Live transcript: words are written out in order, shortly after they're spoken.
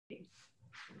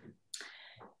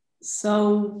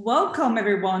So welcome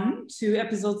everyone to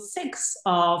episode 6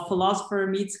 of Philosopher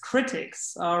Meets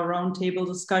Critics, our roundtable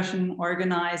discussion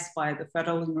organized by the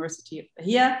Federal University of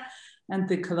Bahia and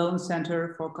the Cologne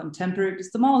Center for Contemporary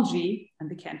Epistemology and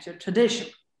the Kantian Tradition.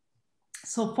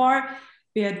 So far,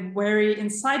 we had very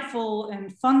insightful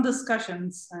and fun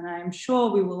discussions, and I'm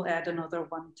sure we will add another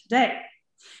one today.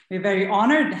 We're very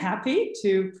honored and happy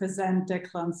to present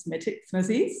Declan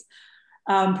Smithies,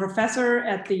 professor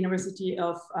at the University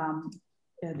of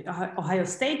Ohio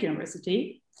State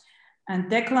University. And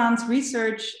Declan's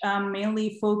research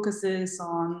mainly focuses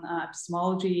on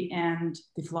epistemology and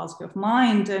the philosophy of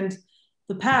mind and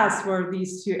the paths where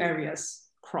these two areas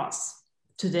cross.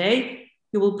 Today,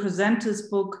 he will present his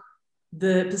book,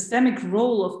 The Epistemic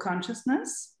Role of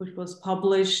Consciousness, which was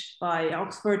published by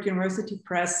Oxford University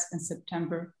Press in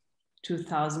September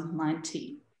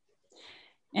 2019.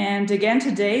 And again,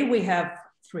 today we have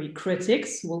 3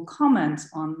 critics who will comment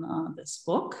on this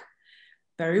book.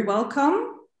 Very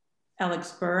welcome,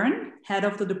 Alex Byrne, head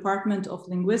of the Department of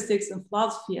Linguistics and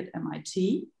Philosophy at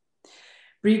MIT,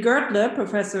 Brie Gertler,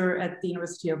 professor at the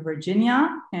University of Virginia,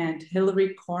 and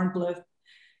Hilary Kornblith,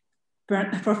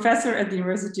 professor at the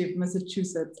University of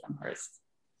Massachusetts Amherst.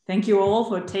 Thank you all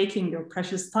for taking your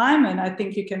precious time, and I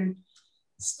think you can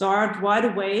start right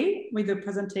away with the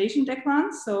presentation,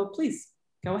 Declan, so please.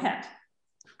 Go ahead.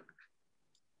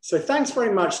 So thanks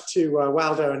very much to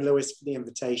Waldo and Lewis for the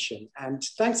invitation. And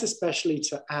thanks especially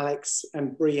to Alex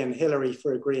and Brie and Hilary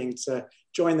for agreeing to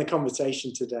join the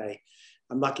conversation today.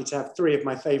 I'm lucky to have 3 of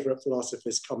my favorite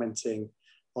philosophers commenting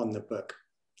on the book.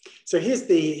 So here's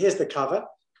the cover.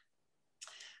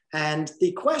 And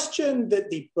the question that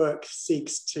the book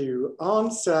seeks to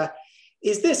answer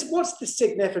is this: what's the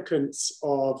significance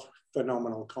of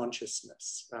phenomenal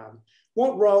consciousness?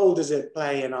 What role does it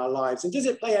play in our lives? And does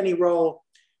it play any role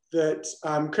that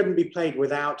couldn't be played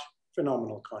without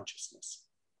phenomenal consciousness?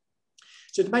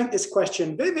 So to make this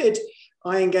question vivid,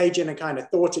 I engage in a kind of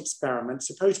thought experiment.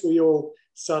 Suppose we all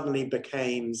suddenly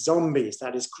became zombies,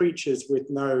 that is, creatures with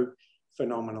no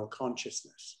phenomenal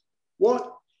consciousness.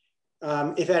 What,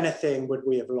 if anything, would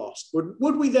we have lost?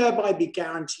 Would we thereby be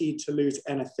guaranteed to lose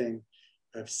anything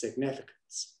of significance?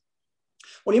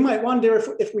 Well, you might wonder,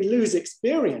 if we lose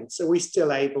experience, are we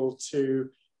still able to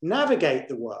navigate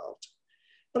the world?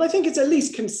 But I think it's at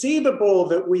least conceivable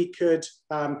that we could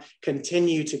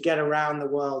continue to get around the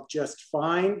world just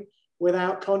fine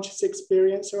without conscious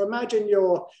experience. So imagine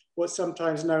you're what's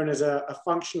sometimes known as a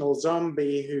functional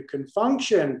zombie who can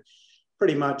function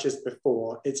pretty much as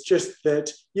before. It's just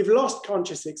that you've lost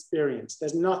conscious experience.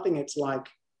 There's nothing it's like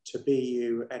to be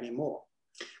you anymore.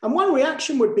 And one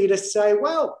reaction would be to say,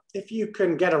 well, if you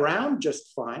can get around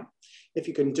just fine, if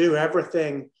you can do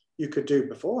everything you could do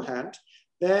beforehand,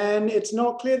 then it's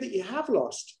not clear that you have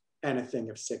lost anything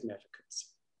of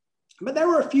significance. But there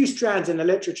are a few strands in the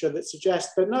literature that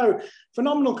suggest that no,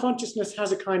 phenomenal consciousness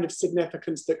has a kind of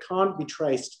significance that can't be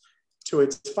traced to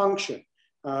its function.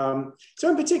 So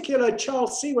in particular,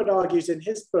 Charles Seward argues in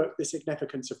his book, The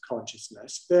Significance of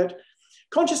Consciousness, that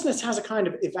consciousness has a kind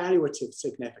of evaluative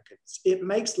significance. It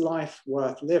makes life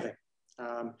worth living.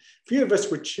 Few of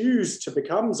us would choose to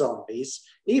become zombies,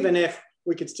 even if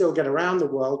we could still get around the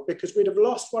world, because we'd have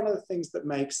lost one of the things that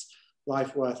makes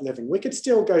life worth living. We could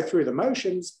still go through the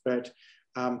motions, but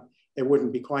it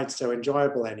wouldn't be quite so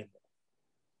enjoyable anymore.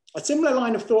 A similar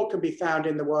line of thought can be found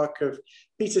in the work of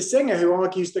Peter Singer, who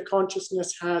argues that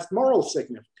consciousness has moral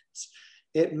significance.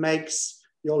 It makes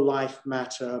your life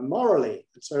matter morally.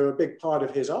 And so a big part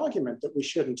of his argument that we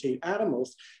shouldn't eat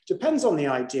animals depends on the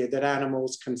idea that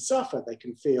animals can suffer. They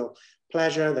can feel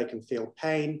pleasure, they can feel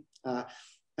pain.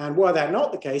 And were that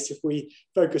not the case, if we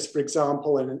focus, for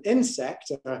example, on an insect,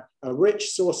 a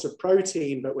rich source of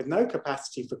protein, but with no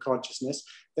capacity for consciousness,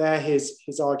 there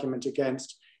his argument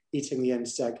against eating the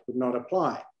insect would not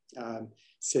apply,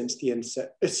 since the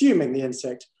insect, assuming the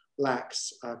insect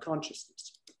lacks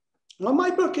consciousness. Well, my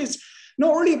book is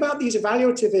not really about these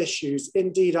evaluative issues.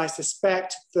 Indeed, I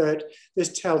suspect that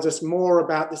this tells us more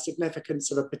about the significance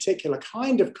of a particular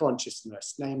kind of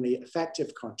consciousness, namely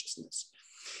affective consciousness.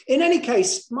 In any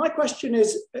case, my question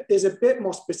is a bit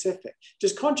more specific.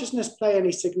 Does consciousness play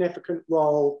any significant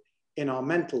role in our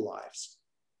mental lives?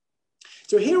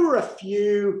 So here are a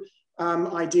few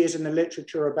ideas in the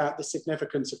literature about the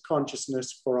significance of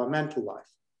consciousness for our mental life.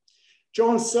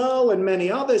 John Searle and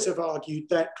many others have argued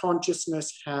that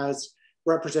consciousness has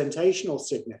representational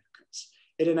significance.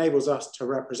 It enables us to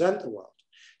represent the world.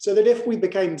 So that if we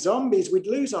became zombies, we'd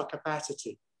lose our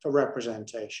capacity for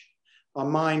representation. Our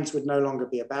minds would no longer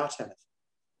be about anything.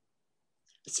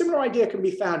 A similar idea can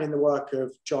be found in the work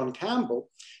of John Campbell,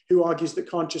 who argues that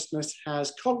consciousness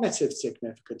has cognitive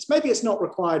significance. Maybe it's not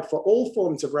required for all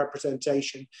forms of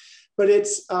representation, but it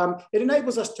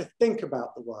enables us to think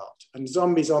about the world. And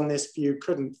zombies on this view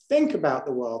couldn't think about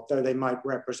the world, though they might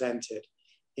represent it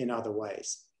in other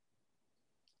ways.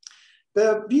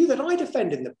 The view that I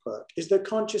defend in the book is that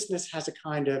consciousness has a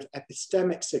kind of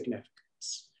epistemic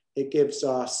significance. It gives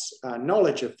us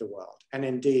knowledge of the world. And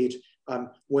indeed,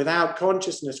 without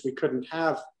consciousness, we couldn't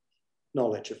have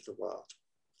knowledge of the world.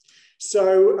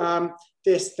 So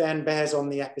this then bears on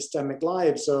the epistemic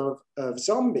lives of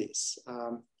zombies.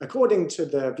 According to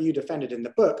the view defended in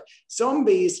the book,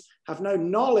 zombies have no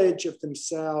knowledge of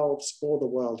themselves or the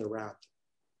world around them.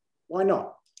 Why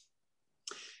not?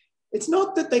 It's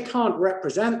not that they can't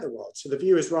represent the world, so the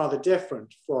view is rather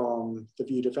different from the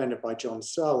view defended by John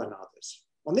Searle and others.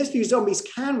 On this view, zombies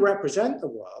can represent the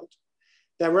world.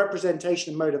 Their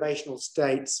representation of motivational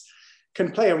states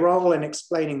can play a role in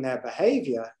explaining their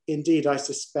behavior. Indeed, I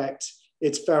suspect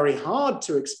it's very hard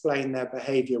to explain their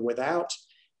behavior without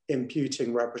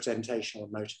imputing representational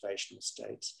and motivational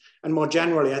states. And more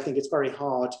generally, I think it's very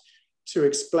hard to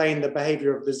explain the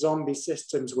behavior of the zombie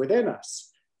systems within us.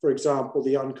 For example,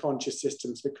 the unconscious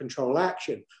systems that control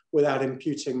action, without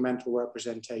imputing mental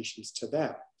representations to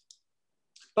them.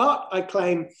 But I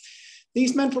claim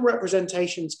these mental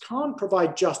representations can't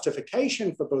provide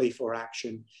justification for belief or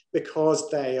action because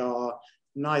they are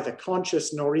neither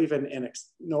conscious nor even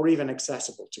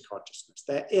accessible to consciousness.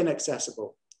 They're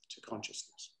inaccessible to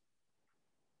consciousness.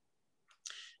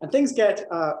 And things get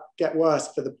worse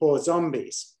for the poor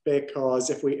zombies,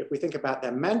 because if we think about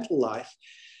their mental life,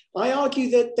 I argue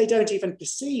that they don't even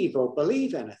perceive or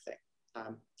believe anything.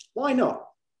 Why not?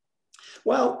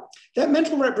 Well, their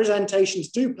mental representations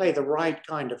do play the right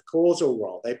kind of causal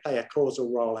role. They play a causal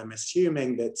role, I'm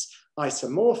assuming, that's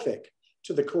isomorphic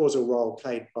to the causal role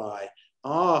played by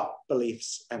our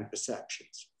beliefs and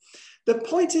perceptions. The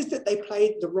point is that they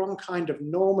played the wrong kind of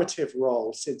normative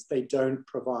role, since they don't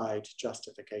provide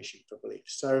justification for belief.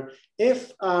 So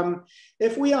if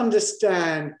we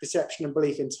understand perception and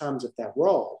belief in terms of their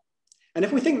role, and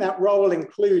if we think that role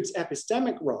includes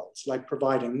epistemic roles, like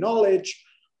providing knowledge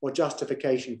or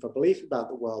justification for belief about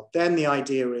the world, then the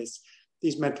idea is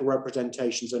these mental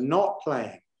representations are not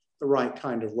playing the right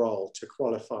kind of role to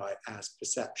qualify as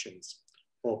perceptions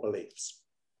or beliefs.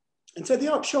 And so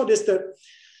the upshot is that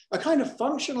a kind of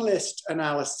functionalist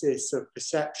analysis of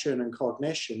perception and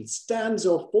cognition stands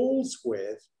or falls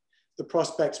with the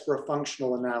prospects for a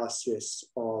functional analysis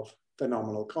of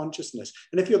phenomenal consciousness.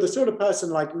 And if you're the sort of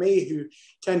person like me who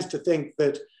tends to think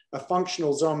that a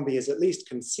functional zombie is at least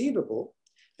conceivable,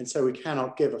 and so we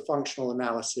cannot give a functional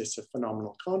analysis of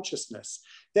phenomenal consciousness,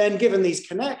 then given these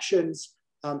connections,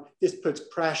 this puts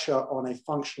pressure on a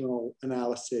functional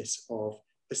analysis of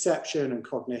perception and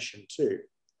cognition too.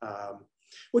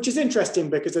 Which is interesting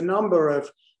because a number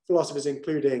of philosophers,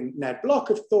 including Ned Block,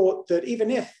 have thought that even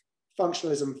if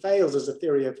functionalism fails as a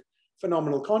theory of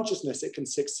phenomenal consciousness, it can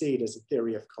succeed as a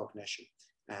theory of cognition.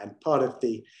 And part of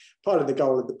the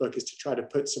goal of the book is to try to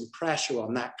put some pressure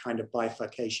on that kind of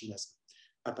bifurcationism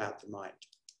about the mind.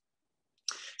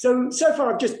 So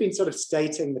far I've just been sort of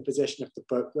stating the position of the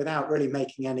book without really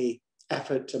making any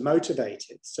effort to motivate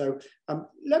it. So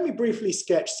let me briefly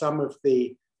sketch some of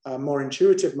the more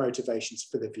intuitive motivations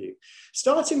for the view,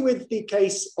 starting with the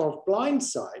case of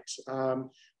blindsight,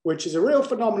 which is a real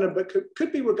phenomenon, but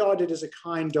could be regarded as a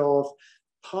kind of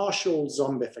partial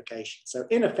zombification. So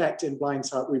in effect, in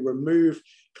blindsight, we remove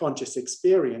conscious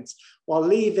experience while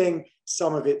leaving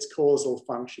some of its causal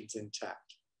functions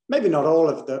intact. Maybe not all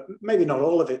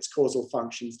of its causal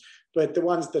functions, but the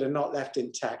ones that are not left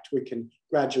intact, we can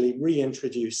gradually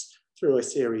reintroduce through a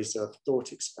series of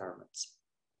thought experiments.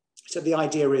 So the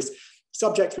idea is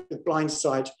subjects with blind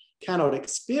sight cannot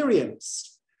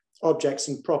experience objects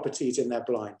and properties in their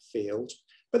blind field,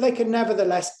 but they can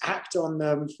nevertheless act on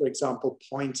them, for example,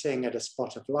 pointing at a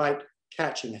spot of light,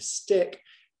 catching a stick,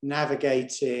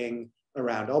 navigating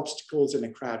around obstacles in a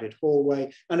crowded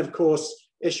hallway, and of course,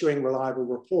 issuing reliable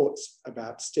reports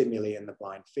about stimuli in the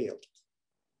blind field.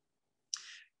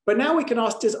 But now we can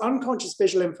ask, does unconscious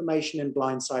visual information in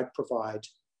blind sight provide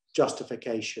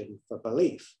justification for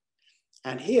belief?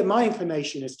 And here my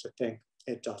inclination is to think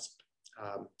it doesn't.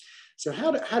 So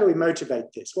how do we motivate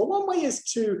this? Well, one way is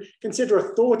to consider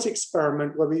a thought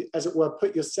experiment where we, as it were,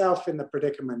 put yourself in the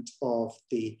predicament of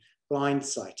the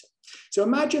blindsighter. So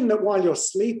imagine that while you're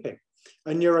sleeping,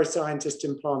 a neuroscientist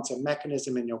implants a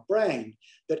mechanism in your brain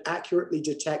that accurately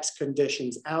detects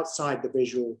conditions outside the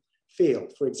visual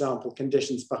field, for example,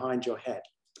 conditions behind your head.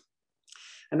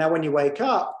 And now when you wake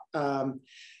up,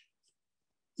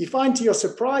 You find to your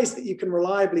surprise that you can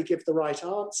reliably give the right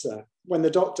answer when the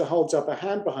doctor holds up a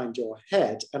hand behind your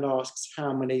head and asks,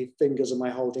 how many fingers am I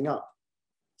holding up?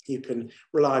 You can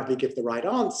reliably give the right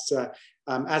answer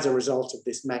as a result of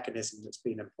this mechanism that's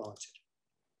been implanted.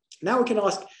 Now we can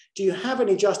ask, do you have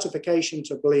any justification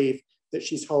to believe that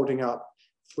she's holding up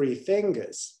 3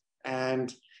 fingers?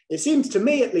 And it seems to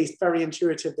me, at least, very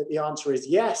intuitive that the answer is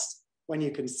yes, when you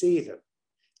can see them,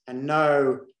 and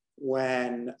no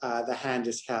when the hand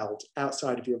is held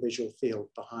outside of your visual field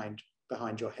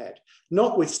behind your head.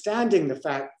 Notwithstanding the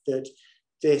fact that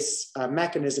this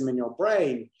mechanism in your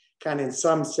brain can in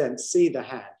some sense see the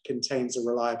hand contains a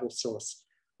reliable source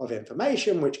of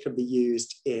information which can be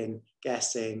used in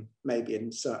guessing, maybe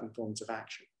in certain forms of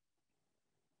action.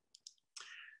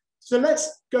 So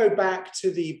let's go back to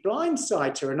the blind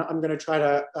sighter, and I'm going to try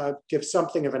to give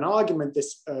something of an argument,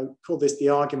 call this the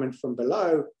argument from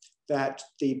below, that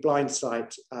the blind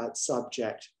sight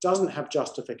subject doesn't have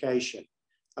justification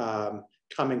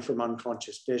coming from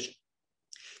unconscious vision.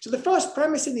 So the first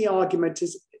premise in the argument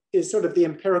is sort of the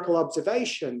empirical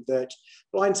observation that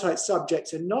blind sight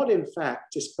subjects are not in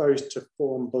fact disposed to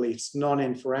form beliefs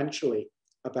non-inferentially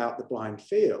about the blind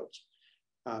field.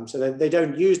 So they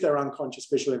don't use their unconscious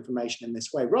visual information in this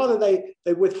way. Rather,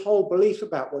 they withhold belief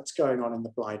about what's going on in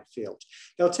the blind field.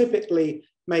 They'll typically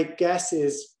make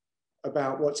guesses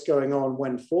about what's going on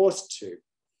when forced to,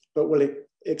 but will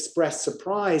express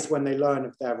surprise when they learn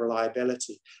of their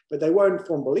reliability. But they won't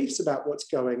form beliefs about what's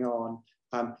going on,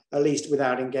 at least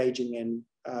without engaging in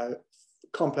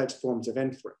complex forms of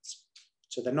inference.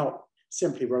 So they're not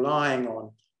simply relying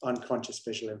on unconscious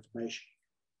visual information.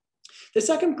 The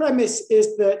second premise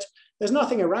is that there's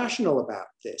nothing irrational about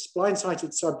this.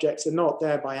 Blind-sighted subjects are not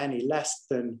thereby any less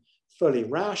than fully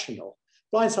rational.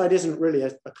 Blindsight isn't really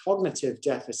a cognitive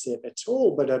deficit at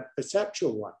all, but a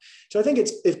perceptual one. So I think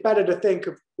it's better to think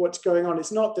of what's going on.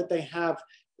 It's not that they have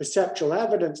perceptual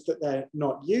evidence that they're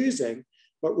not using,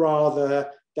 but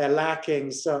rather they're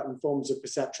lacking certain forms of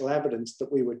perceptual evidence that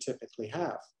we would typically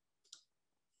have.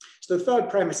 So the third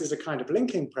premise is a kind of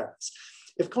linking premise.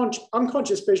 If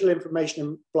unconscious visual information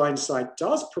in blind sight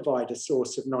does provide a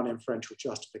source of non-inferential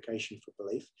justification for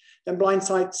belief, then blind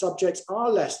sight subjects are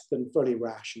less than fully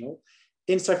rational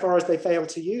insofar as they fail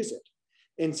to use it,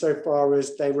 insofar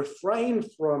as they refrain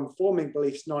from forming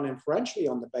beliefs non-inferentially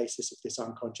on the basis of this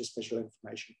unconscious visual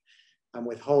information and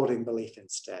withholding belief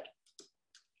instead.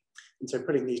 And so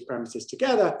putting these premises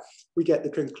together, we get the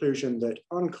conclusion that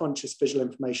unconscious visual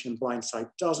information in blind sight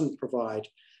doesn't provide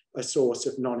a source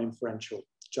of non-inferential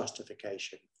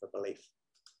justification for belief.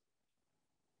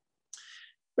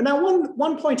 But now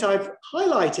one point I've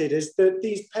highlighted is that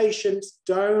these patients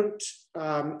don't,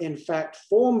 in fact,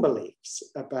 form beliefs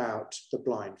about the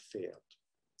blind field.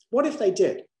 What if they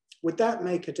did? Would that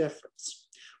make a difference?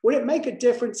 Would it make a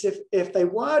difference if they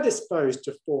were disposed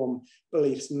to form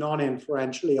beliefs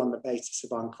non-inferentially on the basis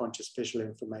of unconscious visual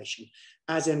information,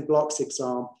 as in Bloch's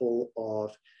example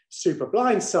of super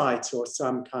blind sight or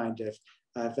some kind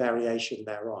of variation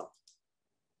thereon?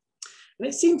 And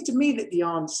it seems to me that the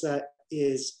answer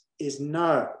is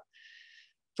no,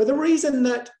 for the reason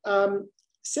that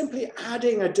simply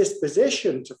adding a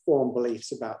disposition to form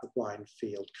beliefs about the blind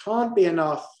field can't be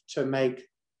enough to make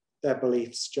their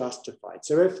beliefs justified.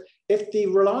 So if the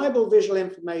reliable visual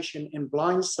information in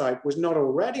blind sight was not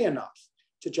already enough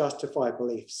to justify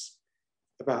beliefs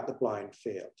about the blind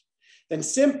field, then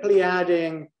simply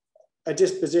adding a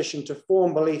disposition to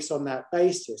form beliefs on that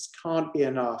basis can't be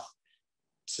enough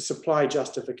to supply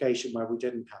justification where we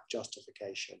didn't have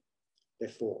justification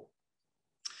before.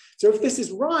 So if this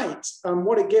is right,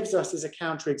 what it gives us is a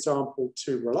counterexample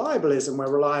to reliabilism, where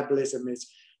reliabilism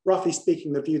is, roughly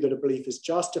speaking, the view that a belief is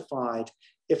justified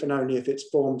if and only if it's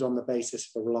formed on the basis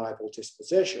of a reliable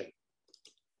disposition.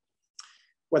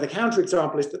 Where the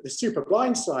counterexample is that the super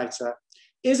blind sighter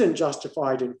isn't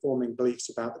justified in forming beliefs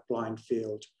about the blind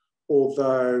field,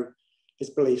 although his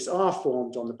beliefs are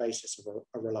formed on the basis of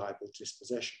a reliable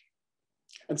disposition.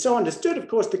 And so understood, of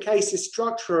course, the case is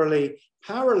structurally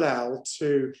parallel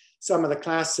to some of the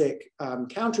classic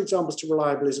counterexamples to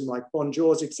reliabilism, like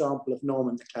Bonjour's example of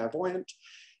Norman the Clairvoyant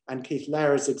and Keith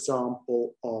Lehrer's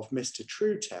example of Mr.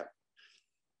 Truetemp.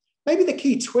 Maybe the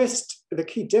key twist, the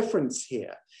key difference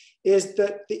here is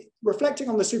that reflecting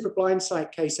on the super blind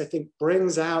sight case, I think,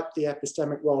 brings out the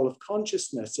epistemic role of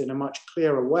consciousness in a much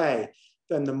clearer way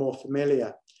than the more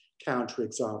familiar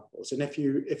counterexamples. And if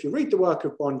you read the work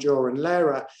of Bonjour and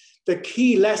Lehrer, the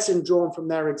key lesson drawn from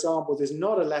their examples is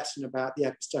not a lesson about the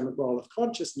epistemic role of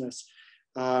consciousness,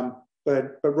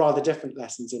 but rather different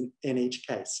lessons in each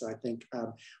case. So I think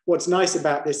what's nice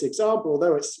about this example,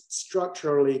 although it's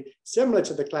structurally similar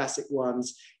to the classic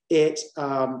ones, it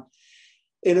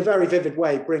in a very vivid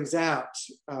way brings out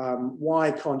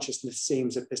why consciousness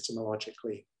seems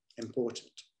epistemologically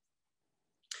important.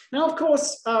 Now, of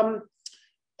course,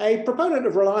 a proponent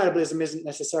of reliabilism isn't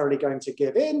necessarily going to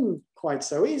give in quite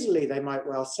so easily. They might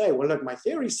well say, well, look, my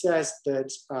theory says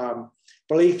that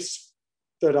beliefs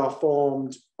that are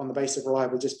formed on the basis of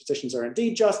reliable dispositions are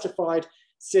indeed justified.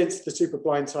 Since the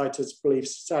super-blindsided's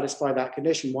beliefs satisfy that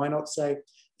condition, why not say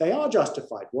they are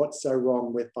justified? What's so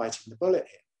wrong with biting the bullet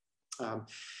here?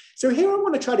 So here I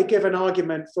want to try to give an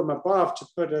argument from above to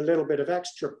put a little bit of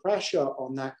extra pressure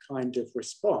on that kind of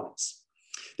response.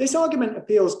 This argument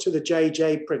appeals to the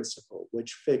JJ principle,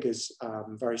 which figures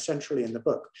very centrally in the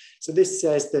book. So this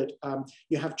says that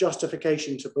you have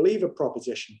justification to believe a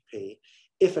proposition P,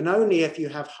 if and only if you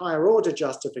have higher order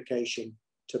justification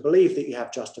to believe that you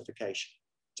have justification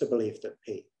to believe that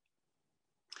P.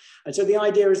 And so the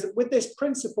idea is that with this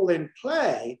principle in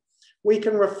play, we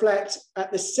can reflect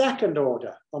at the second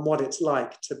order on what it's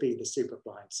like to be the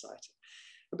super-blindsider.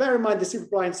 But bear in mind, the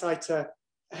super-blindsider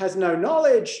has no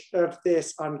knowledge of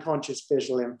this unconscious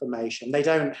visual information. They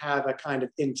don't have a kind of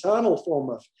internal form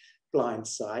of blind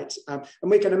sight. And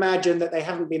we can imagine that they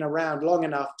haven't been around long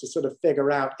enough to sort of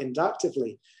figure out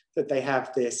inductively that they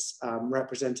have this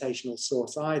representational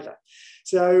source either.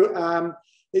 So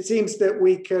it seems that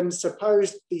we can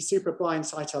suppose the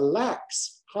super-blindsider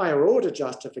lacks higher order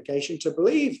justification to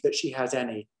believe that she has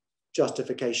any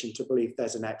justification to believe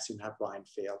there's an X in her blind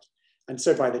field. And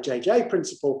so by the JJ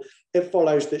principle, it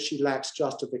follows that she lacks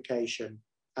justification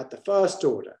at the first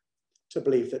order to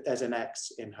believe that there's an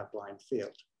X in her blind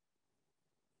field.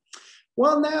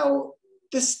 Well, now,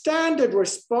 the standard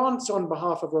response on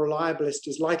behalf of a reliabilist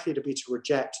is likely to be to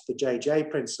reject the JJ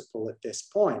principle at this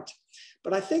point.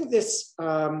 But I think this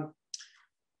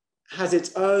has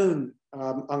its own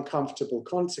uncomfortable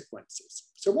consequences.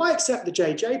 So why accept the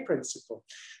JJ principle?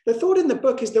 The thought in the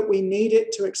book is that we need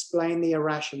it to explain the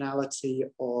irrationality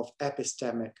of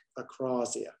epistemic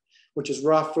acrasia, which is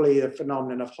roughly the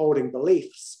phenomenon of holding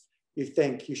beliefs you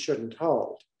think you shouldn't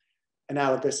hold,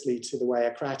 analogously to the way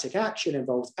acratic action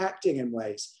involves acting in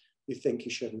ways you think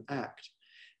you shouldn't act.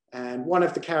 And one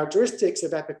of the characteristics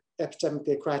of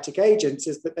epistemically acratic agents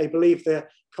is that they believe the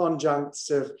conjuncts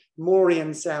of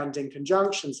Morean sounding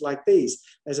conjunctions like these.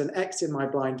 There's an X in my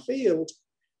blind field,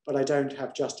 but I don't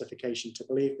have justification to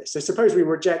believe this. So suppose we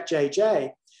reject JJ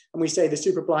and we say the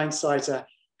super-blindsider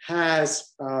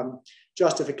has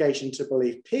justification to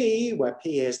believe P, where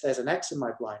P is there's an X in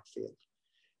my blind field,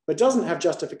 but doesn't have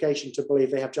justification to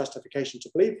believe they have justification to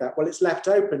believe that. Well, it's left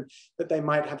open that they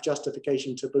might have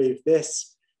justification to believe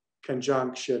this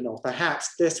conjunction, or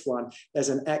perhaps this one, there's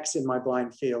an X in my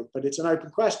blind field, but it's an open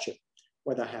question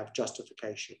whether I have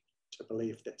justification to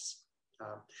believe this.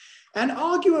 And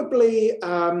arguably,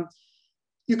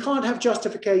 you can't have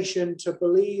justification to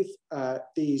believe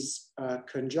these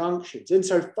conjunctions.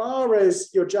 Insofar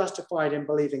as you're justified in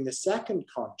believing the second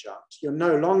conjunct, you're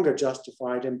no longer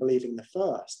justified in believing the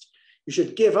first. You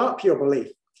should give up your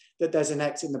belief that there's an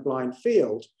X in the blind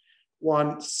field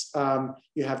once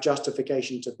you have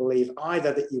justification to believe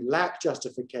either that you lack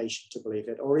justification to believe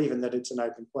it, or even that it's an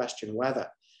open question whether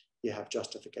you have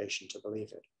justification to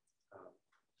believe it.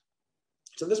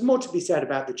 So there's more to be said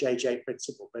about the JJ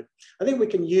principle, but I think we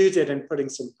can use it in putting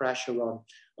some pressure on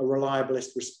a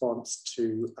reliabilist response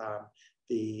to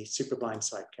the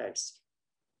super-blindsider case.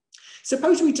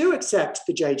 Suppose we do accept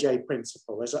the JJ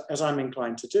principle, as I'm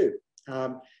inclined to do.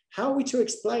 How are we to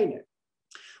explain it?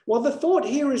 Well, the thought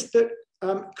here is that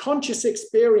conscious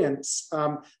experience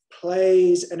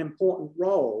plays an important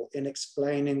role in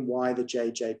explaining why the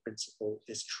JJ principle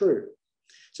is true.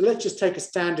 So let's just take a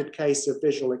standard case of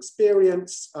visual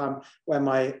experience, where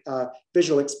my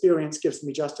visual experience gives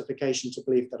me justification to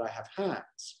believe that I have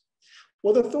hands.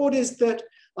 Well, the thought is that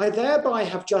I thereby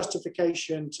have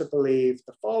justification to believe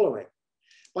the following.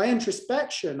 By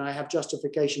introspection, I have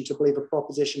justification to believe a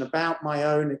proposition about my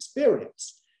own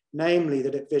experience, namely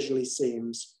that it visually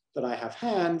seems that I have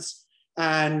hands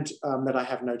and that I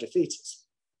have no defeaters.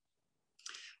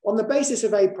 On the basis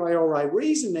of a priori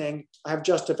reasoning, I have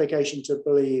justification to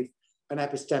believe an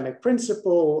epistemic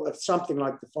principle of something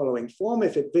like the following form.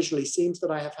 If it visually seems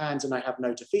that I have hands and I have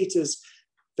no defeaters,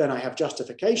 then I have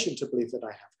justification to believe that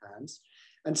I have hands.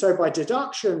 And so by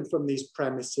deduction from these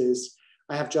premises,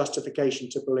 I have justification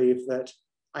to believe that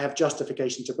I have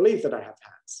justification to believe that I have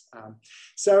hands.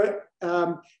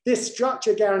 This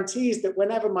structure guarantees that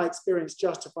whenever my experience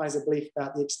justifies a belief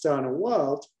about the external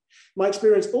world, my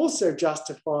experience also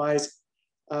justifies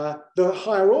the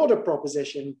higher order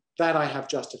proposition that I have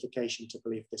justification to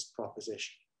believe this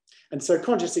proposition. And so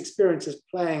conscious experience is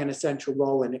playing an essential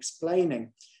role in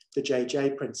explaining the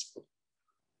JJ principle.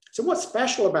 So what's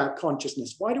special about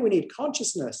consciousness? Why do we need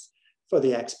consciousness for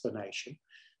the explanation?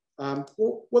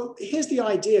 Well, here's the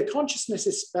idea. Consciousness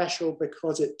is special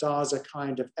because it does a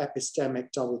kind of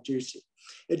epistemic double duty.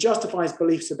 It justifies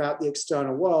beliefs about the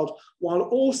external world while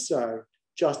also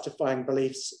justifying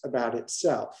beliefs about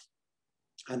itself.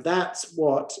 And that's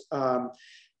what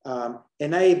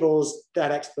enables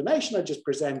that explanation I just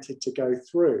presented to go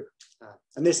through.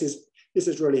 And this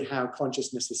is really how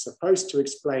consciousness is supposed to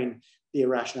explain the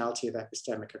irrationality of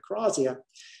epistemic acrasia.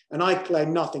 And I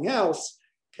claim nothing else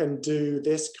can do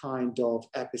this kind of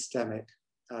epistemic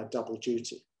double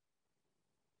duty.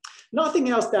 Nothing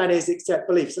else, that is, except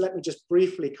belief. So let me just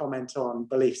briefly comment on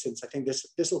belief, since I think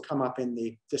this will come up in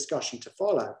the discussion to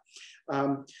follow.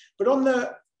 But on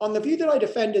the view that I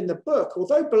defend in the book,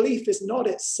 although belief is not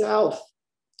itself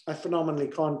a phenomenally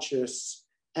conscious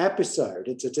episode,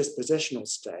 it's a dispositional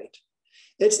state,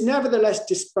 it's nevertheless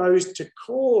disposed to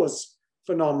cause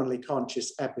phenomenally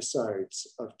conscious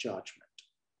episodes of judgment.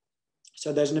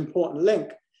 So there's an important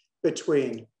link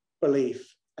between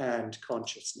belief and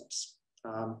consciousness.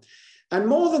 And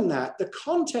more than that, the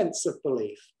contents of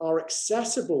belief are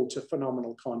accessible to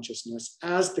phenomenal consciousness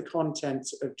as the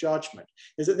contents of judgment.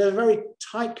 Is that there's a very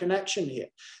tight connection here.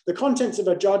 The contents of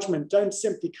a judgment don't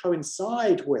simply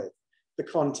coincide with the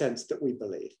contents that we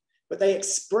believe, but they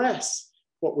express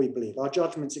what we believe. Our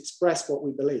judgments express what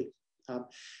we believe.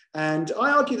 And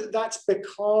I argue that that's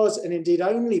because, and indeed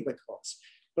only because,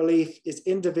 belief is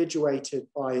individuated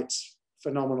by its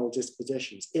phenomenal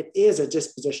dispositions. It is a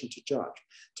disposition to judge.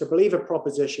 To believe a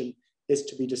proposition is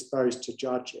to be disposed to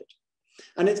judge it.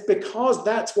 And it's because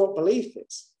that's what belief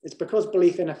is. It's because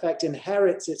belief, in effect,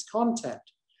 inherits its content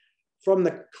from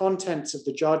the contents of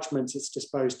the judgments it's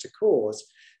disposed to cause,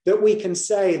 that we can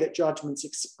say that judgments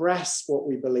express what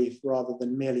we believe rather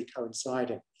than merely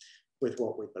coinciding with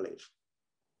what we believe.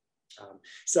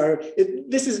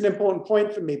 This is an important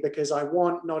point for me, because I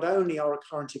want not only our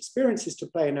current experiences to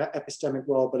play an epistemic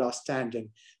role, but our standing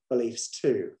beliefs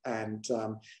too. And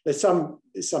there's some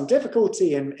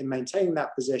difficulty in maintaining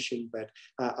that position, but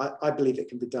I believe it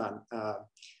can be done.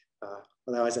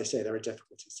 Although, as I say, there are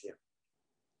difficulties here.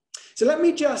 So let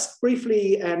me just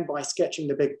briefly end by sketching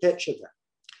the big picture then.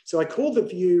 So I call the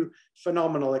view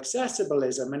phenomenal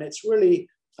accessibilism, and it's really,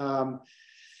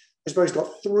 I suppose,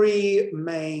 got three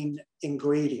main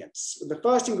ingredients. The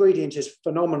first ingredient is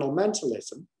phenomenal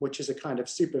mentalism, which is a kind of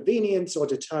supervenience or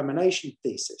determination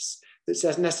thesis that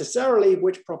says necessarily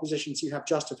which propositions you have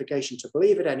justification to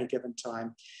believe at any given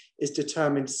time is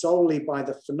determined solely by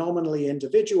the phenomenally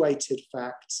individuated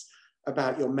facts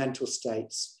about your mental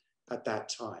states at that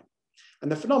time.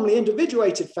 And the phenomenally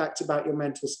individuated facts about your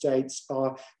mental states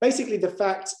are basically the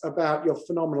facts about your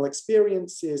phenomenal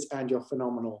experiences and your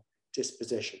phenomenal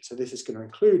disposition. So this is going to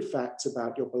include facts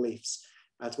about your beliefs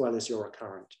as well as your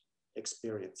recurrent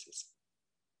experiences.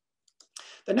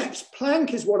 The next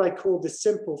plank is what I call the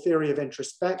simple theory of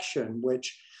introspection,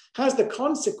 which has the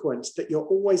consequence that you're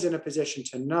always in a position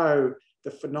to know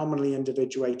the phenomenally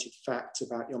individuated facts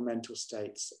about your mental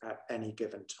states at any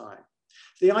given time.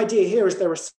 The idea here is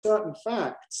there are certain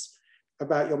facts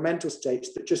about your mental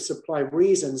states that just supply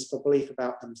reasons for belief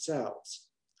about themselves.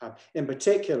 In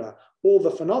particular, all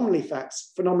the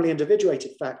phenomenally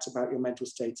individuated facts about your mental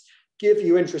states give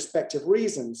you introspective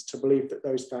reasons to believe that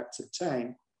those facts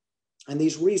obtain. And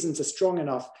these reasons are strong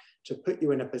enough to put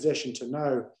you in a position to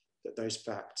know that those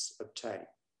facts obtain.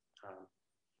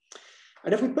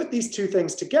 And if we put these two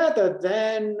things together,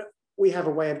 then we have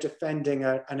a way of defending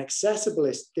an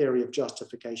accessibilist theory of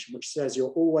justification, which says you're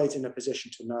always in a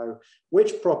position to know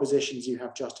which propositions you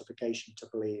have justification to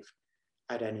believe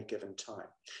at any given time.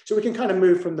 So we can kind of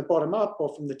move from the bottom up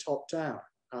or from the top down.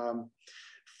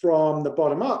 From the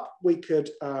bottom up, we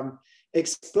could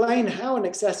explain how an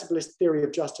accessibilist theory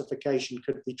of justification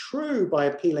could be true by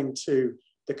appealing to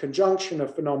the conjunction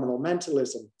of phenomenal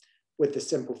mentalism with the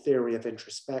simple theory of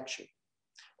introspection.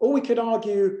 Or we could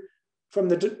argue from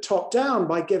the top down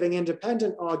by giving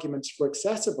independent arguments for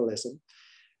accessibilism,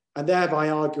 and thereby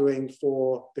arguing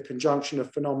for the conjunction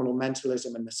of phenomenal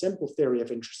mentalism and the simple theory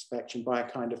of introspection by a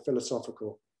kind of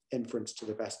philosophical inference to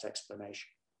the best explanation.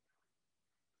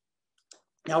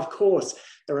 Now, of course,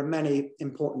 there are many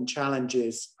important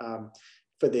challenges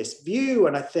for this view,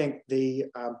 and I think the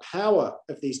power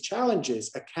of these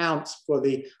challenges accounts for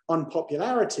the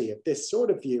unpopularity of this sort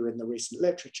of view in the recent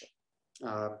literature.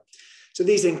 So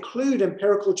these include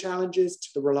empirical challenges to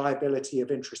the reliability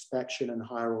of introspection and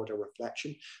higher order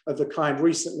reflection of the kind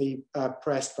recently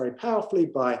pressed very powerfully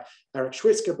by Eric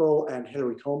Schmidt and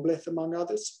Hilary Kornblith, among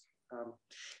others.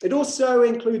 It also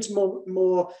includes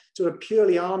more sort of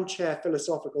purely armchair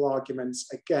philosophical arguments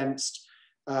against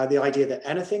the idea that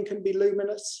anything can be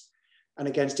luminous, and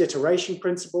against iteration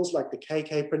principles like the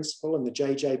KK principle and the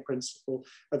JJ principle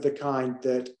of the kind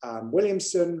that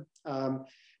Williamson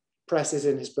presses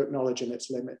in his book, Knowledge and Its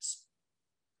Limits.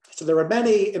 So there are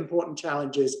many important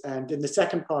challenges, and in the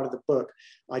second part of the book,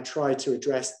 I try to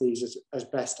address these as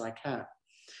best I can.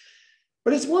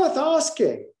 But it's worth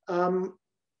asking,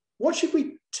 what should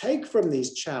we take from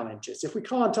these challenges? If we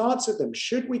can't answer them,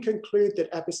 should we conclude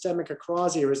that epistemic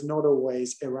acrasia is not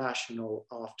always irrational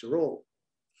after all?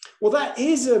 Well, that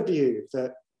is a view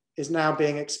that is now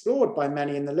being explored by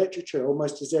many in the literature,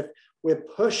 almost as if we're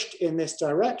pushed in this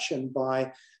direction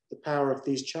by the power of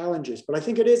these challenges. But I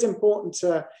think it is important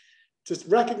to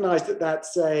recognize that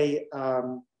that's a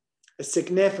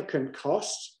significant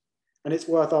cost, and it's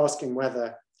worth asking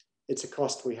whether it's a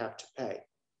cost we have to pay.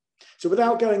 So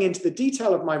without going into the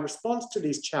detail of my response to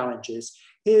these challenges,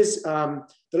 here's the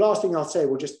last thing I'll say,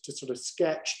 will just to sort of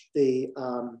sketch the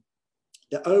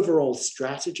overall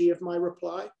strategy of my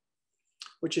reply,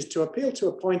 which is to appeal to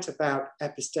a point about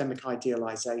epistemic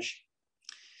idealization.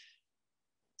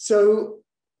 So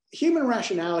human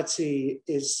rationality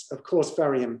is, of course,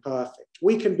 very imperfect.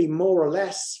 We can be more or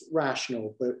less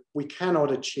rational, but we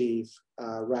cannot achieve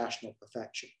rational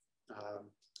perfection.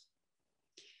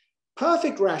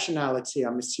 Perfect rationality,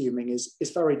 I'm assuming, is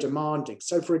very demanding.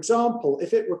 So for example,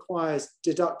 if it requires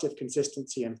deductive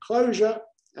consistency and closure,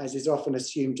 as is often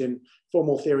assumed in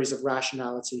formal theories of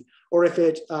rationality, or if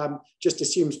it just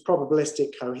assumes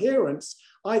probabilistic coherence,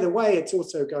 either way, it's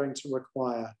also going to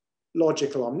require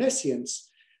logical omniscience,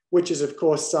 which is, of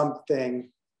course,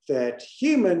 something that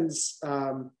humans,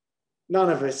 none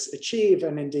of us achieve,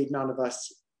 and indeed none of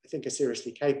us, I think, are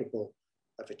seriously capable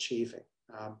of achieving.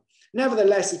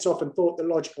 Nevertheless, it's often thought that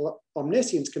logical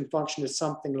omniscience can function as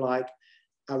something like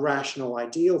a rational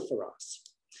ideal for us.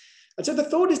 And so the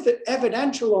thought is that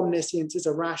evidential omniscience is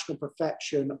a rational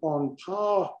perfection on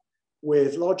par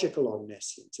with logical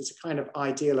omniscience. It's a kind of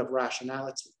ideal of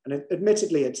rationality. And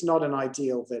admittedly, it's not an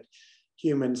ideal that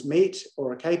humans meet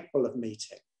or are capable of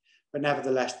meeting. But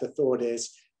nevertheless, the thought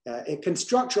is it can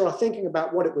structure our thinking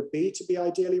about what it would be to be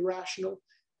ideally rational.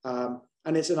 And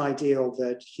it's an ideal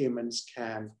that humans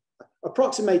can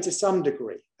approximate to some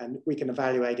degree. And we can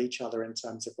evaluate each other in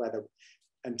terms of whether,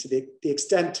 and to the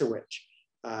extent to which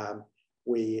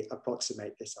we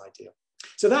approximate this ideal.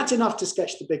 So that's enough to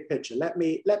sketch the big picture. Let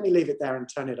me leave it there and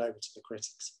turn it over to the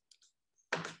critics.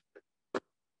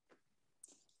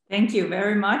 Thank you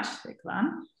very much,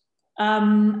 Declan.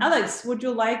 Alex, would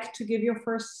you like to give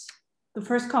the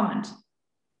first comment?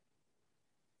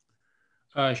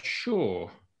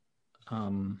 Sure.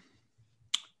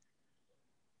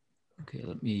 Okay,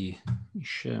 let me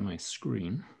share my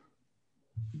screen.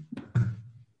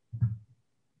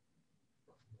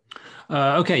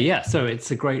 Okay, yeah, so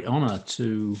it's a great honor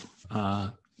to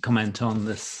comment on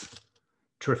this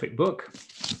terrific book.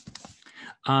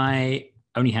 I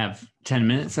only have 10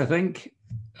 minutes, I think.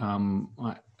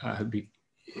 I hope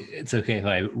it's okay if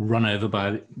I run over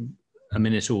by a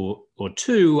minute or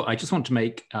two. I just want to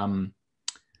make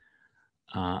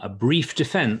a brief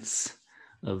defense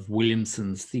of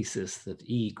Williamson's thesis that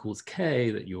E equals K,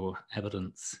 that your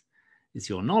evidence is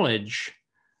your knowledge,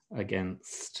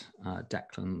 against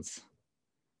Declan's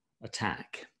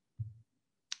attack.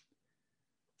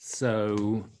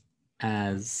 So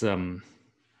as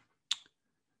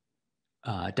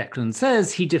Declan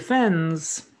says, he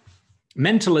defends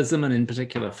mentalism, and in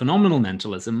particular phenomenal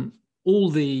mentalism. All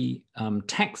the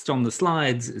text on the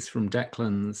slides is from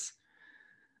Declan's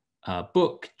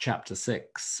book, chapter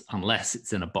 6, unless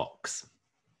it's in a box.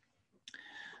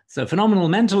 So phenomenal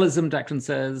mentalism, Declan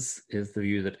says, is the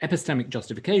view that epistemic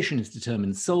justification is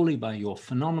determined solely by your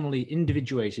phenomenally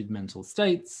individuated mental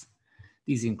states.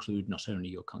 These include not only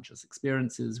your conscious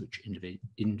experiences, which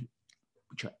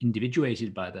are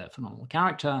individuated by their phenomenal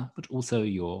character, but also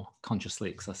your consciously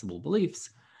accessible beliefs,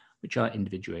 which are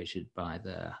individuated by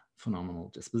their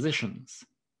phenomenal dispositions.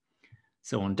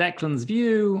 So on Declan's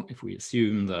view, if we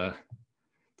assume the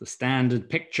standard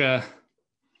picture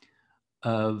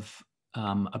of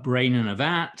a brain in a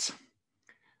vat,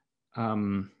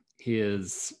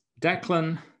 here's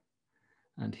Declan,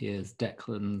 and here's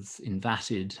Declan's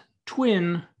invatted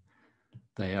twin.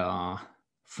 They are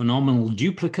phenomenal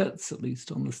duplicates, at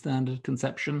least on the standard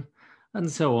conception,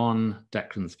 and so on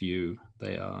Declan's view,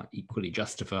 they are equally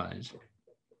justified.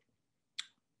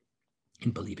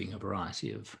 in believing a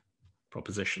variety of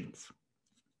propositions.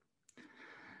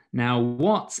 Now,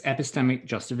 what's epistemic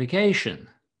justification?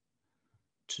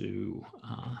 To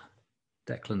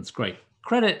Declan's great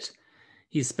credit,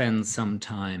 he spends some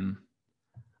time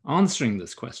answering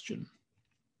this question.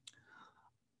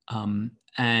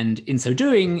 And in so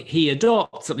doing, he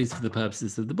adopts, at least for the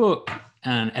purposes of the book,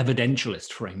 an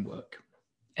evidentialist framework.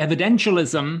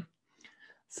 Evidentialism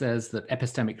says that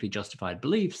epistemically justified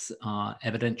beliefs are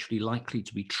evidentially likely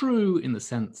to be true in the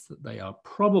sense that they are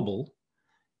probable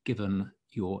given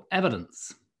your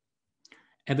evidence.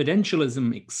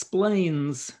 Evidentialism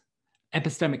explains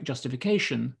epistemic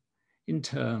justification in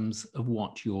terms of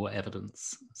what your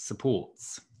evidence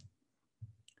supports.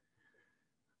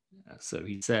 So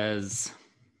he says,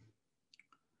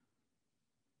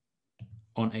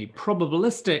 on a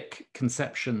probabilistic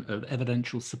conception of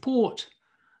evidential support,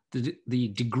 the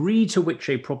degree to which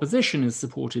a proposition is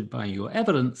supported by your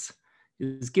evidence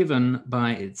is given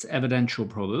by its evidential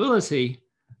probability,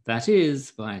 that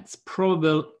is, by its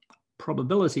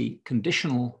probability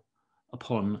conditional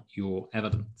upon your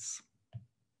evidence.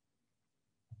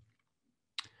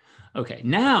 Okay,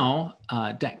 now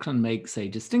Declan makes a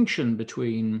distinction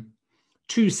between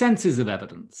two senses of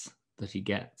evidence that he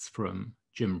gets from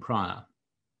Jim Pryor.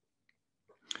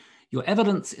 Your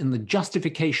evidence in the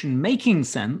justification-making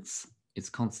sense is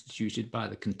constituted by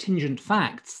the contingent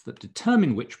facts that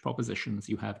determine which propositions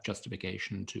you have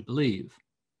justification to believe.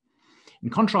 In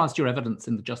contrast, your evidence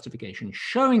in the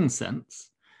justification-showing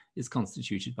sense is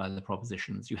constituted by the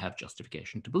propositions you have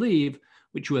justification to believe,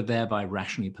 which you are thereby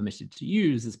rationally permitted to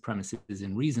use as premises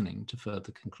in reasoning to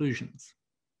further conclusions.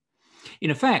 In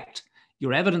effect,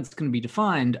 your evidence can be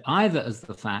defined either as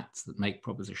the facts that make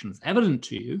propositions evident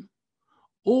to you,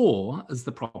 or as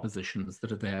the propositions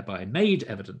that are thereby made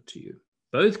evident to you.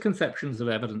 Both conceptions of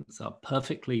evidence are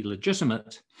perfectly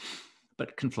legitimate,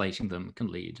 but conflating them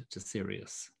can lead to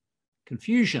serious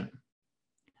confusion.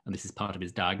 And this is part of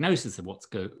his diagnosis of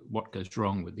what goes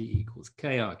wrong with the E equals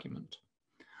K argument.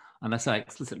 Unless I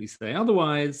explicitly say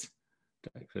otherwise,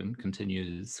 Declan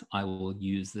continues, I will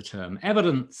use the term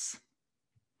evidence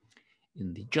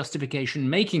in the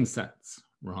justification-making sense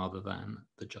rather than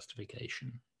the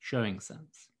justification-showing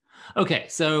sense. Okay,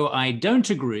 so I don't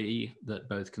agree that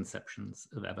both conceptions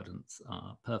of evidence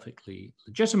are perfectly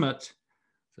legitimate.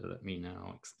 So let me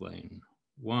now explain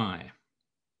why.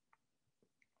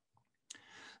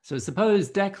 So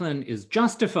suppose Declan is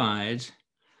justified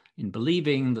in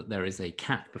believing that there is a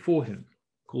cat before him.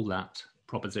 Call that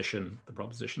proposition, the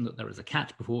proposition that there is a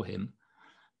cat before him,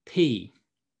 P.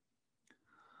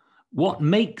 What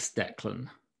makes Declan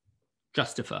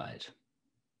justified?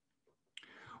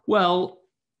 Well,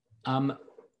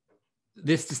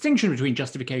 this distinction between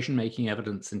justification-making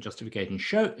evidence and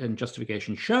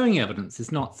justification-showing evidence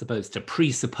is not supposed to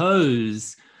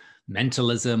presuppose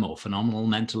mentalism or phenomenal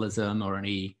mentalism or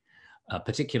any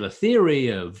particular theory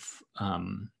of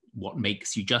what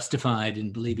makes you justified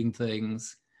in believing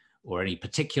things, or any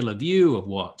particular view of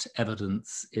what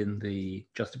evidence in the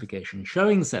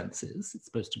justification-showing sense is. It's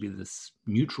supposed to be this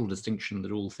neutral distinction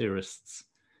that all theorists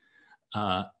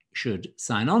should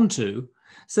sign on to.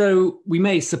 So we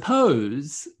may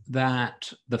suppose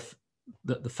that the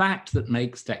fact that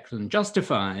makes Declan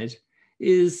justified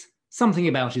is something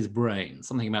about his brain,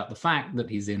 something about the fact that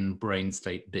he's in brain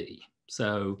state B.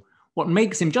 So what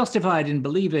makes him justified in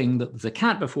believing that there's a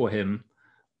cat before him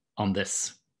on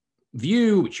this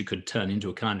view, which you could turn into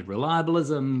a kind of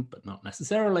reliabilism, but not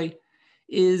necessarily,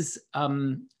 is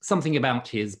something about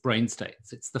his brain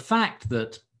states. It's the fact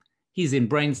that he's in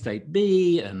brain state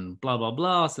B and blah, blah,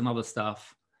 blah, some other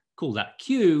stuff, call that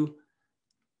Q.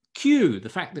 Q, the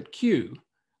fact that Q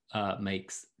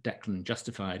makes Declan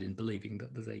justified in believing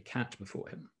that there's a cat before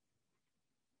him.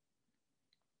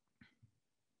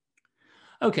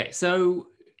 Okay, so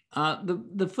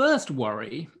the first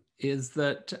worry is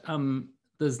that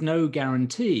there's no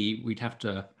guarantee, we'd have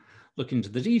to look into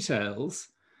the details,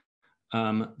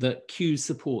 that Q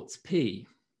supports P.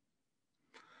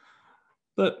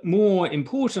 But more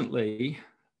importantly,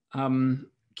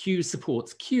 Q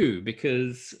supports Q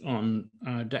because on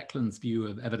Declan's view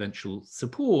of evidential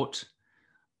support,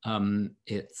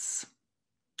 it's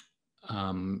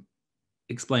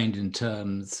explained in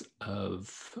terms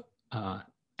of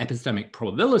epistemic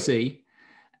probability,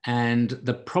 and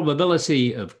the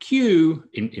probability of Q,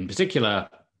 in particular,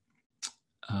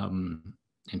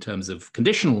 in terms of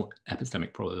conditional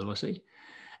epistemic probability,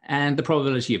 and the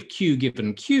probability of Q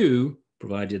given Q,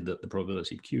 provided that the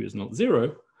probability of Q is not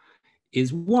 0,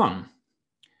 is 1.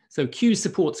 So Q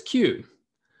supports Q,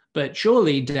 but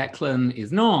surely Declan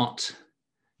is not,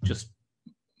 just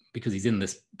because he's in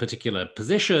this particular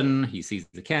position, he sees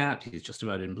the cat, he's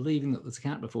justified in believing that there's a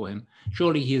cat before him.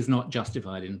 Surely he is not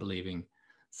justified in believing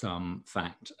some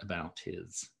fact about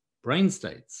his brain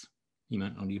states. He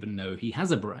might not even know he has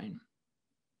a brain.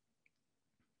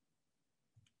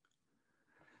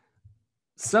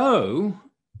 So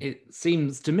it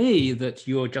seems to me that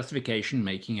your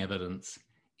justification-making evidence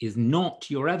is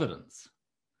not your evidence.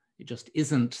 It just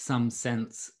isn't some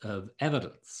sense of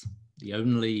evidence. The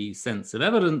only sense of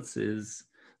evidence is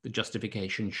the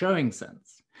justification-showing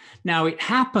sense. Now it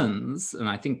happens, and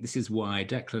I think this is why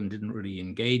Declan didn't really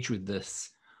engage with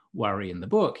this worry in the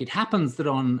book, it happens that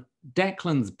on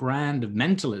Declan's brand of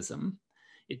mentalism,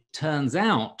 it turns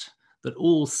out that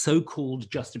all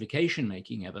so-called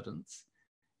justification-making evidence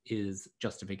is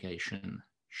justification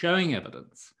showing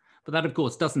evidence. But that, of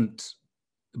course, doesn't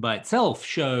by itself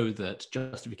show that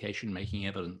justification making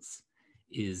evidence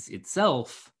is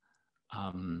itself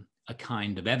a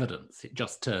kind of evidence. It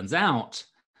just turns out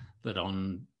that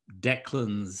on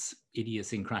Declan's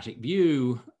idiosyncratic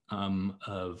view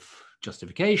of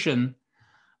justification,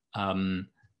 the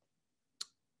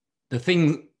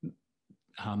thing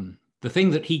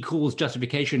that he calls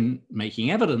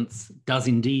justification-making evidence does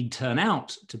indeed turn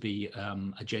out to be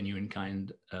a genuine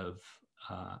kind of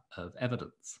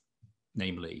evidence,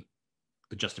 namely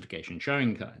the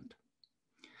justification-showing kind.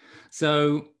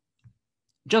 So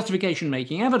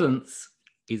justification-making evidence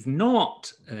is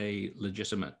not a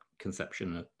legitimate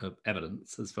conception of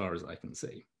evidence as far as I can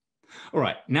see. All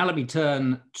right, now let me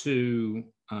turn to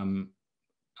E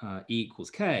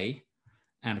equals K.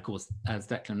 And of course, as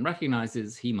Declan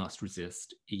recognizes, he must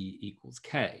resist E equals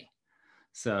K.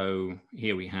 So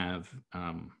here we have,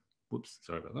 whoops,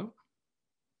 sorry about that.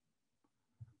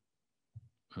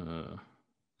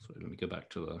 Sorry, let me go back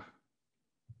to the,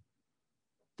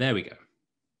 there we go.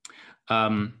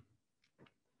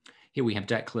 Here we have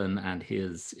Declan and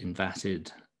his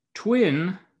inverted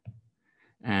twin.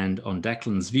 And on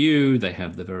Declan's view, they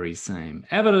have the very same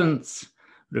evidence.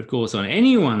 But of course, on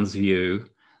anyone's view,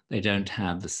 they don't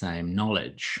have the same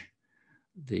knowledge.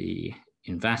 The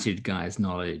inverted guy's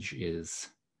knowledge is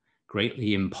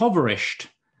greatly impoverished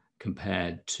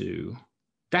compared to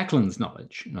Declan's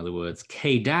knowledge. In other words,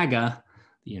 K dagger,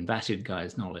 the inverted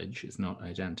guy's knowledge, is not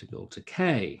identical to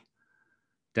K,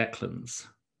 Declan's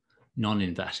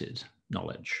non-inverted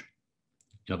knowledge.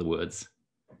 In other words,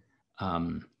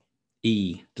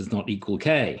 E does not equal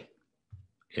K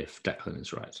if Declan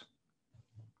is right.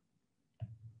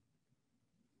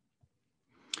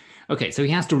 Okay, so he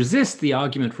has to resist the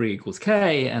argument for E equals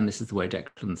K, and this is the way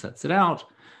Declan sets it out.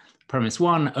 Premise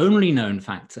 1, only known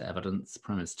facts are evidence.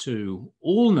 Premise 2,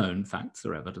 all known facts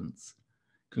are evidence.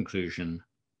 Conclusion,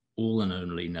 all and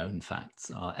only known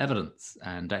facts are evidence.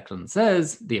 And Declan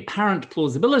says, the apparent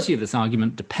plausibility of this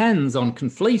argument depends on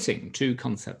conflating two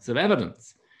concepts of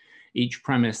evidence. Each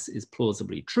premise is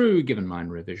plausibly true given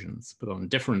minor revisions, but on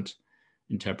different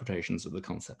interpretations of the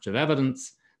concept of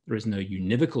evidence, there is no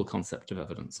univocal concept of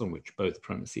evidence on which both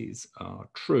premises are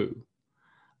true.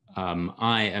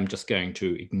 I am just going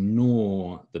to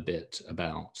ignore the bit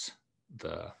about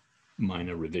the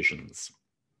minor revisions.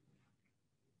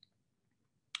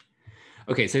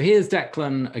 Okay, so here's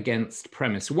Declan against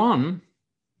premise 1.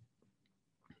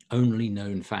 Only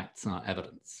known facts are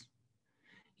evidence.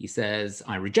 He says,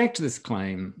 I reject this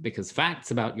claim because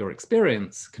facts about your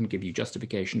experience can give you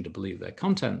justification to believe their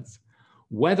contents,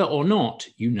 whether or not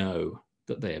you know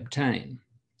that they obtain.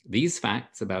 These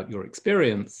facts about your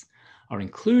experience are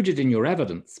included in your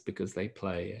evidence because they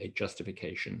play a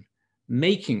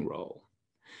justification-making role.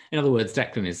 In other words,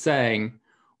 Declan is saying,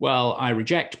 well, I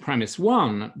reject premise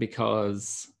 1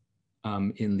 because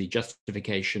in the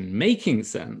justification-making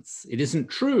sense, it isn't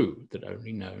true that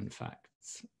only known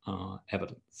facts are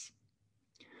evidence.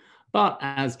 But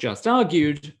as just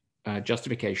argued,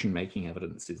 justification-making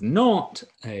evidence is not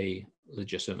a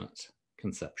legitimate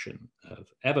conception of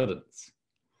evidence.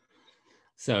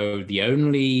 So the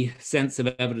only sense of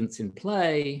evidence in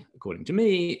play, according to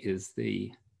me, is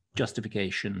the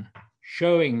justification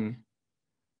showing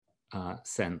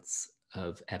sense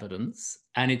of evidence.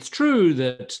 And it's true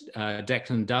that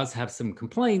Declan does have some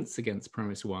complaints against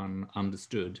premise 1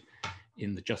 understood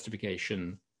in the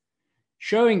justification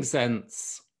showing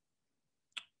sense.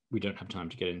 We don't have time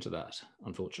to get into that,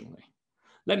 unfortunately.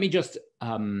 Let me just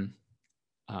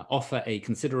offer a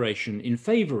consideration in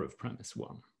favor of premise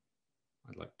 1.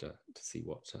 I'd like to see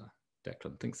what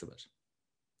Declan thinks of it.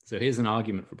 So here's an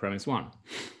argument for premise 1.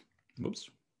 Whoops,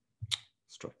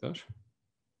 strike that.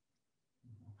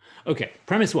 Okay,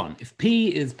 premise 1. If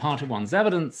P is part of one's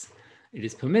evidence, it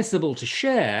is permissible to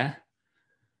share,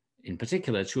 in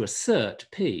particular, to assert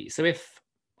P. So if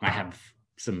I have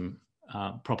some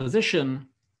proposition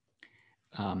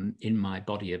in my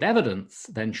body of evidence,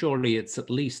 then surely it's at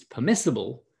least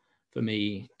permissible for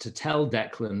me to tell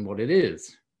Declan what it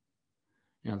is.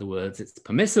 In other words, it's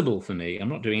permissible for me, I'm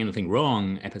not doing anything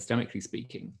wrong, epistemically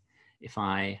speaking, if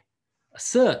I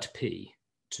assert P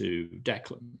to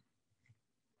Declan.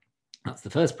 That's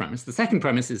the first premise. The second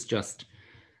premise is just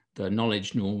the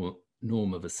knowledge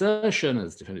norm of assertion,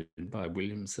 as defended by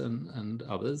Williamson and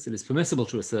others. It is permissible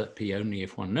to assert P only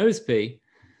if one knows P.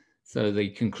 So the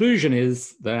conclusion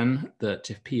is then that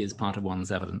if P is part of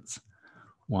one's evidence,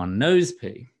 one knows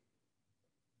P.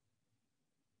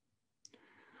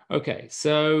 Okay,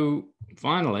 so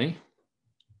finally,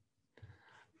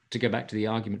 to go back to the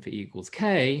argument for E equals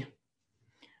K,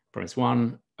 premise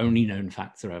 1, only known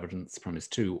facts are evidence. Premise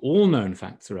 2, all known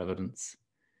facts are evidence.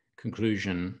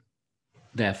 Conclusion,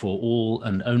 therefore, all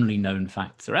and only known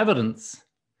facts are evidence.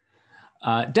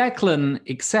 Declan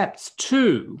accepts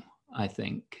 2, I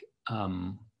think,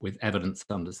 with evidence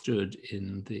understood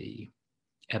in the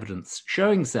evidence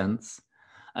showing sense.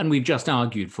 And we've just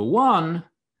argued for 1,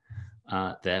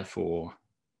 therefore,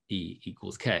 E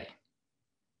equals K.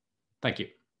 Thank you.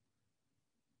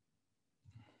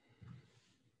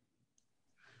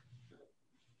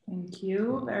 Thank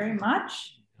you very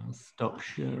much. I'll stop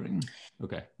sharing.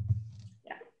 Okay.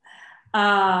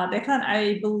 Yeah. Declan,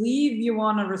 I believe you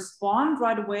want to respond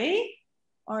right away,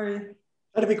 or?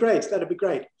 That'd be great. That'd be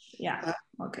great. Yeah.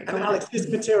 Okay. And Alex, this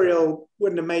material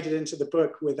wouldn't have made it into the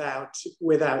book without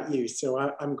you. So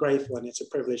I'm grateful, and it's a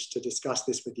privilege to discuss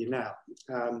this with you now.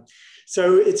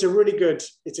 So it's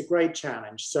a great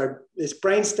challenge. So this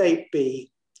brain state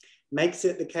B makes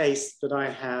it the case that I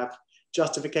have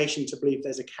justification to believe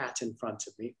there's a cat in front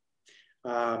of me.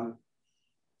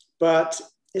 But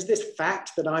is this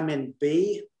fact that I'm in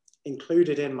B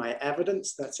included in my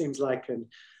evidence? That seems like an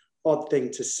odd thing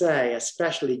to say,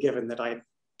 especially given that I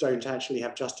don't actually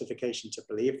have justification to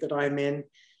believe that I'm in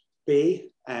B.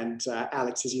 And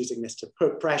Alex is using this to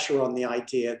put pressure on the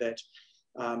idea that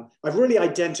I've really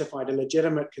identified a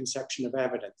legitimate conception of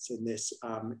evidence in this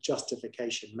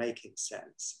justification-making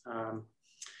sense.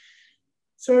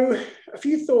 So a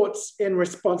few thoughts in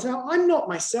response. Now, I'm not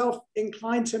myself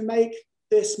inclined to make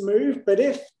this move, but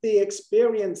if the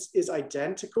experience is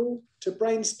identical to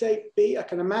brain state B, I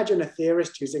can imagine a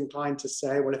theorist who's inclined to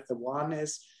say, well, if the one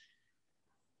is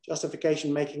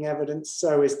justification making evidence,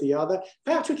 so is the other.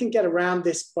 Perhaps we can get around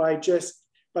this by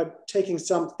taking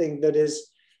something that is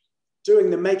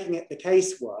doing the making it the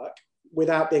case work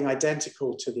without being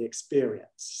identical to the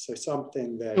experience. So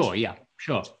something that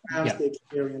grounds the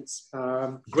experience.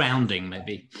 Grounding,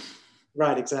 maybe.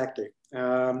 Right, exactly.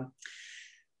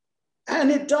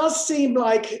 And it does seem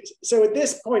like, so at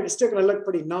this point, it's still going to look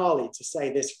pretty gnarly to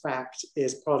say this fact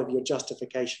is part of your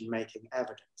justification-making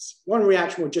evidence. One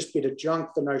reaction would just be to junk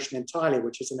the notion entirely,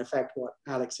 which is in effect what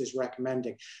Alex is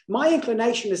recommending. My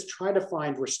inclination is try to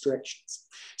find restrictions.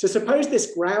 So suppose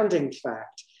this grounding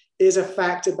fact is a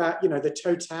fact about, the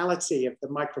totality of the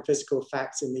microphysical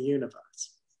facts in the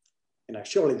universe.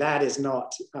 Surely that is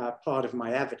not part of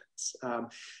my evidence.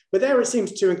 But there it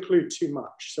seems to include too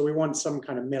much. So we want some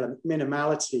kind of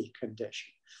minimality condition.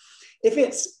 If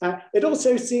it's, it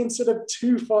also seems sort of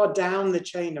too far down the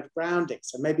chain of grounding.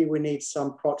 So maybe we need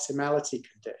some proximality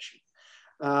condition.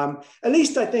 At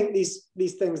least I think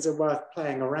these things are worth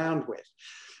playing around with.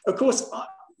 Of course,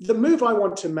 the move I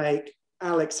want to make,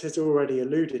 Alex has already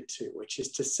alluded to, which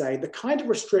is to say the kind of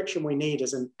restriction we need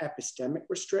is an epistemic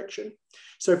restriction.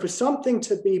 So for something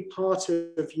to be part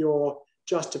of your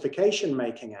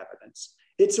justification-making evidence,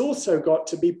 it's also got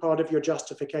to be part of your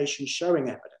justification-showing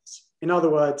evidence. In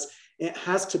other words, it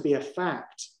has to be a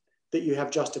fact that you have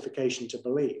justification to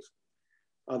believe.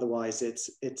 Otherwise,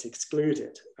 it's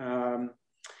excluded.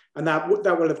 And that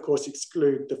will, of course,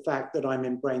 exclude the fact that I'm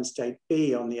in brain state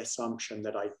B on the assumption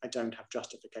that I don't have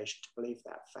justification to believe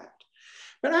that fact.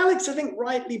 But Alex, I think,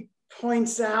 rightly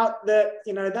points out that,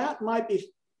 that might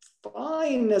be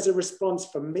fine as a response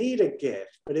for me to give,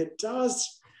 but it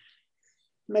does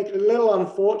make it a little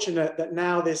unfortunate that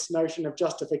now this notion of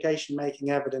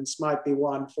justification-making evidence might be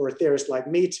one for a theorist like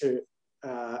me to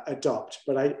adopt.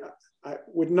 But I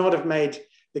would not have made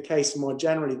the case more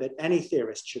generally that any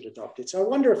theorist should adopt it. So I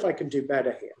wonder if I can do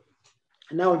better here.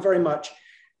 And now I'm very much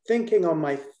thinking on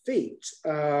my feet.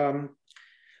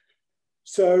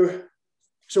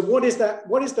 So what is that?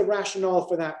 What is the rationale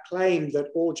for that claim that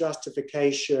all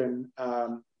justification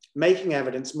making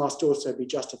evidence must also be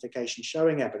justification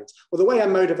showing evidence? Well, the way I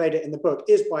motivate it in the book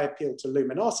is by appeal to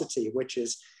luminosity, which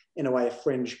is in a way a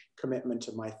fringe commitment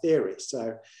of my theory.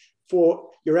 So for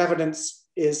your evidence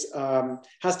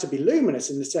has to be luminous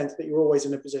in the sense that you're always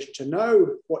in a position to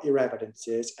know what your evidence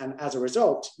is, and as a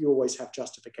result, you always have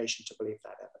justification to believe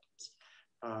that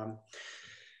evidence.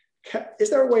 Is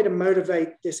there a way to motivate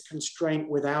this constraint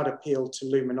without appeal to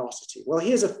luminosity? Well,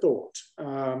 here's a thought.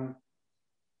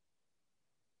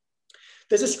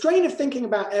 There's a strain of thinking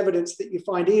about evidence that you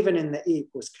find even in the E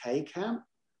equals K camp,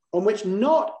 on which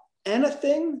not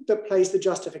anything that plays the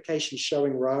justification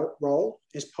showing role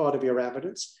is part of your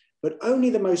evidence, but only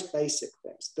the most basic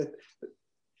things.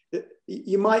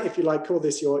 You might, if you like, call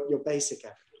this your basic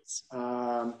evidence.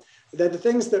 They're the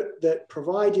things that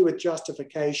provide you with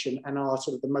justification and are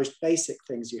sort of the most basic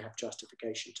things you have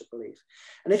justification to believe.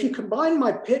 And if you combine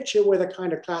my picture with a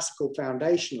kind of classical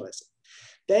foundationalism,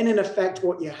 then in effect,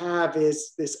 what you have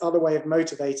is this other way of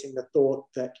motivating the thought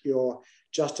that your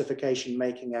justification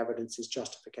making evidence is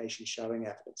justification showing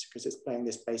evidence, because it's playing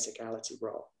this basicality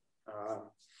role.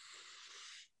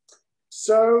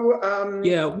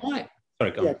 Yeah, why?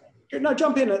 Sorry, go on. No,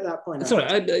 jump in at that point. Sorry,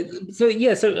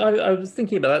 I was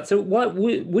thinking about that. So why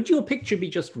would your picture be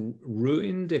just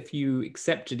ruined if you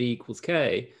accepted E equals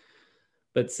K,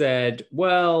 but said,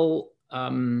 well,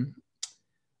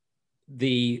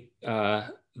 the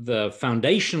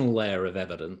foundational layer of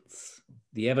evidence,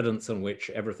 the evidence on which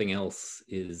everything else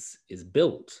is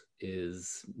built,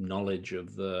 is knowledge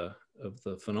of the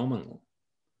phenomenal.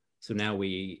 So now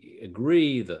we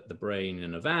agree that the brain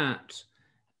in a vat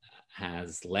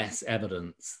has less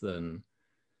evidence than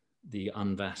the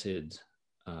unvatted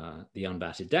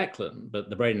Declan, but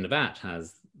the brain in a vat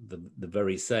has the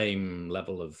very same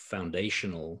level of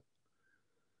foundational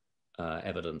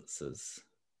evidence as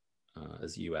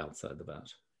you outside the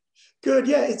vat. Good,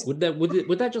 yeah. Would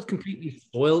that just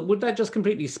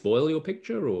completely spoil your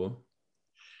picture, or?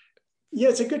 Yeah,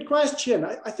 it's a good question.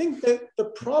 I think that the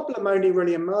problem only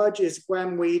really emerges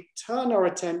when we turn our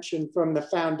attention from the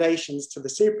foundations to the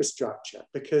superstructure,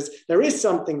 because there is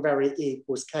something very E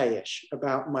equals K-ish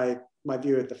about my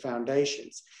view of the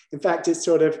foundations. In fact, it's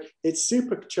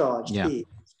supercharged. Yeah. E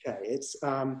equals K. It's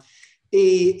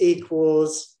E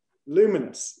equals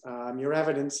luminous. Your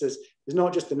evidence is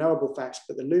not just the knowable facts,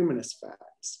 but the luminous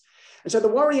facts. And so the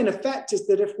worry in effect is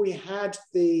that if we had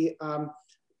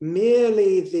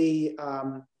merely the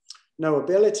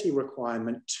knowability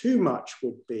requirement, too much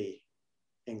would be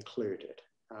included.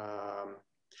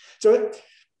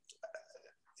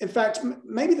 In fact,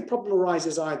 maybe the problem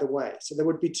arises either way. So there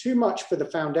would be too much for the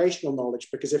foundational knowledge,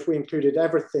 because if we included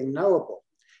everything knowable,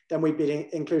 then we'd be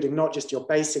including not just your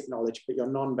basic knowledge, but your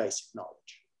non-basic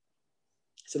knowledge.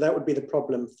 So that would be the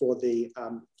problem for the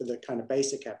kind of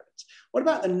basic evidence. What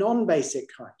about the non-basic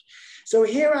kind? So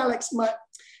here, Alex,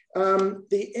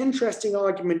 the interesting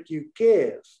argument you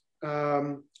give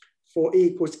for E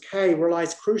equals K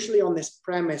relies crucially on this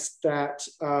premise that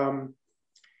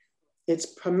it's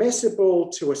permissible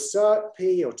to assert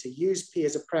P or to use P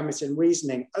as a premise in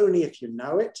reasoning only if you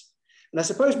know it. And I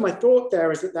suppose my thought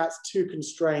there is that that's too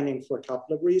constraining for a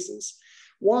couple of reasons.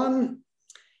 One,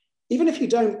 even if you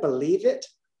don't believe it,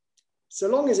 so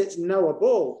long as it's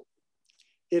knowable,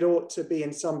 it ought to be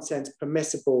in some sense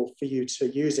permissible for you to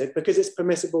use it, because it's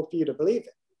permissible for you to believe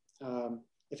it.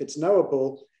 If it's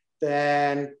knowable,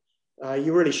 then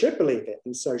you really should believe it,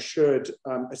 and so should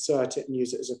assert it and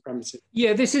use it as a premise.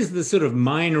 Yeah, this is the sort of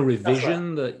minor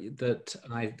revision that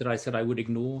I said I would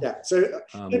ignore. Yeah, so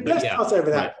let's pass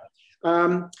over that.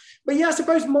 Right. But yeah, I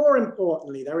suppose more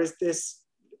importantly, there is this,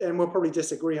 and we'll probably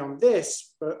disagree on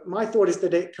this, but my thought is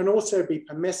that it can also be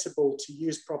permissible to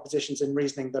use propositions in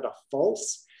reasoning that are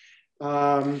false.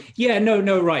 Right. Yeah.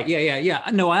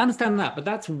 No, I understand that, but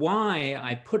that's why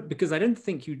I because I don't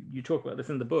think you talk about this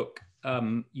in the book.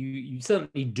 You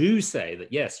certainly do say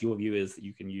that, yes, your view is that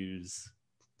you can use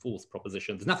false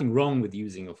propositions. There's nothing wrong with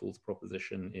using a false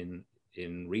proposition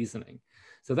in reasoning.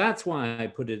 So that's why I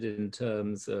put it in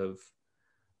terms of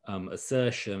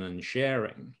assertion and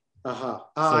sharing. So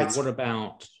what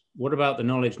about the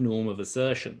knowledge norm of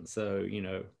assertion? So,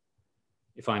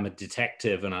 if I'm a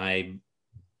detective and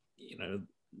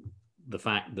the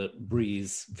fact that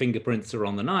Brie's fingerprints are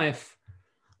on the knife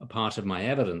are part of my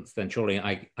evidence, then surely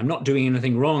I'm not doing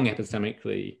anything wrong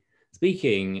epistemically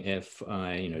speaking if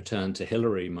I turn to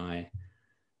Hilary, my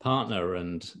partner,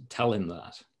 and tell him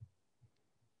that.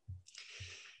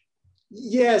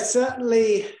 Yeah,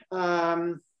 certainly.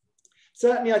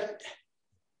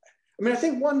 I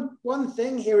think one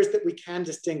thing here is that we can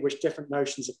distinguish different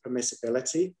notions of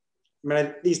permissibility.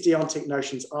 These deontic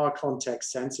notions are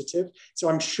context sensitive. So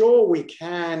I'm sure we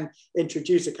can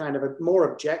introduce a kind of a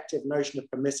more objective notion of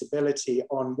permissibility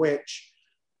on which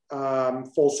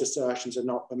false assertions are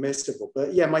not permissible.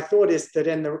 But yeah, my thought is that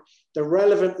in the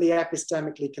relevantly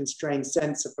epistemically constrained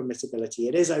sense of permissibility,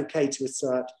 it is okay to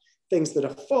assert things that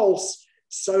are false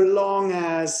so long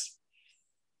as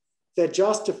they're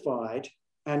justified,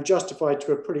 and justified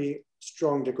to a pretty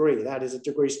strong degree. That is, a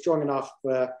degree strong enough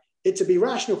for it to be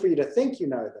rational for you to think you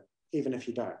know them, even if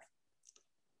you don't.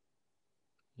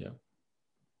 Yeah.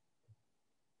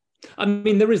 I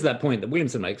mean, there is that point that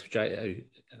Williamson makes, which I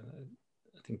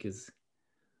think is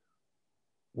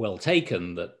well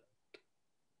taken, that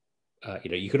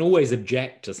you can always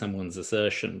object to someone's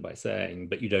assertion by saying,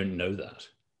 but you don't know that.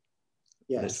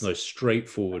 Yes. It's the most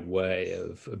straightforward way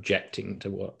of objecting to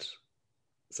what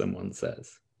someone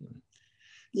says.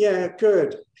 Yeah,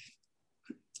 good.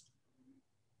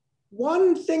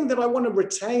 One thing that I want to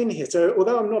retain here, so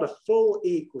although I'm not a full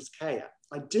E equals K,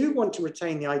 I do want to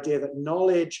retain the idea that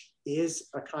knowledge is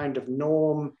a kind of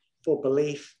norm for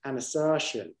belief and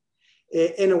assertion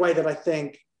in a way that I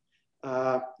think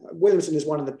Williamson is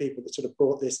one of the people that sort of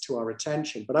brought this to our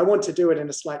attention, but I want to do it in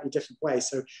a slightly different way.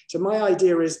 So my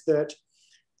idea is that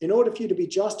in order for you to be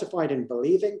justified in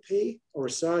believing P or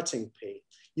asserting P,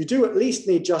 you do at least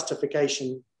need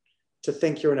justification to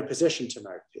think you're in a position to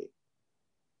know P.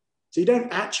 So you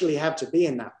don't actually have to be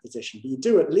in that position, but you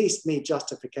do at least need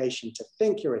justification to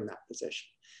think you're in that position.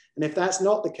 And if that's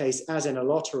not the case, as in a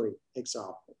lottery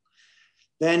example,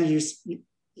 then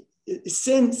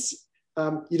since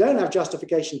you don't have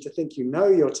justification to think you know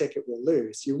your ticket will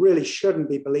lose, you really shouldn't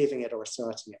be believing it or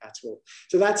asserting it at all.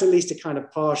 So that's at least a kind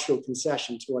of partial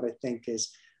concession to what I think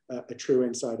is a true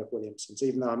insight of Williamson's,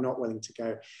 even though I'm not willing to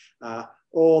go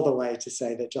all the way to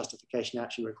say that justification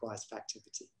actually requires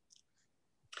factivity.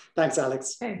 Thanks,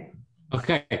 Alex.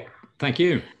 Okay, thank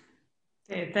you.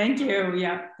 Okay, thank you.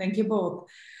 Yeah, thank you both.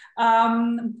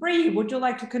 Brie, would you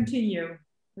like to continue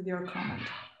with your comment?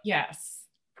 Yes,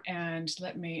 and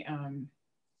let me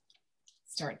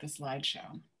start the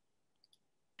slideshow.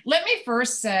 Let me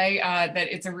first say that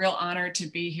it's a real honor to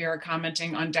be here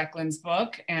commenting on Declan's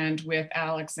book and with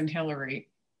Alex and Hilary.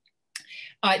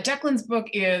 Declan's book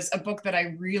is a book that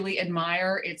I really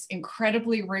admire. It's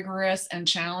incredibly rigorous and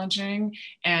challenging.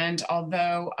 And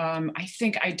although I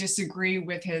think I disagree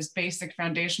with his basic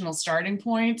foundational starting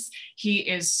points, he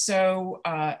is so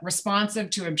responsive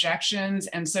to objections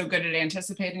and so good at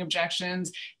anticipating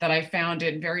objections that I found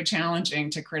it very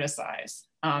challenging to criticize.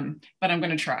 But I'm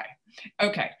going to try.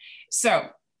 Okay, so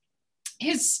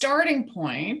his starting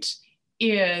point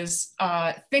is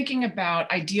thinking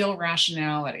about ideal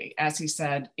rationality, as he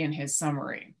said in his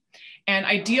summary. And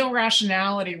ideal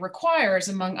rationality requires,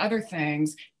 among other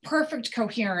things, perfect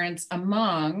coherence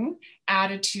among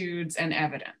attitudes and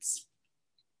evidence.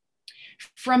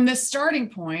 From this starting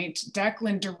point,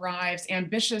 Declan derives an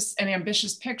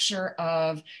ambitious picture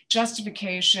of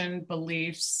justification,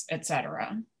 beliefs,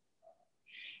 etc.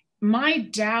 My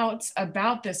doubts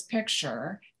about this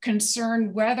picture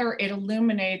concern whether it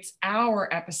illuminates our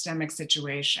epistemic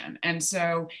situation. And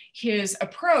so his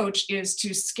approach is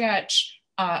to sketch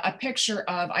a picture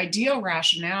of ideal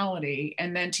rationality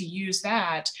and then to use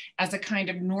that as a kind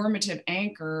of normative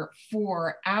anchor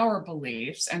for our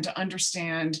beliefs and to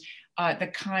understand the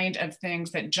kind of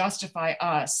things that justify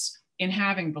us in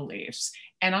having beliefs.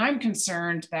 And I'm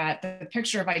concerned that the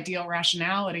picture of ideal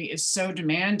rationality is so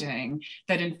demanding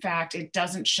that in fact, it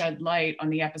doesn't shed light on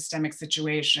the epistemic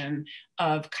situation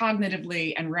of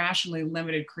cognitively and rationally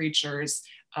limited creatures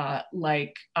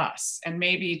like us. And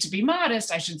maybe to be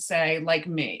modest, I should say like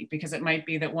me, because it might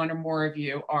be that one or more of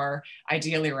you are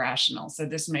ideally rational. So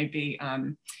this may be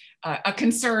a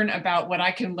concern about what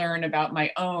I can learn about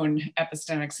my own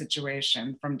epistemic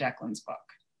situation from Declan's book.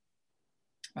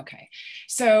 Okay,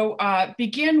 so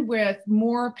begin with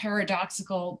more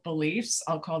paradoxical beliefs.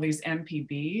 I'll call these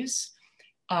MPBs.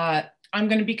 I'm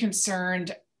going to be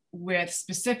concerned with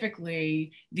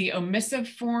specifically the omissive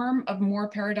form of more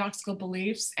paradoxical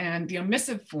beliefs, and the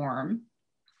omissive form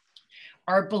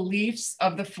are beliefs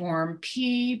of the form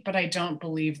P, but I don't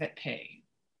believe that P.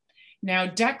 Now,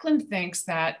 Declan thinks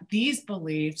that these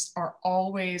beliefs are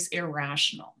always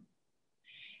irrational.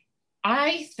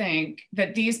 I think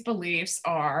that these beliefs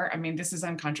are, I mean, this is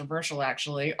uncontroversial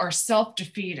actually, are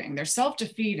self-defeating. They're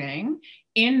self-defeating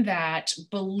in that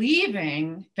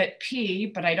believing that P,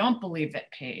 but I don't believe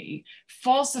that P,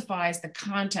 falsifies the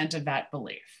content of that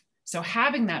belief. So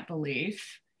having that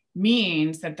belief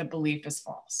means that the belief is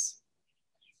false.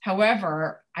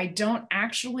 However, I don't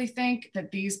actually think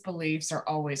that these beliefs are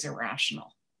always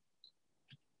irrational.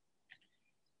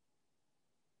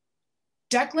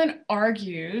 Declan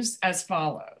argues as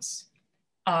follows.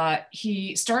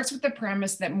 he starts with the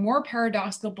premise that more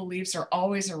paradoxical beliefs are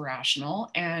always irrational,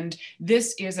 and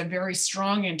this is a very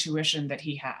strong intuition that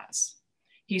he has.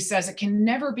 He says it can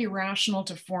never be rational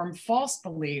to form false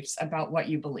beliefs about what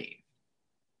you believe.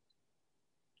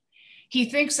 He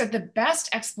thinks that the best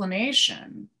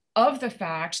explanation of the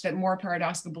fact that more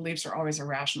paradoxical beliefs are always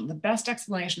irrational, the best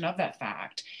explanation of that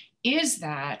fact is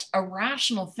that a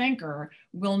rational thinker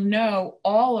will know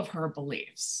all of her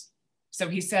beliefs. So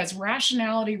he says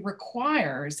rationality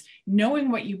requires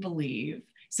knowing what you believe,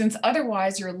 since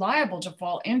otherwise you're liable to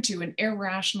fall into an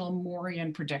irrational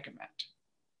Morean predicament.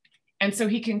 And so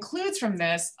he concludes from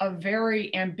this a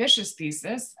very ambitious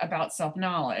thesis about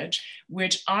self-knowledge,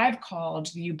 which I've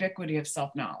called the ubiquity of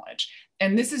self-knowledge.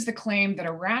 And this is the claim that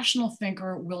a rational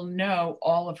thinker will know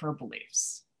all of her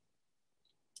beliefs.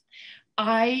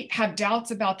 I have doubts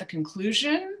about the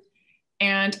conclusion,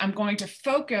 and I'm going to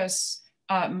focus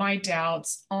my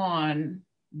doubts on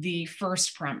the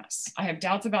first premise. I have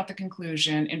doubts about the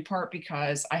conclusion, in part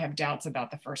because I have doubts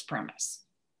about the first premise.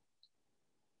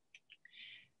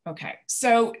 Okay,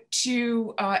 so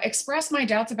to express my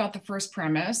doubts about the first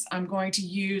premise, I'm going to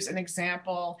use an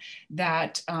example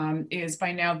that is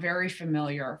by now very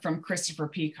familiar from Christopher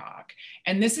Peacock.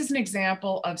 And this is an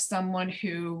example of someone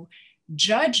who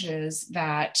judges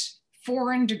that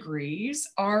foreign degrees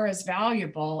are as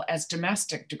valuable as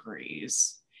domestic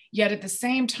degrees. Yet at the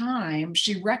same time,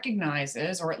 she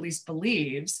recognizes, or at least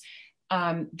believes,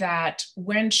 that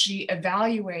when she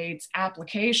evaluates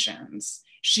applications,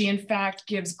 she in fact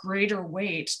gives greater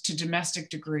weight to domestic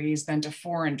degrees than to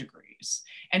foreign degrees.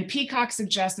 And Peacock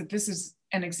suggests that this is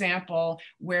an example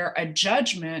where a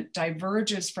judgment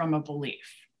diverges from a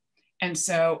belief. And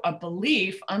so a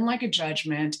belief, unlike a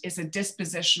judgment, is a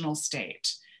dispositional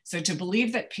state. So to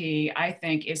believe that P, I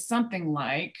think, is something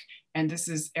like, and this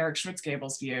is Eric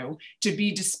Schwitzgebel's view, to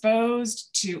be disposed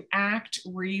to act,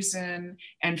 reason,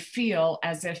 and feel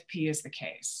as if P is the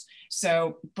case.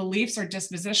 So beliefs are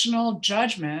dispositional,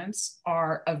 judgments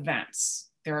are events.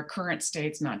 They're current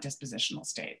states, not dispositional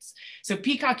states. So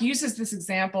Peacock uses this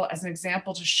example as an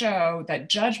example to show that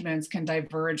judgments can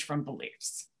diverge from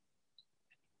beliefs.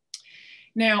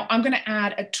 Now, I'm going to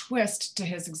add a twist to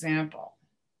his example.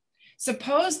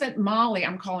 Suppose that Molly,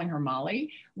 I'm calling her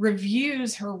Molly,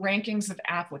 reviews her rankings of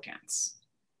applicants.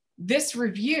 This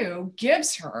review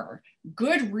gives her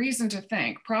good reason to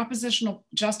think, propositional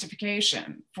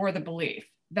justification for the belief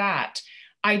that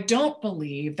I don't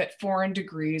believe that foreign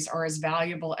degrees are as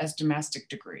valuable as domestic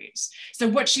degrees. So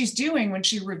what she's doing when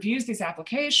she reviews these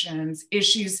applications is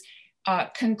she's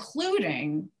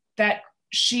concluding that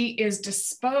she is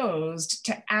disposed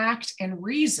to act and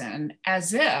reason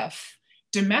as if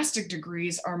domestic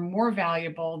degrees are more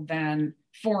valuable than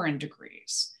foreign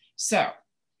degrees. So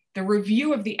the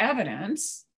review of the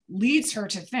evidence leads her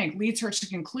to think, leads her to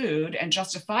conclude, and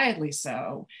justifiably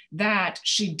so, that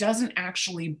she doesn't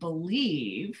actually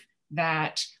believe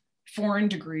that foreign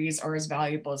degrees are as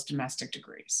valuable as domestic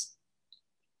degrees.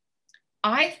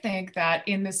 I think that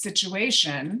in this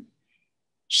situation,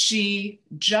 she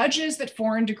judges that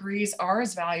foreign degrees are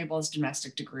as valuable as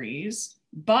domestic degrees,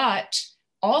 but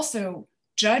also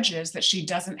judges that she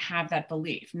doesn't have that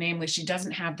belief. Namely, she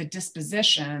doesn't have the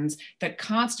dispositions that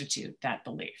constitute that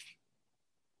belief.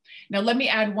 Now, let me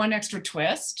add one extra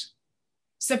twist.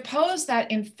 Suppose that,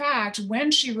 in fact,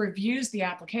 when she reviews the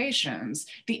applications,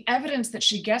 the evidence that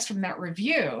she gets from that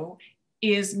review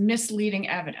is misleading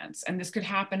evidence. And this could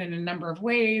happen in a number of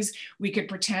ways. We could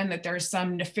pretend that there's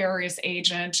some nefarious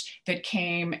agent that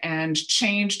came and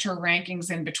changed her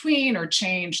rankings in between, or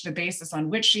changed the basis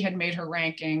on which she had made her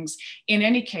rankings. In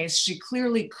any case, she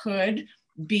clearly could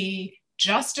be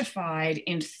justified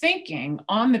in thinking,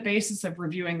 on the basis of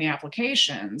reviewing the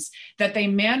applications, that they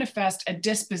manifest a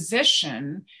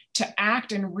disposition to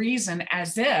act and reason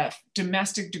as if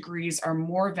domestic degrees are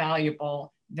more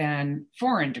valuable than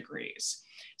foreign degrees.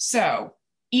 So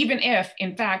even if,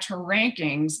 in fact, her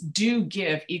rankings do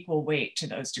give equal weight to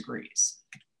those degrees.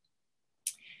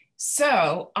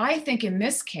 So I think in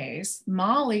this case,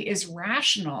 Molly is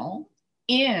rational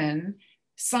in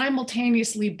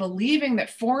simultaneously believing that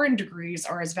foreign degrees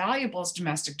are as valuable as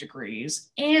domestic degrees,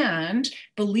 and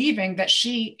believing that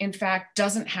she, in fact,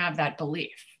 doesn't have that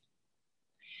belief.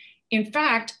 In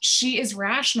fact, she is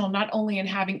rational not only in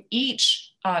having each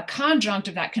conjunct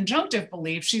of that conjunctive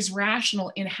belief, she's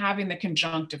rational in having the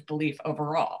conjunctive belief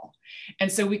overall.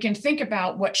 And so we can think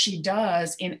about what she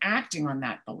does in acting on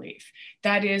that belief.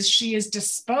 That is, she is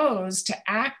disposed to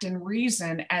act and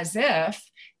reason as if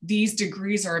these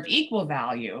degrees are of equal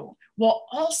value, while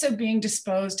also being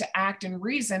disposed to act and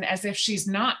reason as if she's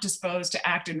not disposed to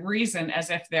act and reason as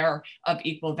if they're of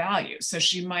equal value. So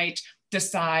she might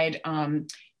decide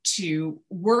to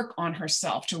work on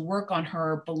herself, to work on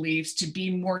her beliefs, to be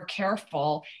more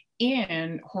careful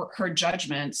in her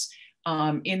judgments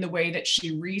in the way that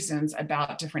she reasons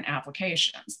about different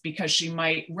applications, because she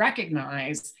might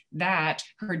recognize that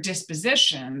her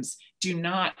dispositions do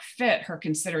not fit her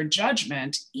considered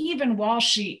judgment, even while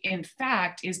she in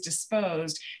fact is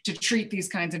disposed to treat these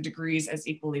kinds of degrees as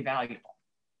equally valuable.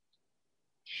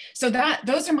 So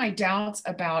those are my doubts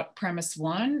about premise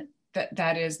one.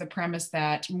 That is the premise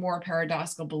that more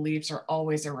paradoxical beliefs are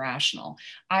always irrational.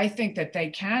 I think that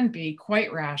they can be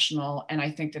quite rational, and I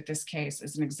think that this case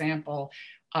is an example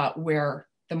where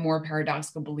the more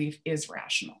paradoxical belief is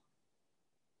rational.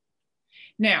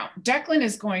 Now, Declan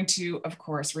is going to, of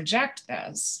course, reject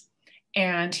this,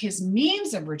 and his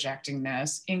means of rejecting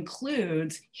this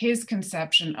includes his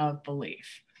conception of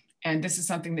belief. And this is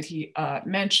something that he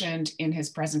mentioned in his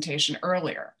presentation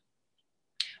earlier.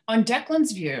 On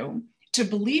Declan's view, to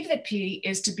believe that P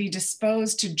is to be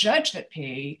disposed to judge that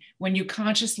P when you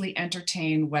consciously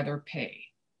entertain whether P.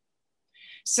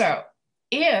 So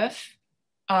if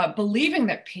believing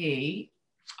that P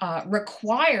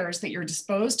requires that you're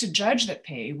disposed to judge that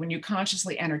P when you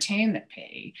consciously entertain that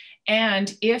P,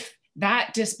 and if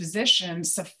that disposition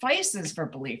suffices for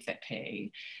belief that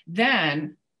P,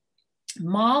 then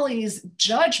Molly's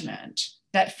judgment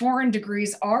that foreign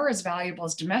degrees are as valuable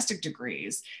as domestic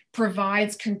degrees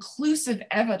provides conclusive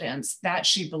evidence that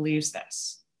she believes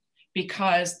this,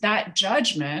 because that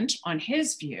judgment, on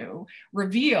his view,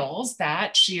 reveals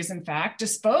that she is in fact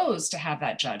disposed to have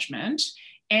that judgment.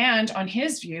 And on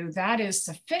his view, that is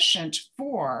sufficient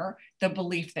for the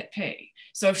belief that P.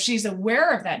 So if she's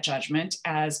aware of that judgment,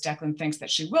 as Declan thinks that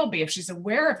she will be, if she's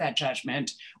aware of that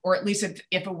judgment, or at least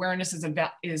if awareness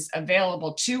is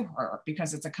available to her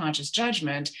because it's a conscious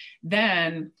judgment,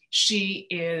 then she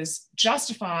is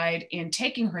justified in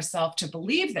taking herself to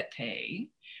believe that P.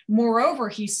 Moreover,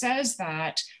 he says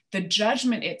that the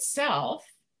judgment itself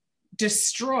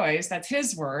destroys, that's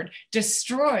his word,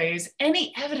 destroys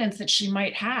any evidence that she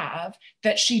might have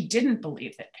that she didn't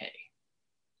believe that P.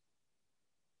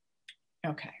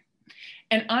 Okay,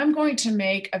 and I'm going to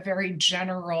make a very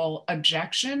general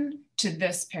objection to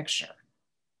this picture.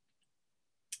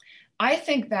 I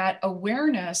think that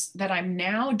awareness that I'm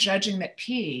now judging that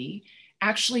P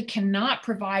actually cannot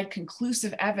provide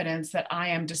conclusive evidence that I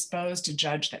am disposed to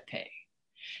judge that P.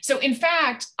 So in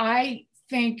fact, I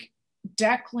think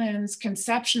Declan's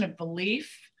conception of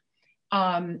belief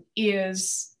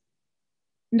is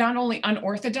not only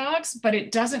unorthodox, but it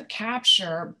doesn't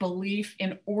capture belief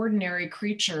in ordinary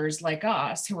creatures like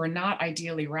us who are not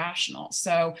ideally rational.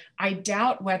 So I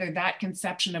doubt whether that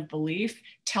conception of belief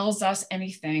tells us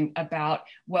anything about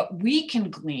what we can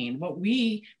glean,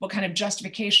 what kind of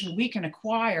justification we can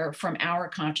acquire from our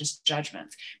conscious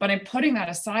judgments. But I'm putting that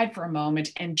aside for a moment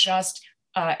and just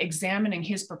examining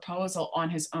his proposal on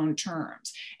his own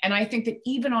terms. And I think that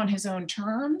even on his own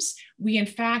terms, we in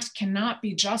fact cannot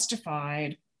be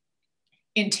justified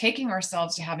in taking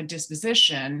ourselves to have a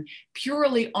disposition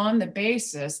purely on the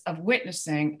basis of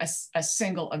witnessing a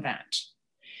single event.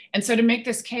 And so to make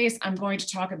this case, I'm going to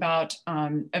talk about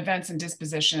events and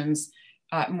dispositions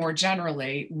more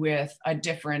generally with a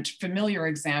different familiar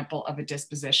example of a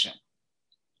disposition.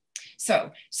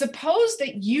 So suppose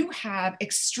that you have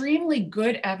extremely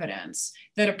good evidence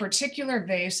that a particular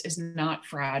vase is not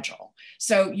fragile.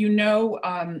 So you know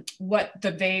what the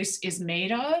vase is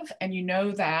made of, and you know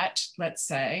that, let's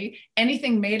say,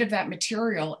 anything made of that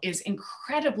material is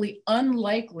incredibly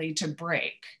unlikely to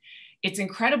break. It's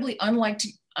incredibly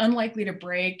unlikely to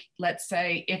break, let's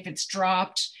say, if it's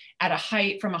dropped at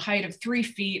from a height of 3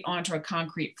 feet onto a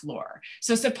concrete floor.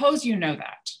 So suppose you know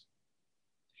that.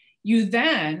 You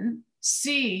then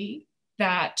see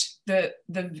that the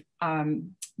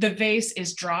vase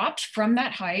is dropped from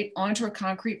that height onto a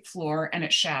concrete floor and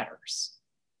it shatters.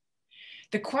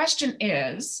 The question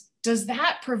is, does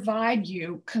that provide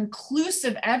you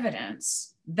conclusive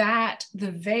evidence that the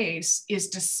vase is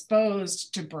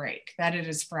disposed to break, that it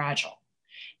is fragile?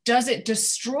 Does it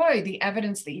destroy the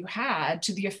evidence that you had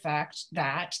to the effect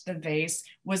that the vase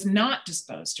was not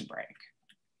disposed to break?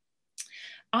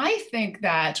 I think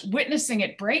that witnessing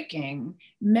it breaking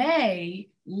may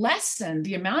lessen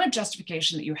the amount of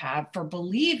justification that you have for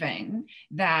believing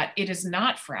that it is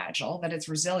not fragile, that it's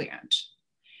resilient.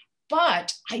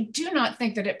 But I do not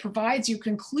think that it provides you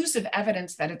conclusive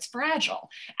evidence that it's fragile.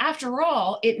 After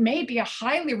all, it may be a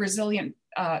highly resilient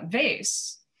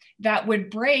vase that would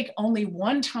break only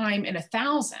one time in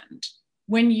 1,000,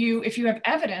 if you have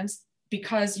evidence,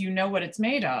 because you know what it's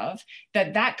made of,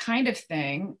 that kind of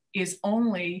thing is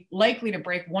only likely to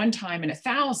break one time in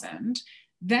 1,000,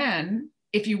 then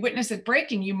if you witness it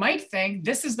breaking, you might think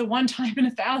this is the one time in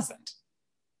 1,000.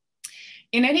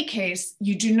 In any case,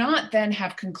 you do not then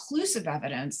have conclusive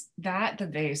evidence that the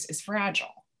vase is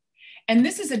fragile. And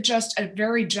this is just a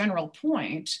very general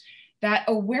point, that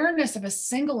awareness of a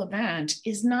single event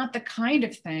is not the kind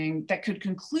of thing that could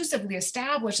conclusively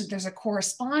establish that there's a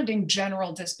corresponding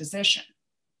general disposition.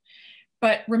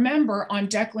 But remember, on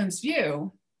Declan's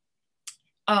view,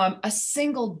 a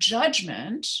single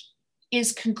judgment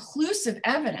is conclusive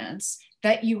evidence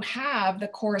that you have the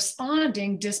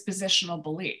corresponding dispositional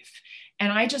belief.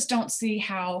 And I just don't see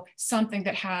how something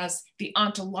that has the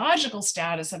ontological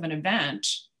status of an event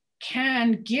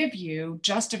can give you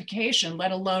justification,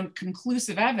 let alone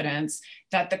conclusive evidence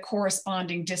that the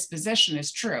corresponding disposition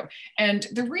is true. And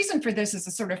the reason for this is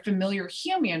a sort of familiar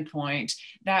Humean point,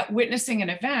 that witnessing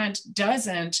an event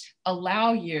doesn't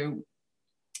allow you,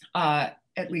 at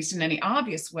least in any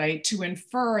obvious way, to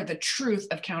infer the truth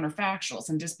of counterfactuals.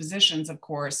 And dispositions, of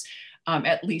course,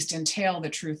 at least entail the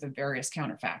truth of various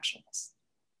counterfactuals.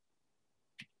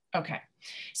 Okay,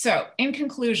 so in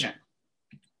conclusion,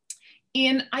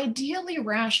 in ideally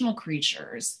rational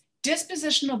creatures,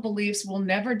 dispositional beliefs will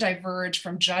never diverge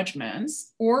from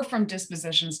judgments or from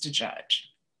dispositions to judge.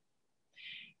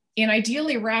 In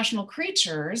ideally rational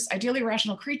creatures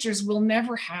will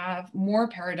never have more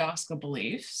paradoxical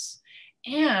beliefs.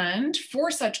 And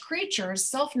for such creatures,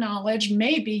 self-knowledge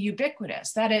may be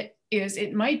ubiquitous.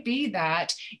 It might be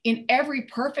that in every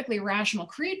perfectly rational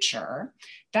creature,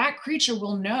 that creature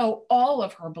will know all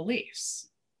of her beliefs.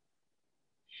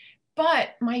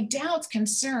 But my doubts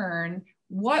concern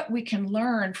what we can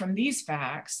learn from these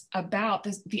facts about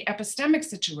the epistemic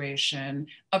situation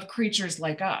of creatures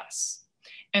like us.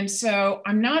 And so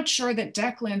I'm not sure that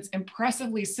Declan's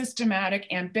impressively systematic,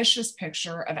 ambitious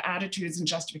picture of attitudes and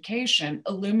justification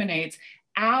illuminates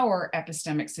our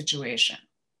epistemic situation.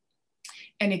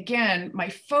 And again, my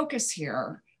focus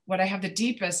here, what I have the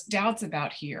deepest doubts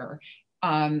about here,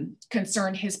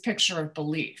 concern his picture of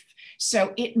belief.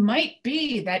 So it might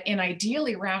be that in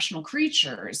ideally rational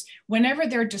creatures, whenever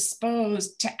they're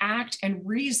disposed to act and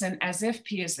reason as if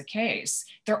P is the case,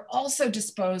 they're also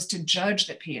disposed to judge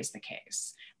that P is the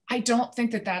case. I don't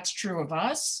think that that's true of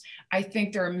us. I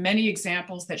think there are many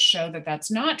examples that show that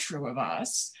that's not true of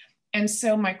us. And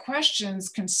so my questions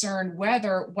concern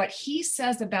whether what he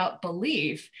says about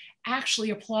belief actually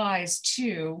applies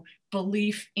to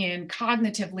belief in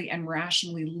cognitively and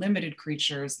rationally limited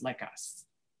creatures like us.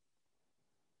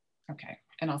 Okay,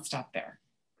 and I'll stop there.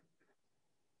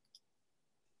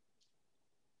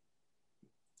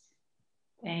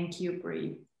 Thank you,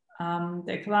 Brie.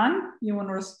 Declan, you want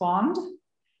to respond?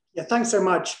 Yeah, thanks so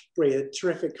much, Brie. A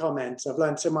terrific comment. I've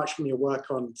learned so much from your work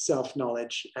on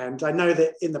self-knowledge. And I know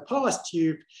that in the past,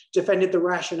 you've defended the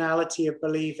rationality of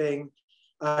believing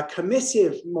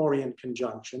commissive Morian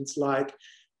conjunctions, like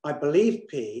I believe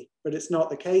P, but it's not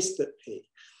the case that P.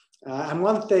 And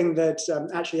one thing that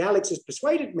actually Alex has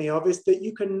persuaded me of is that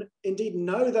you can indeed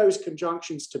know those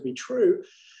conjunctions to be true.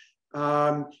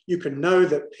 You can know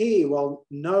that P while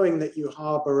knowing that you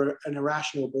harbor an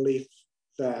irrational belief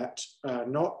that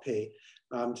not P,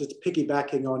 just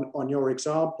piggybacking on your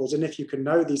examples. And if you can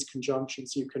know these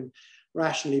conjunctions, you can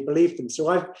rationally believe them.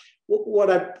 So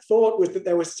what I thought was that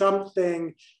there was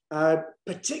something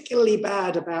particularly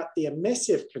bad about the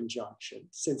emissive conjunction,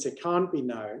 since it can't be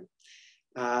known.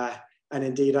 And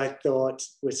indeed, I thought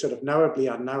was sort of knowably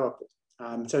unknowable.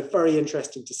 So it's very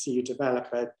interesting to see you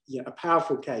develop a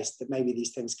powerful case that maybe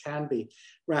these things can be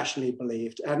rationally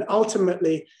believed. And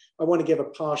ultimately, I want to give a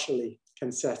partially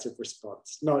concessive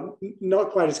response. Not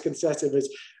quite as concessive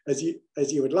as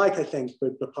you would like, I think,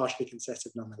 but partially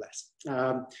concessive nonetheless.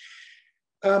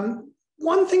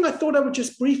 One thing I thought I would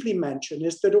just briefly mention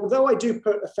is that although I do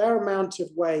put a fair amount of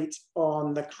weight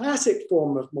on the classic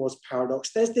form of Moore's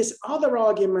paradox, there's this other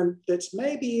argument that's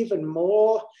maybe even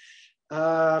more,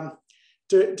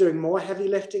 doing more heavy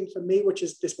lifting for me, which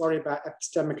is this worry about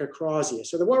epistemic acrasia.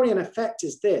 So the worry in effect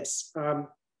is this: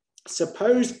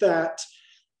 suppose that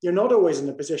you're not always in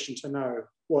a position to know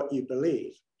what you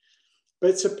believe,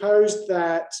 but suppose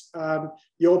that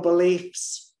your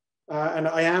beliefs, and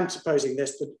I am supposing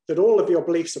this, that all of your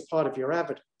beliefs are part of your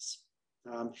evidence.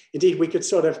 Indeed, we could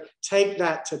sort of take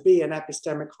that to be an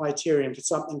epistemic criterion for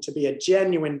something to be a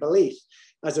genuine belief,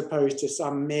 as opposed to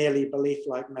some merely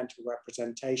belief-like mental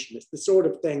representation. It's the sort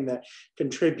of thing that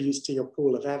contributes to your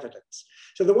pool of evidence.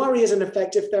 So the worry is, in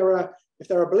effect, if there are if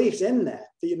there are beliefs in there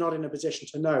that you're not in a position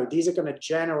to know, these are going to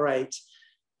generate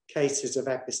cases of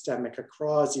epistemic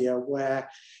acrasia where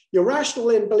you're rational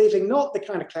in believing not the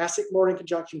kind of classic Morean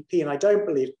conjunction P, and I don't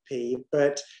believe P,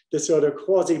 but the sort of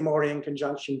quasi-Morean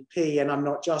conjunction P, and I'm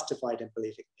not justified in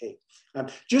believing P.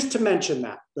 Just to mention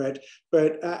that,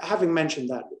 but having mentioned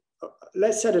that,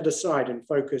 let's set it aside and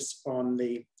focus on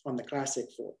the classic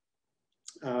form.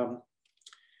 I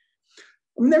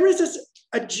mean, there is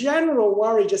a general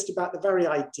worry just about the very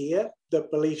idea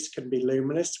that beliefs can be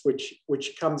luminous,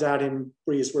 which comes out in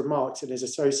Brie's remarks and is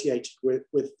associated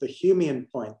with the Humean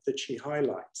point that she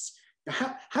highlights.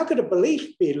 How could a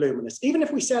belief be luminous? Even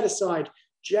if we set aside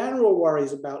general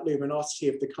worries about luminosity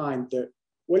of the kind that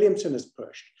Williamson has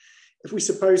pushed, if we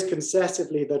suppose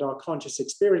concessively that our conscious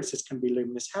experiences can be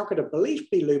luminous, how could a belief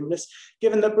be luminous,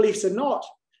 given that beliefs are not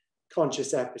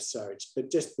conscious episodes,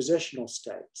 but dispositional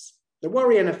states? The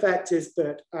worry, in effect, is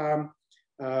that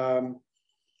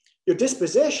your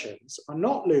dispositions are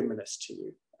not luminous to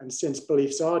you. And since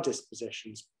beliefs are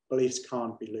dispositions, beliefs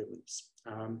can't be luminous.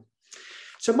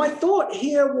 So my thought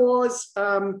here was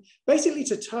basically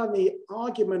to turn the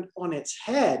argument on its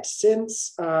head,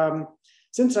 since I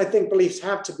think beliefs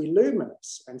have to be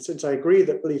luminous, and since I agree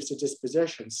that beliefs are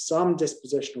dispositions, some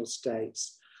dispositional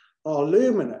states are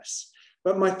luminous.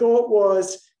 But my thought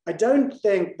was, I don't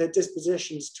think that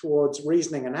dispositions towards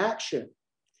reasoning and action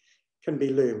can be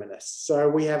luminous. So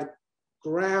we have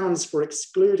grounds for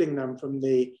excluding them from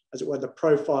the, as it were, the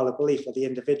profile of belief or the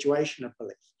individuation of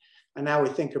belief. And now we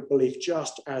think of belief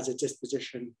just as a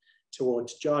disposition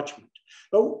towards judgment.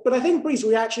 But I think Brie's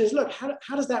reaction is, look,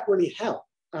 how does that really help?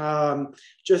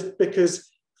 Just because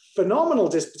phenomenal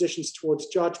dispositions towards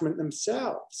judgment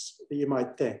themselves, you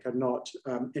might think, are not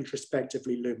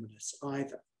introspectively luminous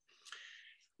either.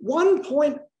 One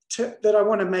point that I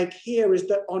want to make here is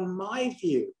that, on my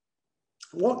view,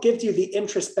 what gives you the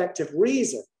introspective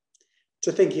reason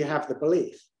to think you have the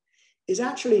belief is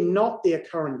actually not the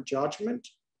occurrent judgment,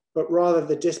 but rather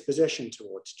the disposition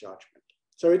towards judgment.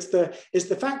 So it's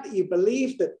the fact that you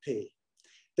believe that P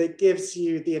that gives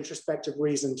you the introspective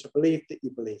reason to believe that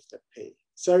you believe that P.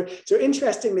 So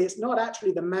interestingly, it's not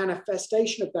actually the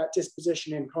manifestation of that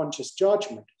disposition in conscious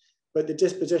judgment, but the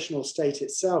dispositional state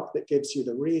itself that gives you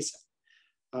the reason.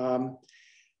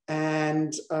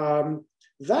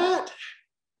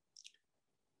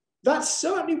 That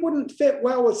certainly wouldn't fit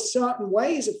well with certain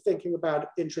ways of thinking about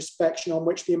introspection, on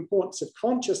which the importance of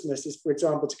consciousness is, for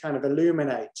example, to kind of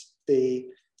illuminate the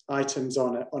items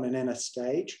on an inner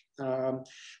stage.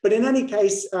 But in any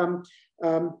case,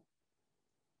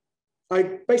 I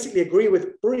basically agree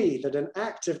with Brie that an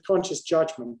act of conscious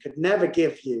judgment could never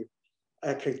give you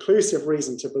a conclusive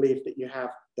reason to believe that you have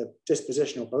the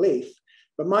dispositional belief.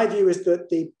 But my view is that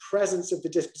the presence of the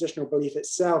dispositional belief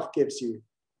itself gives you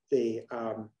the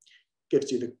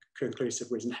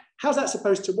conclusive reason. How's that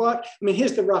supposed to work? I mean,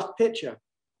 here's the rough picture.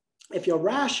 If you're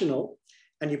rational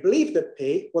and you believe that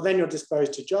P, well, then you're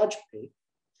disposed to judge P.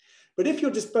 But if you're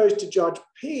disposed to judge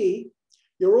P,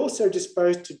 you're also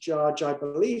disposed to judge I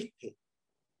believe P.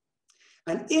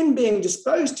 And in being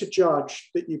disposed to judge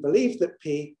that you believe that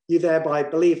P, you thereby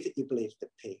believe that you believe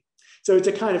that P. So it's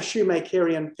a kind of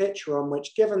Schumacherian picture on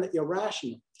which, given that you're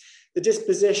rational, the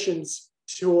dispositions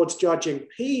towards judging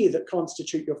P that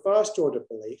constitute your first order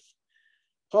belief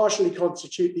partially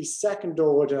constitute these second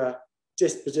order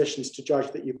dispositions to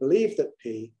judge that you believe that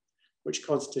P, which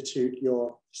constitute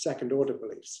your second order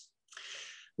beliefs.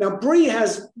 Now, Brie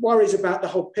has worries about the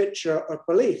whole picture of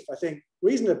belief, I think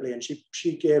reasonably, and she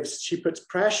puts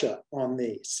pressure on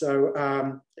these. So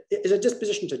is a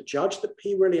disposition to judge that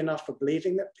P really enough for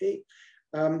believing that P?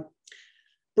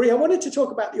 Brie, I wanted to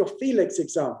talk about your Felix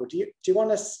example. Do you want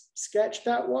to sketch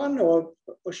that one, or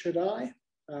should I?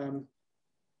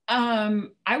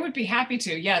 I would be happy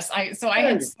to, yes. I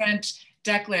had sent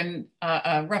Declan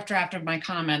a rough draft of my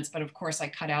comments, but of course I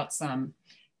cut out some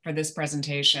for this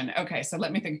presentation. Okay, so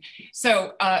let me think.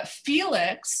 So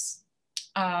Felix's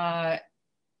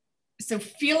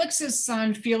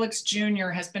son, Felix Jr.,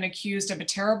 has been accused of a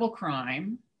terrible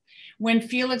crime. When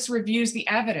Felix reviews the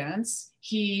evidence,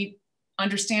 he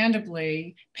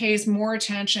understandably pays more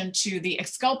attention to the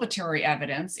exculpatory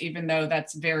evidence, even though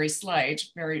that's very slight,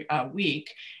 very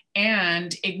weak,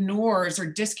 and ignores or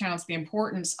discounts the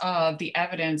importance of the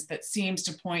evidence that seems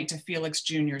to point to Felix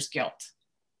Jr.'s guilt.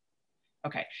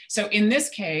 Okay, so in this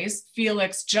case,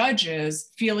 Felix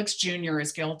judges Felix Jr.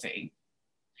 is guilty.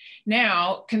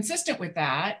 Now, consistent with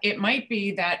that, it might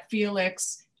be that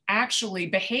Felix actually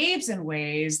behaves in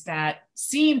ways that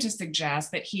seem to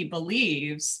suggest that he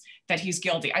believes that he's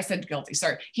guilty. I said guilty,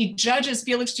 sorry. He judges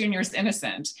Felix Jr. as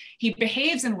innocent. He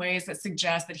behaves in ways that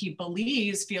suggest that he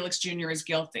believes Felix Jr. is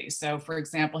guilty. So for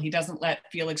example, he doesn't let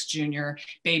Felix Jr.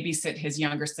 babysit his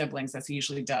younger siblings as he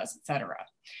usually does, etc.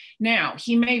 Now,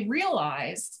 he may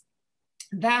realize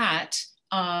that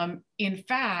in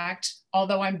fact,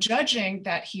 although I'm judging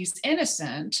that he's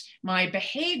innocent, my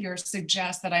behavior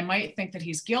suggests that I might think that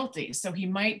he's guilty. So he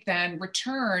might then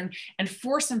return and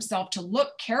force himself to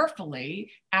look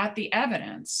carefully at the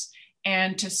evidence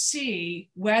and to see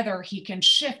whether he can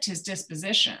shift his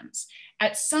dispositions.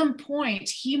 At some point,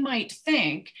 he might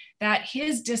think that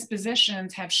his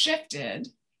dispositions have shifted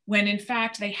when in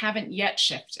fact they haven't yet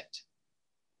shifted.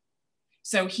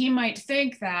 So he might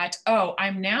think that, oh,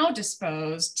 I'm now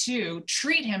disposed to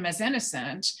treat him as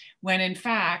innocent when in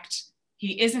fact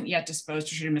he isn't yet disposed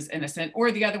to treat him as innocent,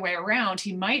 or the other way around.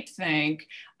 He might think,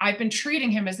 I've been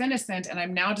treating him as innocent and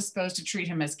I'm now disposed to treat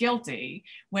him as guilty,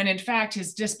 when in fact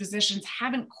his dispositions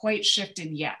haven't quite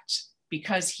shifted yet,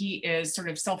 because he is sort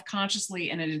of self-consciously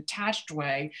in a detached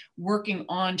way working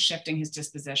on shifting his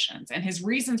dispositions. And his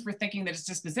reasons for thinking that his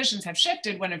dispositions have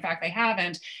shifted when in fact they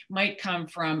haven't might come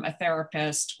from a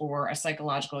therapist or a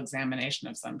psychological examination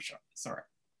of some sort.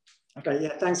 Okay,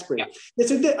 yeah, thanks, Brie. Yeah.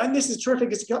 And this is a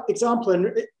terrific example,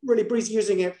 and really Brie's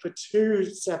using it for two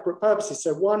separate purposes.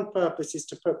 So one purpose is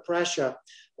to put pressure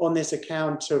on this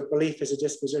account of belief as a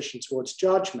disposition towards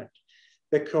judgment,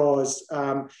 because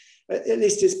at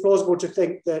least it's plausible to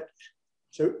think that,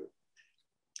 so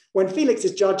when Felix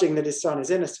is judging that his son is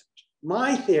innocent,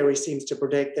 my theory seems to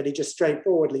predict that he just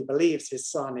straightforwardly believes his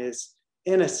son is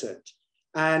innocent.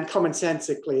 And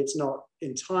commonsensically, it's not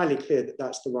entirely clear that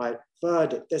that's the right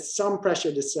verdict. There's some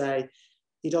pressure to say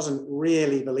he doesn't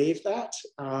really believe that.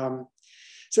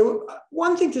 So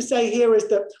one thing to say here is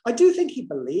that I do think he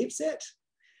believes it.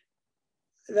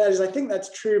 That is, I think that's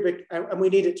true, and we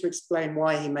needed to explain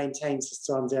why he maintains his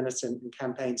son's innocent and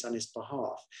campaigns on his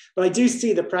behalf. But I do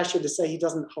see the pressure to say he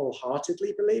doesn't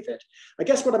wholeheartedly believe it. I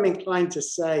guess what I'm inclined to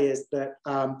say is that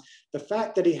the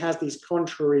fact that he has these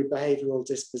contrary behavioral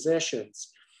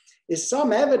dispositions is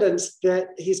some evidence that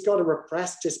he's got a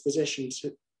repressed disposition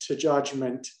to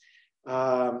judgment,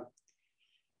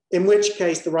 in which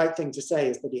case the right thing to say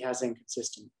is that he has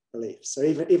inconsistent beliefs. So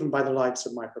even by the lights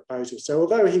of my proposal. So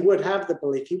although he would have the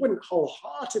belief, he wouldn't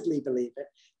wholeheartedly believe it.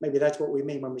 Maybe that's what we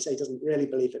mean when we say he doesn't really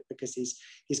believe it, because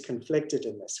he's conflicted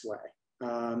in this way.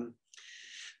 But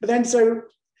then so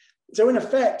in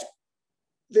effect,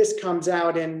 this comes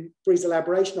out in Brie's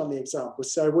elaboration on the example.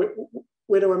 So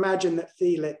we're to imagine that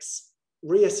Felix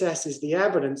reassesses the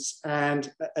evidence, and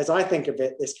as I think of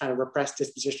it, this kind of repressed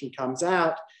disposition comes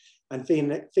out, and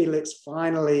Felix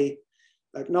finally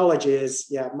acknowledges,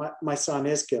 yeah, my son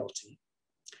is guilty.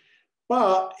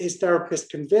 But his therapist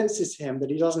convinces him that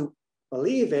he doesn't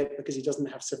believe it because he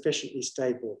doesn't have sufficiently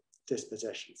stable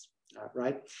dispositions,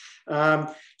 right?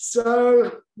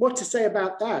 So what to say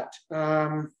about that?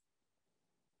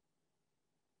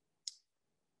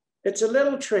 It's a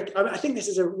little tricky. I think this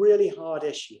is a really hard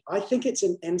issue. I think it's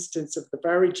an instance of the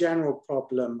very general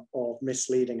problem of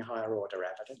misleading higher order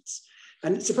evidence.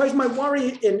 And suppose my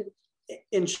worry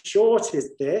in short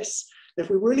is this: if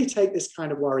we really take this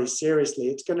kind of worry seriously,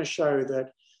 it's going to show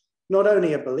that not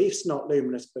only are beliefs not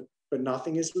luminous, but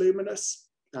nothing is luminous.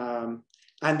 And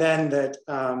then that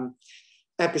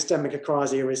epistemic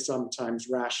acrasia is sometimes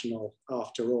rational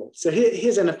after all. So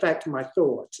here's in effect my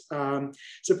thought.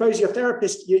 Suppose your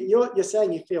therapist, you're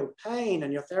saying you feel pain,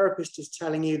 and your therapist is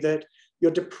telling you that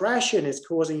your depression is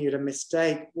causing you to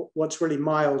mistake what's really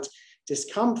mild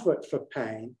discomfort for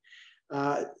pain.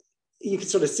 You can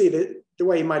sort of see the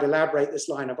way you might elaborate this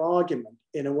line of argument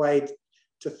in a way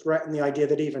to threaten the idea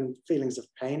that even feelings of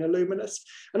pain are luminous.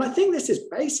 And I think this is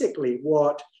basically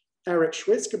what Erich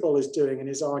Schwitzgebel is doing in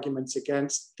his arguments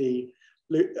against the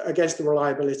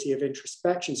reliability of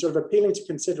introspection, sort of appealing to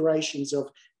considerations of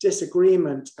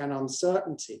disagreement and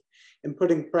uncertainty, and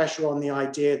putting pressure on the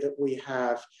idea that we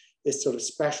have this sort of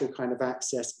special kind of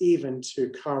access even to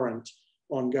current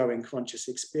ongoing conscious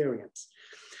experience.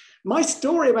 My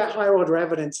story about higher order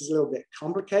evidence is a little bit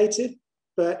complicated,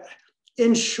 but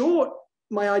in short,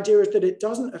 my idea is that it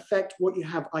doesn't affect what you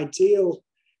have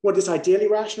what is ideally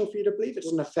rational for you to believe. It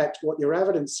doesn't affect what your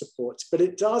evidence supports, but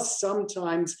it does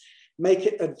sometimes make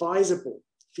it advisable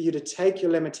for you to take your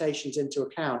limitations into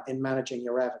account in managing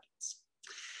your evidence.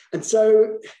 And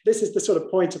so this is the sort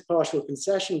of point of partial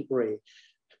concession, Brie.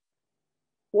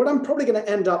 What I'm probably going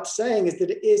to end up saying is that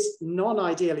it is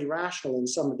non-ideally rational in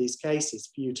some of these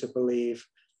cases for you to believe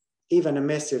even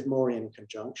emissive Moorian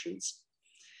conjunctions.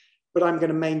 But I'm going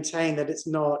to maintain that it's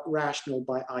not rational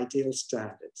by ideal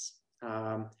standards.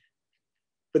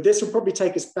 But this will probably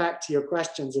take us back to your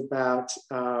questions about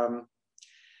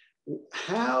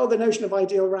how the notion of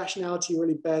ideal rationality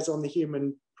really bears on the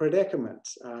human predicament.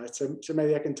 So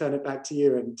maybe I can turn it back to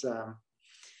you. And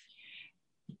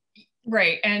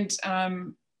right, and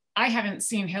I haven't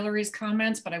seen Hilary's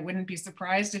comments, but I wouldn't be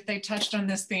surprised if they touched on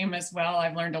this theme as well.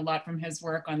 I've learned a lot from his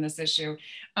work on this issue.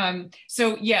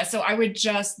 So I would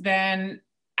just then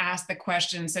ask the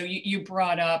question, so you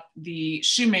brought up the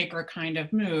shoemaker kind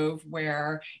of move,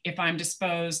 where if I'm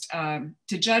disposed to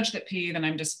judge that P, then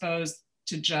I'm disposed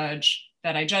to judge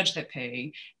that I judge that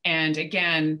P. And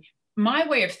again, my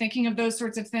way of thinking of those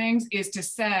sorts of things is to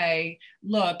say,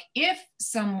 look, if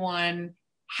someone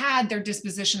had their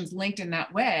dispositions linked in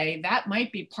that way, that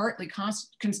might be partly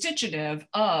constitutive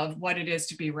of what it is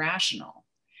to be rational.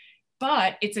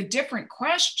 But it's a different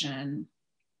question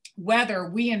whether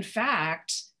we in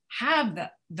fact have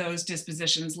those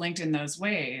dispositions linked in those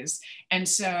ways. And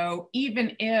so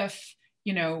even if,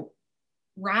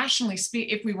 rationally speak,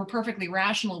 if we were perfectly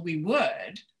rational, we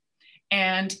would.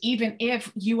 And even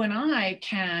if you and I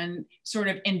can sort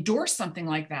of endorse something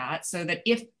like that, so that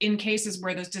if in cases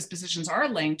where those dispositions are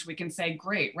linked, we can say,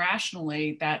 great,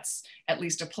 rationally, that's at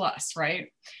least a plus,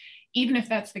 right? Even if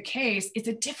that's the case, it's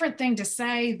a different thing to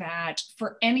say that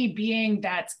for any being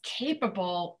that's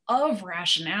capable of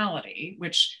rationality,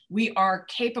 which we are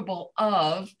capable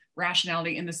of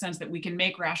rationality in the sense that we can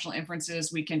make rational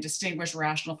inferences, we can distinguish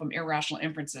rational from irrational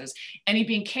inferences. Any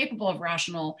being capable of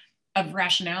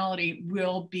rationality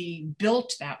will be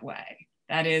built that way.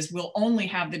 That is, will only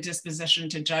have the disposition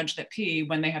to judge that P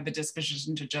when they have the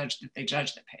disposition to judge that they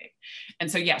judge that P.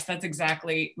 And so yes, that's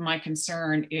exactly my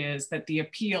concern, is that the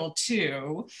appeal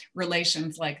to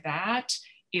relations like that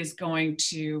is going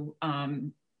to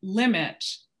limit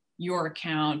your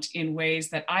account in ways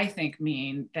that I think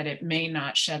mean that it may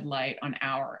not shed light on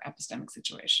our epistemic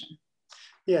situation.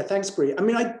 Yeah, thanks, Brie. I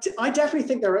mean, I definitely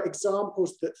think there are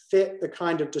examples that fit the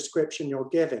kind of description you're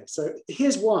giving. So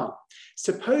here's one.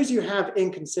 Suppose you have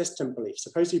inconsistent beliefs.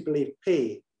 Suppose you believe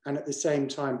P and at the same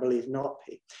time believe not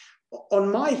P.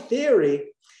 On my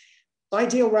theory,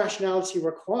 ideal rationality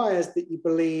requires that you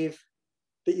believe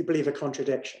a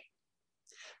contradiction.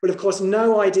 But of course,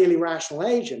 no ideally rational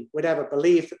agent would ever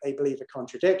believe that they believe a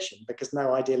contradiction, because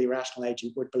no ideally rational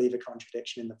agent would believe a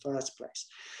contradiction in the first place.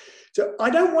 So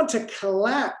I don't want to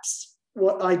collapse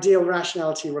what ideal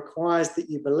rationality requires that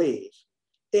you believe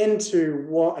into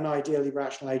what an ideally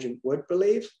rational agent would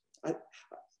believe.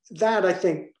 That I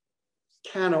think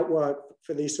cannot work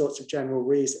for these sorts of general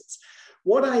reasons.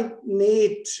 What I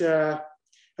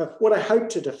hope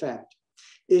to defend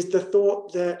is the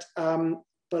thought that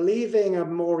believing a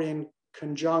Morean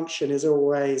conjunction is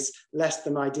always less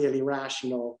than ideally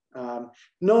rational,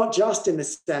 not just in the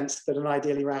sense that an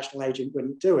ideally rational agent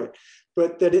wouldn't do it,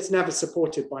 but that it's never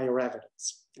supported by your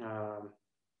evidence.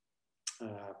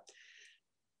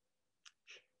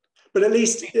 But at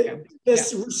least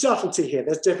there's subtlety here,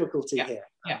 there's difficulty here.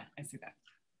 Yeah, I see that.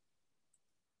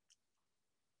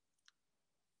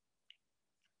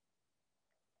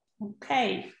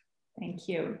 Okay, thank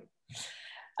you.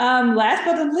 Last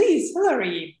but not least,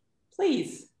 Hilary,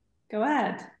 please go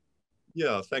ahead.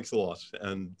 Yeah, thanks a lot.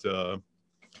 And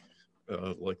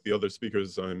like the other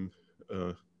speakers, I'm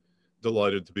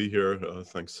delighted to be here.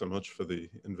 Thanks so much for the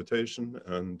invitation,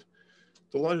 and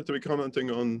delighted to be commenting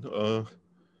on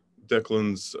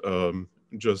Declan's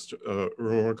just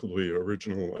remarkably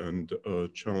original and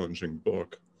challenging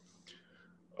book.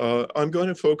 I'm going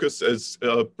to focus, as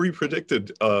Brie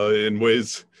predicted, in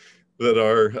ways that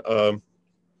are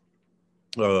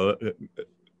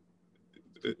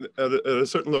at a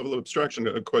certain level of abstraction,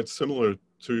 quite similar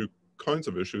to kinds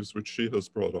of issues which she has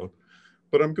brought up.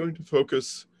 But I'm going to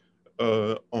focus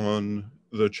on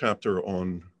the chapter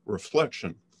on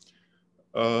reflection.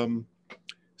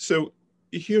 So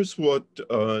here's what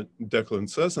Declan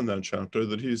says in that chapter,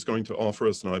 that he's going to offer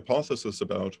us an hypothesis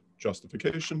about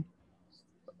justification.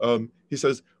 He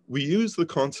says, we use the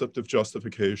concept of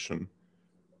justification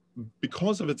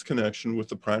because of its connection with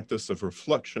the practice of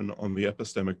reflection on the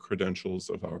epistemic credentials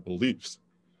of our beliefs.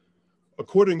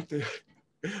 According to,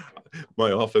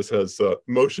 my office has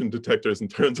motion detectors and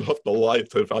turns off the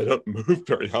lights if I don't move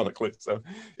periodically. So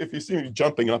if you see me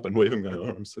jumping up and waving my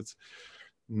arms, it's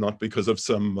not because of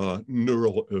some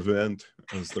neural event,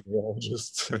 as the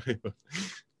neurologists say, but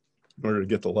in order to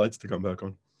get the lights to come back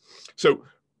on. So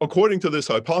according to this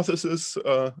hypothesis,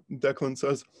 Declan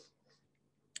says,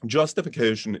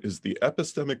 justification is the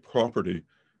epistemic property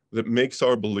that makes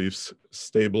our beliefs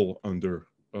stable under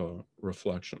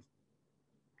reflection.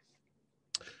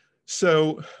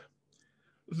 So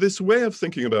this way of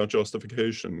thinking about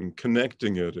justification,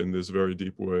 connecting it in this very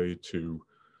deep way to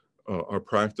our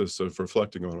practice of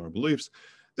reflecting on our beliefs,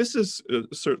 this is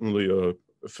certainly a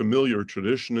familiar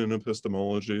tradition in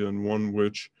epistemology, and one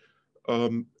which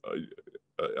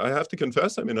I have to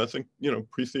confess, I mean, I think,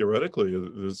 pre-theoretically,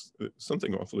 there's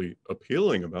something awfully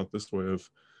appealing about this way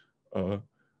of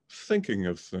thinking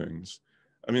of things.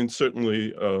 I mean,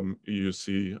 certainly you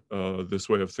see this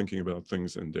way of thinking about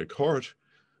things in Descartes,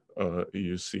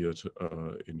 you see it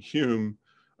in Hume,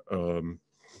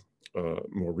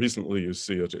 more recently you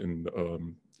see it in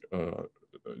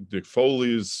Dick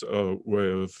Foley's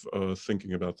way of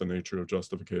thinking about the nature of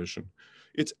justification.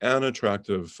 It's an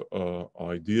attractive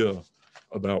idea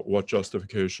about what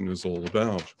justification is all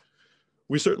about.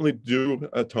 We certainly do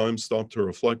at times stop to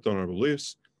reflect on our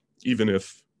beliefs, even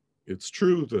if it's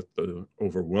true that the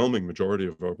overwhelming majority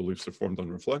of our beliefs are formed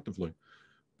unreflectively.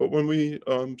 But when we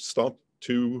stop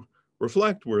to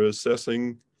reflect, we're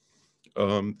assessing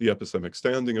the epistemic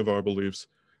standing of our beliefs.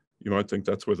 You might think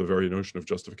that's where the very notion of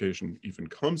justification even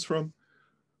comes from.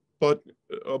 But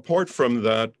apart from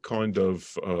that kind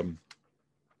of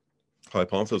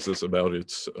hypothesis about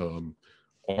its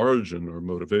origin or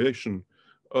motivation,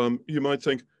 you might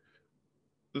think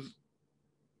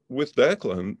with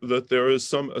Declan that there is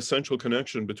some essential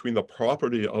connection between the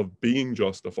property of being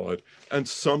justified and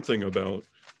something about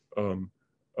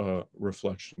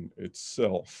reflection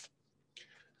itself.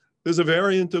 There's a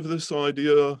variant of this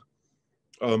idea,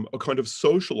 a kind of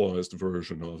socialized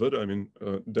version of it. I mean,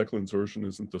 Declan's version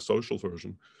isn't the social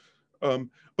version,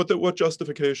 but that what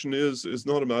justification is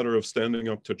not a matter of standing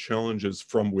up to challenges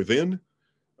from within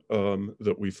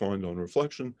that we find on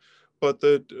reflection, but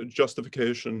that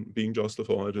justification, being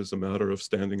justified, is a matter of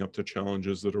standing up to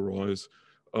challenges that arise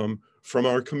from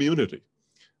our community.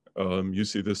 You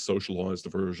see this socialized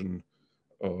version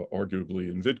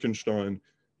arguably in Wittgenstein.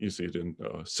 You see it in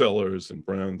Sellers, in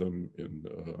Brandom, in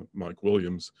Mike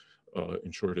Williams,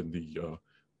 in short, in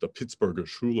the Pittsburgher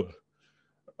Schule.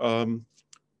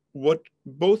 What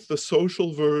both the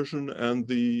social version and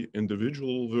the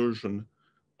individual version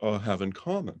have in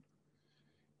common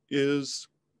is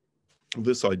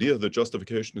this idea that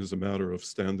justification is a matter of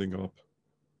standing up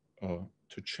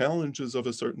to challenges of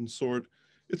a certain sort.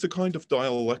 It's a kind of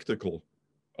dialectical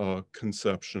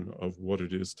conception of what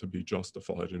it is to be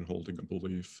justified in holding a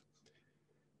belief.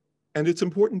 And it's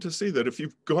important to see that if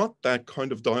you've got that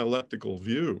kind of dialectical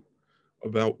view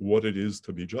about what it is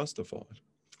to be justified,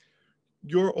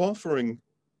 you're offering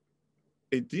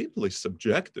a deeply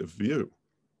subjective view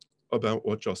about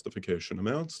what justification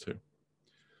amounts to.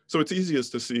 So it's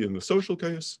easiest to see in the social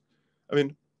case. I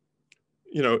mean,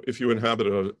 if you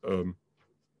inhabit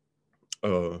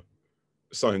a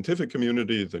scientific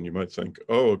community, then you might think,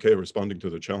 oh, okay, responding to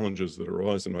the challenges that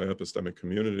arise in my epistemic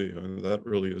community, and that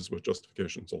really is what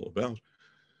justification is all about.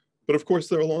 But of course,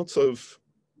 there are lots of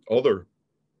other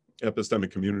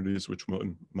epistemic communities which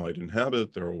one might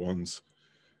inhabit. There are ones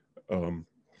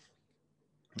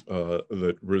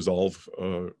that resolve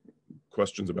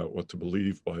questions about what to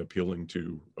believe by appealing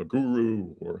to a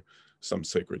guru or some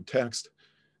sacred text.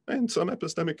 And some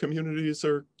epistemic communities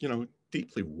are,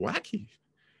 deeply wacky.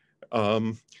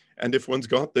 And if one's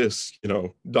got this,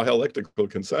 dialectical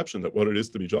conception that what it is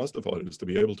to be justified is to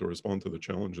be able to respond to the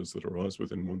challenges that arise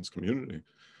within one's community,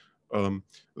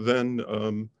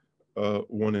 then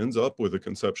one ends up with a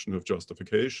conception of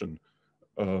justification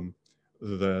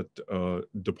that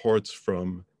departs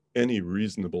from any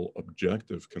reasonable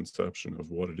objective conception of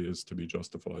what it is to be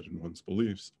justified in one's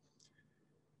beliefs.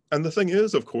 And the thing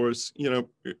is, of course,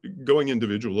 going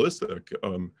individualistic,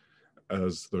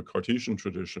 as the Cartesian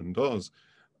tradition does,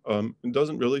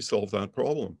 doesn't really solve that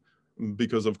problem.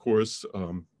 Because, of course,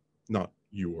 not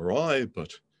you or I,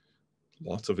 but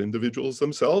lots of individuals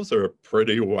themselves are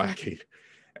pretty wacky.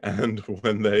 And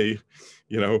when they,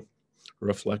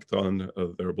 reflect on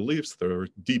their beliefs, their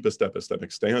deepest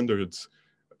epistemic standards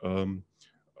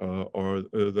are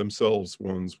themselves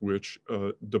ones which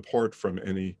depart from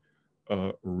any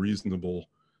reasonable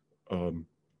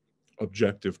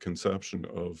objective conception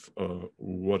of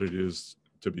what it is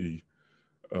to be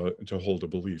to hold a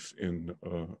belief in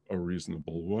a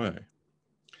reasonable way.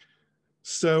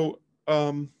 So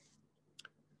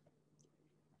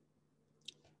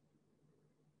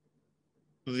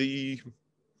the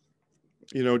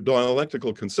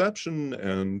dialectical conception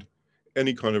and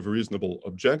any kind of reasonable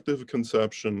objective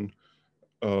conception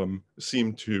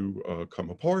seem to come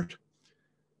apart.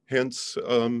 Hence,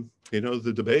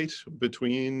 the debate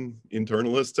between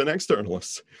internalists and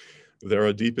externalists. There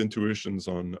are deep intuitions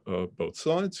on both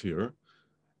sides here.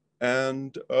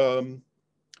 And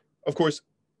of course,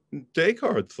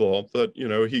 Descartes thought that,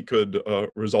 he could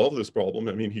resolve this problem.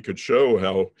 I mean, he could show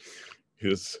how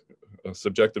his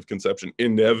subjective conception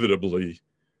inevitably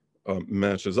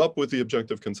matches up with the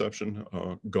objective conception.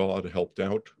 God helped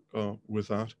out with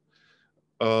that.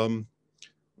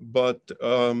 But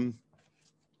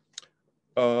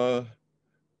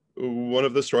one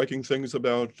of the striking things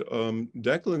about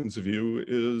Declan's view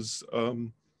is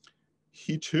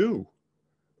he too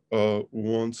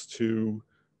wants to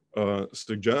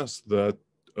suggest that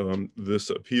this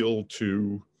appeal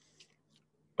to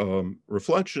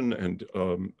reflection and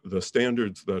the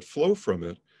standards that flow from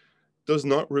it does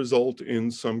not result in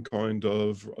some kind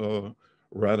of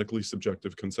radically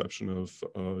subjective conception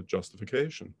of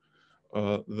justification,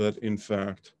 that in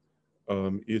fact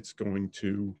it's going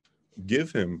to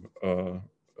give him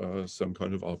some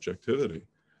kind of objectivity.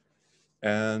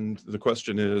 And the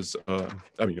question is,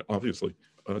 I mean, obviously,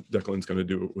 Declan's going to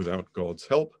do it without God's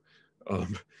help.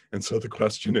 And so the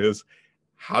question is,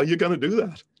 how are you going to do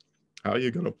that? How are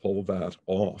you going to pull that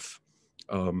off?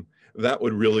 That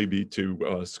would really be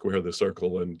to square the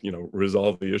circle and,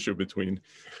 resolve the issue between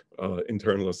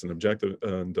internalists and objective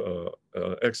and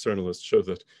externalists, so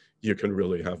that you can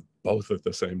really have both at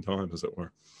the same time, as it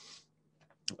were.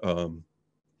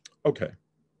 Okay,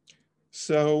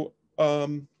 so all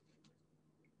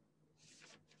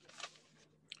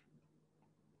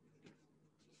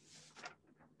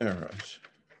right.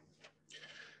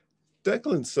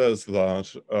 Declan says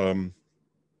that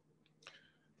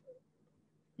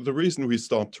the reason we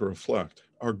stop to reflect,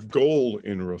 our goal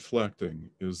in reflecting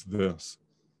is this.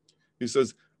 He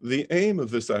says, the aim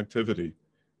of this activity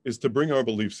is to bring our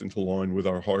beliefs into line with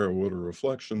our higher order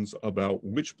reflections about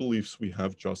which beliefs we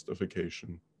have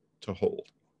justification to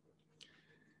hold.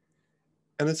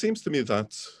 And it seems to me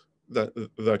that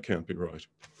can't be right.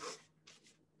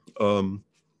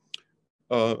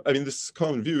 I mean, this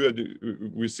common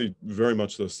view, we see very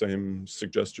much the same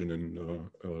suggestion in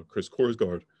Chris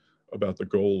Korsgaard about the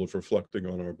goal of reflecting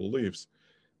on our beliefs.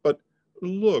 But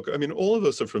look, I mean, all of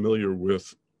us are familiar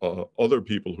with other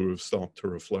people who have stopped to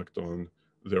reflect on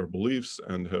their beliefs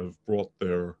and have brought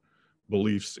their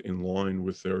beliefs in line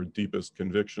with their deepest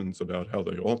convictions about how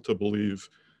they ought to believe,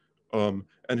 and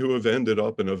who have ended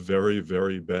up in a very,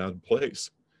 very bad place.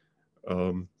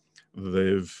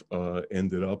 They've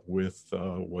ended up with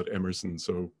what Emerson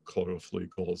so colorfully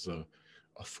calls a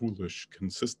foolish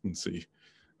consistency,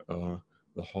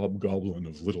 the hobgoblin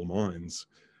of little minds.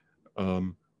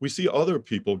 We see other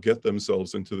people get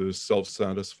themselves into this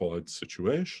self-satisfied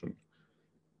situation,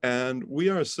 and we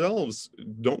ourselves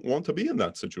don't want to be in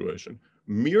that situation.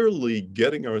 Merely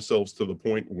getting ourselves to the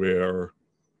point where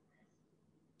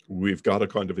we've got a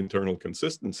kind of internal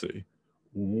consistency,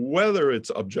 whether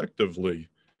it's objectively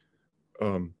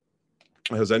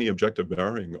has any objective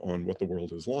bearing on what the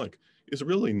world is like, is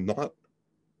really not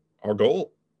our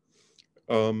goal.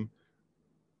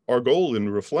 Our goal in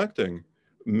reflecting,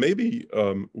 maybe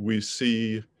we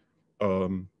see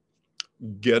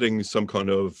getting some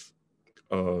kind of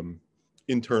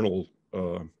internal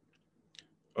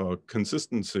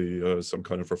consistency, some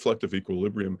kind of reflective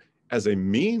equilibrium as a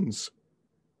means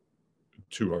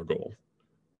to our goal,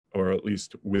 or at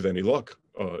least with any luck,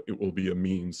 it will be a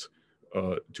means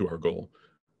to our goal.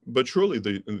 But surely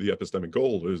the epistemic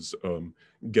goal is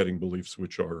getting beliefs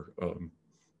which are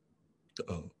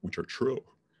true.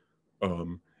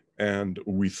 And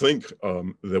we think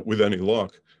that with any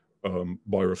luck,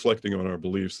 by reflecting on our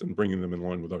beliefs and bringing them in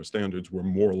line with our standards, we're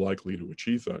more likely to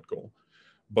achieve that goal.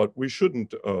 But we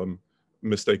shouldn't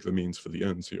mistake the means for the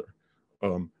ends here.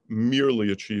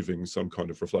 Merely achieving some kind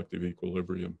of reflective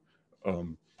equilibrium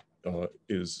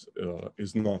is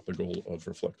not the goal of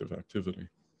reflective activity.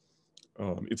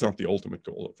 It's not the ultimate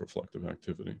goal of reflective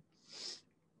activity.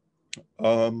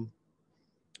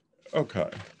 Okay.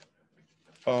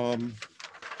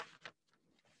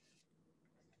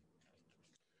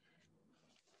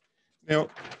 Now,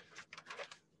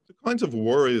 the kinds of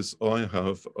worries I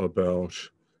have about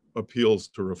appeals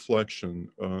to reflection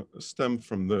stem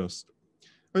from this.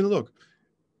 I mean, look,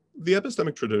 the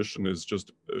epistemic tradition is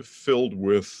just filled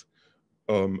with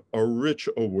a rich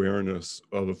awareness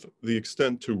of the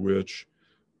extent to which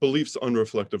beliefs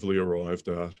unreflectively arrived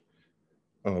at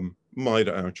might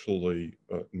actually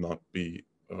not be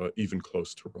even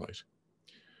close to right.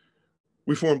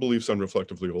 We form beliefs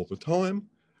unreflectively all the time.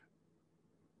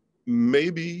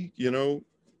 Maybe,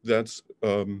 that's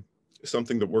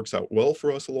something that works out well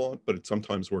for us a lot, but it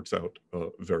sometimes works out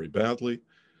very badly.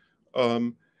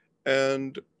 And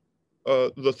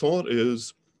the thought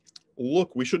is,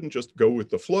 look, we shouldn't just go with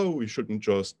the flow. We shouldn't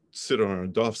just sit on our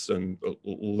duffs and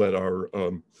let our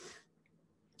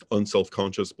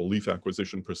unself-conscious belief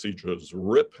acquisition procedures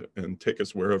rip and take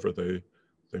us wherever they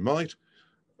might.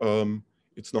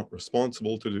 It's not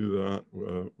responsible to do that.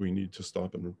 We need to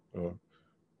stop and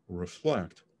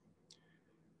reflect.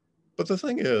 But the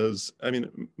thing is, I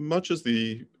mean, much as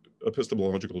the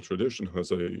epistemological tradition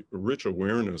has a rich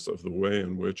awareness of the way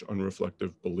in which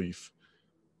unreflective belief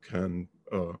can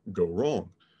go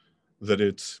wrong, that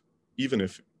it's, even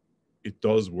if it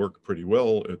does work pretty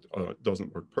well, it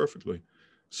doesn't work perfectly.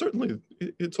 Certainly,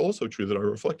 it's also true that our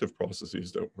reflective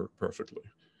processes don't work perfectly.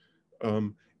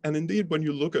 And indeed, when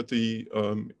you look at the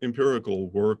empirical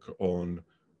work on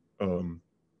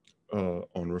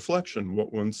reflection,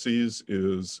 what one sees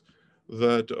is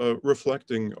that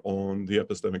reflecting on the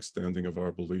epistemic standing of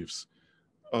our beliefs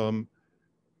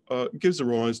gives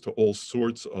rise to all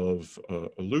sorts of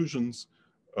illusions,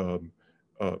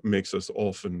 makes us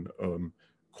often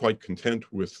quite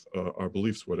content with our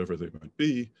beliefs, whatever they might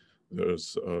be.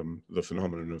 There's the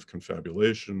phenomenon of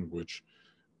confabulation, which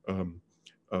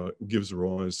gives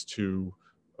rise to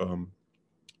a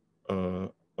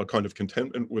kind of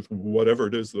contentment with whatever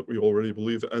it is that we already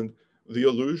believe, and the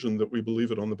illusion that we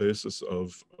believe it on the basis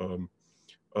of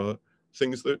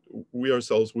things that we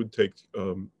ourselves would take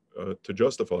to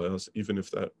justify us, even if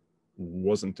that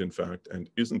wasn't in fact and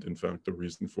isn't in fact the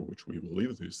reason for which we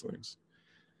believe these things.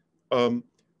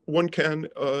 One can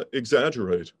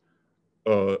exaggerate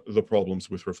the problems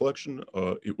with reflection.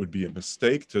 It would be a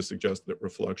mistake to suggest that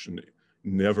reflection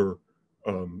never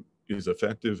is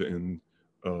effective in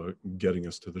getting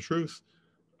us to the truth.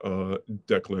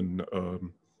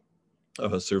 Declan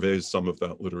surveys some of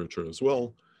that literature as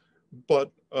well,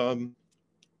 but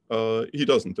he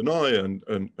doesn't deny, and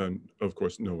of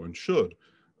course no one should,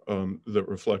 that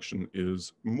reflection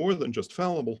is more than just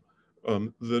fallible,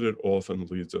 that it often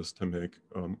leads us to make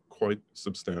quite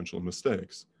substantial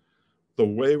mistakes. The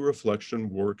way reflection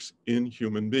works in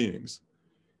human beings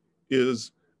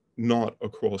is not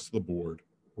across the board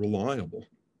reliable,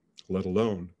 let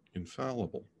alone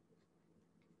infallible.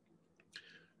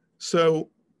 So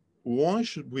why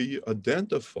should we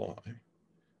identify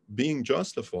being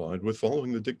justified with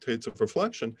following the dictates of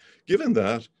reflection, given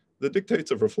that the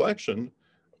dictates of reflection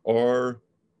are,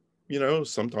 you know,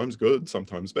 sometimes good,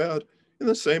 sometimes bad, in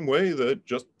the same way that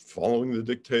just following the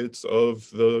dictates of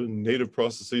the native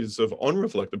processes of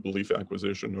unreflected belief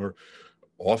acquisition are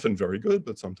often very good,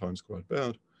 but sometimes quite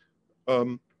bad.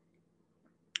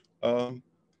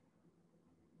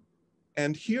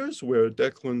 And here's where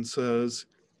Declan says,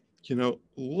 you know,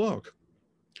 look,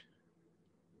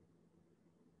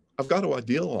 I've got to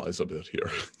idealize a bit here.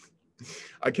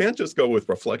 I can't just go with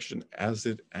reflection as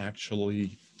it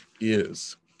actually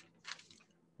is,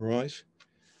 right?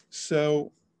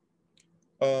 So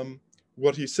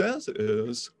what he says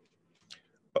is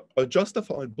a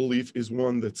justified belief is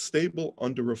one that's stable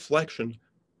under reflection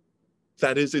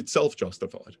that is itself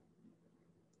justified,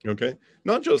 okay?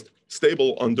 Not just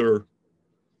stable under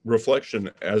reflection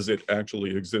as it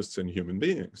actually exists in human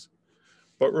beings,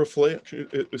 but reflection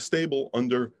is stable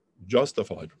under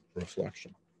justified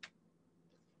reflection.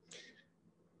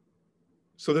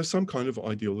 So there's some kind of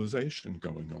idealization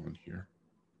going on here.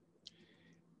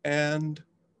 And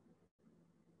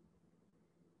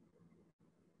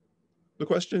the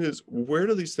question is, where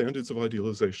do these standards of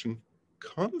idealization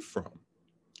come from?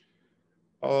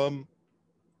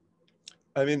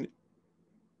 I mean,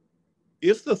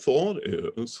 if the thought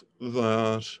is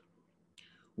that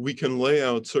we can lay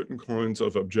out certain kinds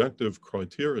of objective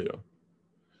criteria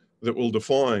that will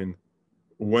define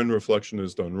when reflection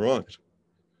is done right,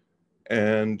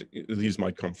 and these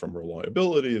might come from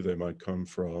reliability, they might come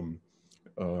from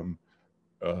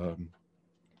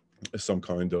some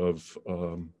kind of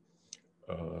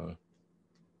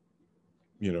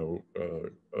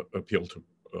appeal to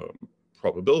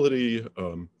probability,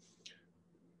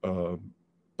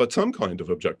 but some kind of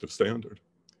objective standard.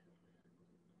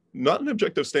 Not an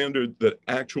objective standard that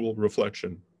actual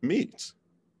reflection meets,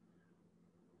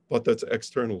 but that's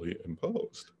externally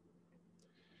imposed.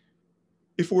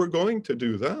 If we're going to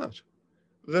do that,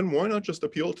 then why not just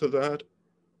appeal to that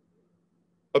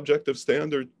objective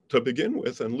standard to begin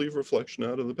with and leave reflection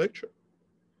out of the picture?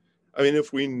 I mean,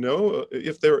 if we know,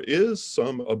 if there is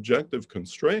some objective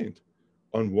constraint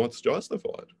on what's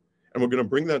justified, and we're going to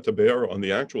bring that to bear on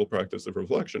the actual practice of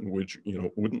reflection, which, you know,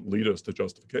 wouldn't lead us to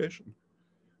justification,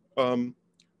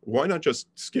 why not just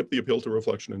skip the appeal to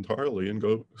reflection entirely and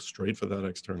go straight for that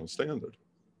external standard?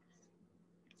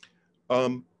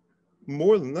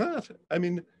 More than that, I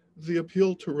mean, the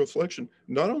appeal to reflection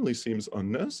not only seems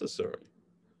unnecessary,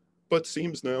 but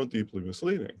seems now deeply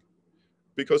misleading,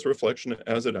 because reflection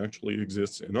as it actually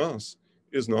exists in us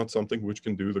is not something which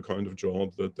can do the kind of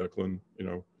job that Declan,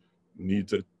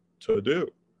 needs it to do.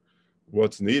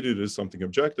 What's needed is something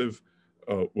objective.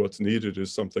 What's needed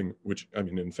is something which,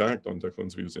 in fact, on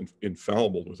Declan's view, is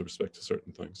infallible with respect to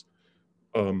certain things.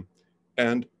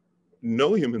 And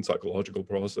no human psychological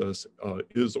process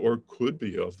is or could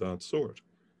be of that sort.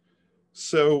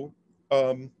 So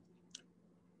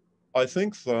I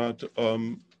think that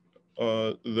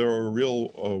there are real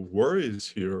worries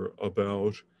here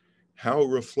about how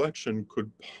reflection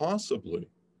could possibly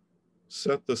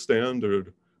set the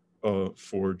standard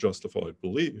for justified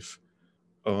belief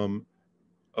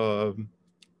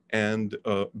and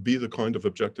be the kind of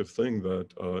objective thing that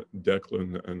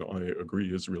Declan and I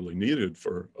agree is really needed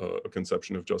for a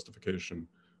conception of justification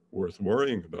worth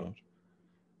worrying about.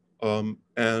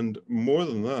 And more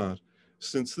than that,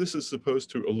 since this is supposed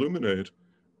to illuminate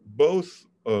both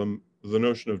the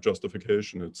notion of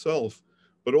justification itself,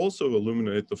 but also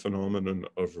illuminate the phenomenon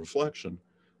of reflection,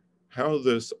 how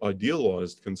this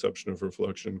idealized conception of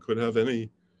reflection could have any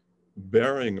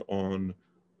bearing on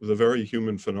the very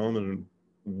human phenomenon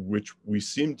which we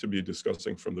seem to be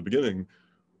discussing from the beginning,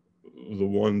 the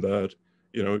one that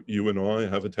you and I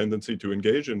have a tendency to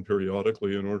engage in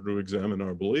periodically in order to examine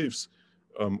our beliefs,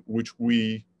 which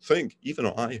we think, even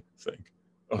I think,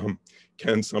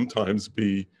 can sometimes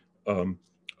be an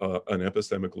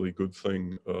epistemically good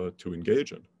thing to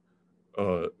engage in,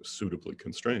 suitably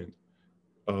constrained.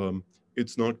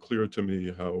 It's not clear to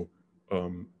me how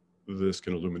this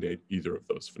can illuminate either of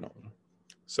those phenomena.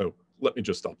 So let me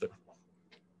just stop there.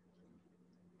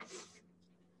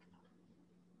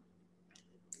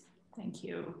 Thank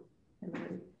you,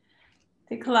 Hilary.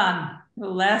 Declan, the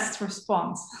last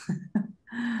response.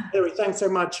 Hilary, thanks so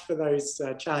much for those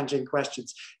challenging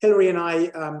questions. Hilary and I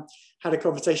had a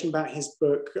conversation about his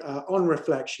book on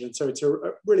reflection, and so it's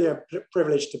really a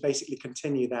privilege to basically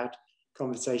continue that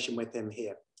conversation with him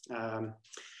here.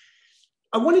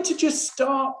 I wanted to just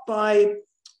start by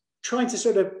trying to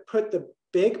sort of put the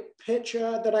big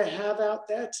picture that I have out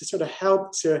there to sort of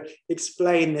help to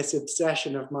explain this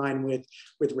obsession of mine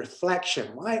with reflection.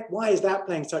 Why is that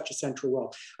playing such a central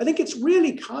role? I think it's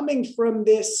really coming from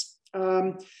this,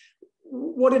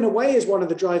 what in a way is one of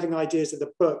the driving ideas of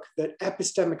the book, that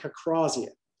epistemic acrasia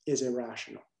is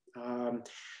irrational.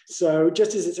 So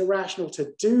just as it's irrational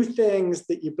to do things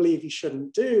that you believe you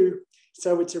shouldn't do,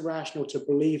 so it's irrational to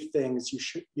believe things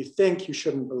you think you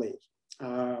shouldn't believe.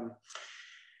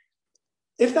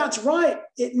 If that's right,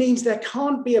 it means there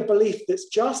can't be a belief that's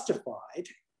justified,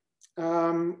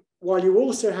 while you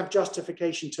also have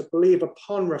justification to believe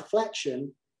upon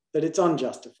reflection that it's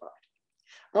unjustified.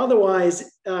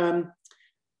 Otherwise,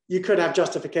 you could have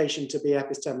justification to be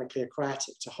epistemically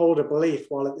acratic, to hold a belief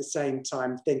while at the same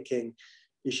time thinking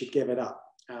you should give it up.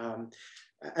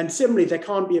 And similarly, there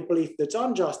can't be a belief that's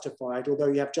unjustified, although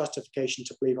you have justification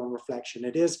to believe on reflection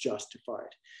it is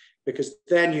justified, because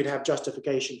then you'd have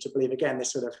justification to believe, again,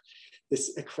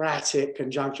 this acratic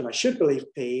conjunction. I should believe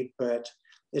P, but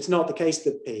it's not the case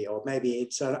that P, or maybe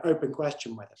it's an open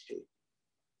question whether P.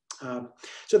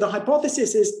 So the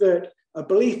hypothesis is that a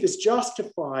belief is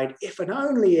justified if and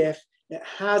only if it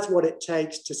has what it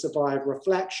takes to survive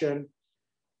reflection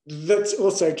that's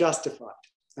also justified.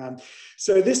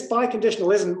 So this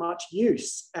biconditional isn't much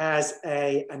use as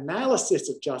an analysis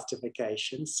of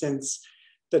justification, since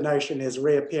the notion is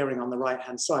reappearing on the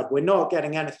right-hand side. We're not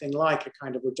getting anything like a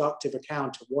kind of reductive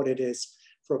account of what it is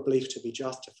for a belief to be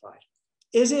justified.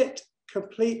 Is it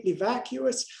completely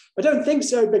vacuous? I don't think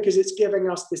so, because it's giving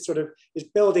us this sort of, it's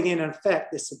building in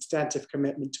effect this substantive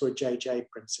commitment to a JJ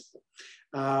principle.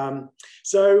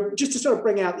 So just to sort of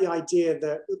bring out the idea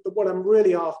that what I'm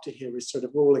really after here is sort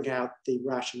of ruling out the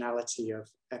rationality of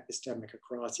epistemic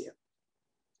acrasia.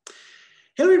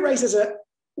 Hilary raises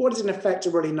what is in effect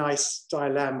a really nice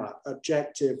dilemma,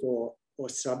 objective or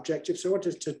subjective. So I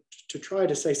wanted to try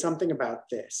to say something about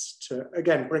this, to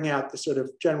again bring out the sort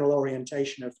of general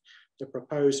orientation of the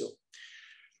proposal.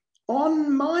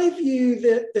 On my view,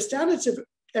 the standards of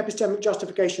epistemic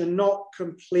justification are not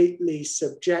completely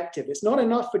subjective. It's not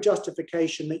enough for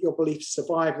justification that your beliefs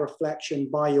survive reflection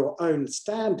by your own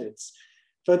standards.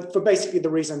 For basically the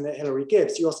reason that Hilary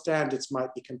gives, your standards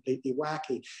might be completely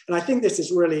wacky. And I think this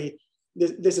is really,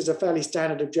 this is a fairly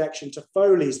standard objection to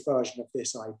Foley's version of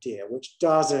this idea, which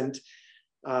doesn't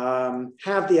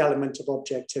have the element of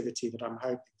objectivity that I'm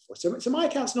hoping for. So my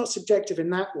account's not subjective in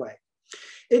that way.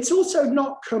 It's also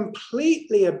not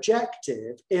completely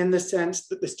objective in the sense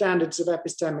that the standards of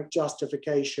epistemic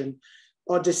justification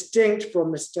are distinct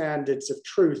from the standards of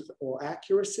truth or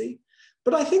accuracy.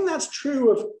 But I think that's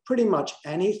true of pretty much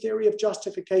any theory of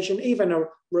justification, even a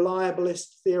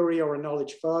reliabilist theory or a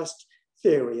knowledge first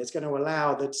theory. It's going to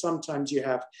allow that sometimes you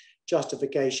have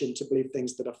justification to believe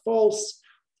things that are false,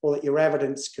 or that your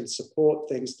evidence can support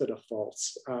things that are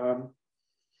false.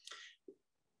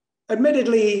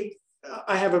 Admittedly,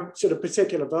 I have a sort of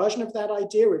particular version of that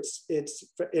idea.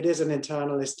 It is an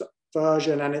internalist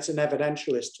version, and it's an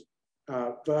evidentialist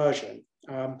version.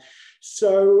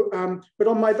 But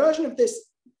on my version of this,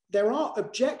 there are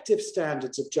objective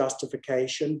standards of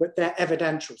justification, but they're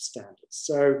evidential standards.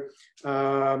 So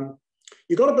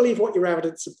you've got to believe what your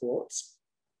evidence supports.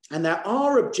 And there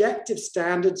are objective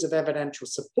standards of evidential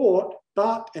support,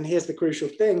 but, and here's the crucial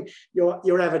thing,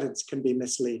 your evidence can be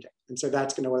misleading. And so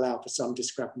that's going to allow for some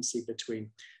discrepancy between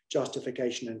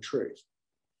justification and truth.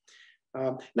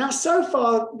 Now, so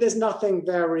far, there's nothing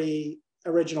very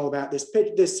original about this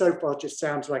pitch. This so far just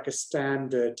sounds like a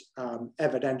standard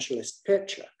evidentialist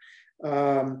picture.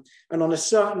 And on a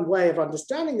certain way of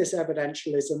understanding this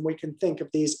evidentialism, we can think of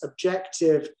these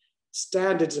objective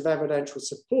standards of evidential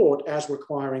support as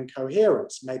requiring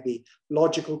coherence, maybe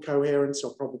logical coherence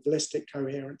or probabilistic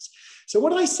coherence. So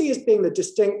what I see as being the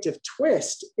distinctive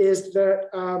twist is that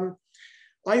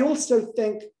I also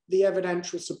think the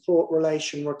evidential support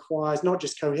relation requires not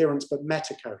just coherence, but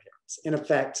meta-coherence. In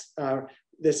effect,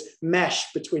 this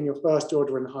mesh between your first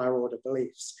order and higher order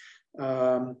beliefs.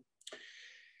 And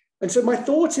so my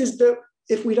thought is that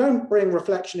if we don't bring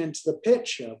reflection into the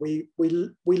picture, we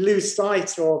lose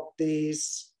sight of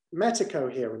these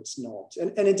meta-coherence knobs.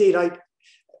 And indeed,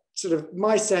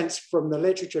 my sense from the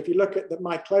literature, if you look at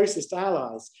my closest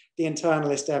allies, the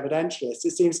internalist evidentialists,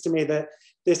 it seems to me that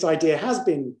this idea has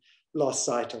been lost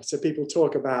sight of. So people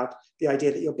talk about the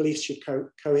idea that your beliefs should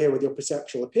cohere with your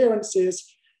perceptual appearances.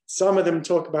 Some of them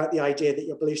talk about the idea that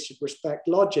your beliefs should respect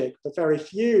logic, but very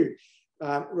few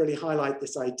really highlight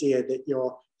this idea that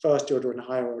your first order and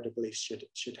higher order beliefs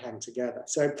should hang together.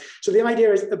 So the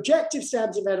idea is objective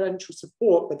standards of evidential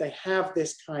support, but they have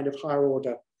this kind of higher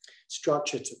order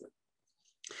structure to them.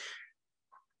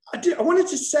 I wanted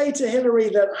to say to Hilary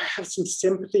that I have some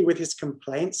sympathy with his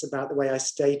complaints about the way I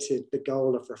stated the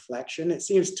goal of reflection. It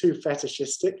seems too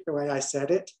fetishistic the way I said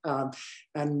it.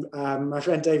 My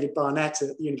friend David Barnett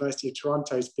at the University of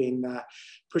Toronto has been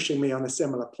pushing me on a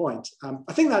similar point.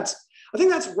 I think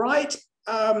that's right.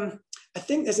 I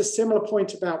think there's a similar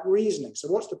point about reasoning. So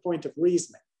what's the point of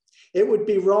reasoning? It would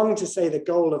be wrong to say the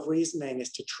goal of reasoning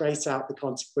is to trace out the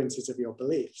consequences of your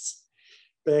beliefs,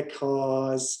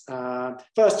 because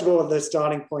first of all, the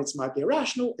starting points might be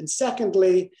irrational. And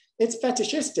secondly, it's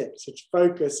fetishistic to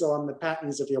focus on the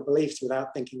patterns of your beliefs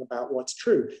without thinking about what's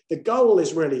true. The goal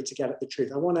is really to get at the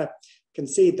truth. I want to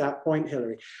concede that point,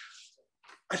 Hilary.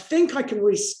 I think I can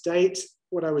restate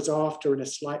what I was after in a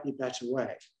slightly better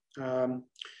way.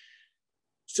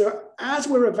 So as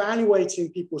we're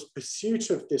evaluating people's pursuit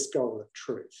of this goal of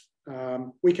truth,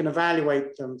 we can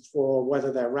evaluate them for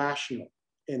whether they're rational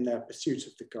in their pursuit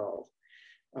of the goal,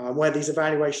 where these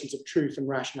evaluations of truth and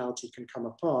rationality can come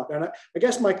apart. And I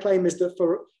guess my claim is that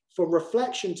for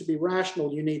reflection to be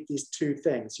rational, you need these two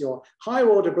things. Your higher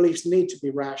order beliefs need to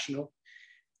be rational,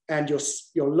 and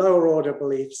your lower order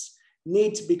beliefs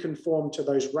need to be conformed to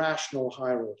those rational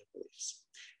higher order beliefs.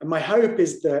 And my hope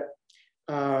is that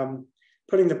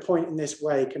putting the point in this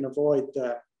way can avoid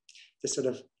the sort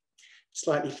of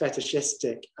slightly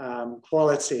fetishistic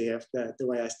quality of the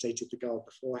way I stated the goal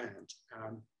beforehand.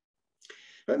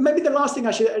 But maybe the last thing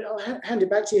I'll hand it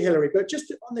back to you, Hilary, but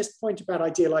just on this point about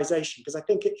idealization, because I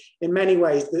think in many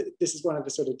ways this is one of the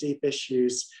sort of deep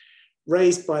issues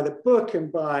raised by the book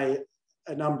and by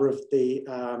a number of the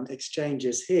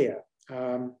exchanges here.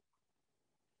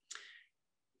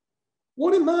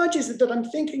 What emerges is that I'm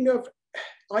thinking of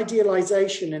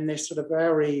idealization in this sort of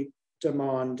very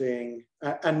demanding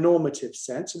and normative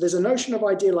sense. So there's a notion of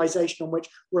idealization on which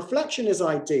reflection is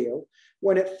ideal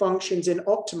when it functions in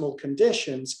optimal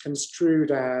conditions,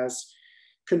 construed as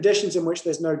conditions in which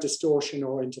there's no distortion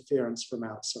or interference from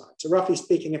outside. So roughly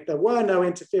speaking, if there were no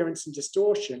interference and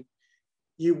distortion,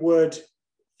 you would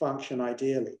function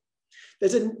ideally.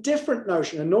 There's a different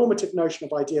notion, a normative notion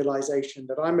of idealization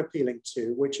that I'm appealing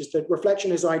to, which is that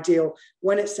reflection is ideal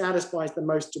when it satisfies the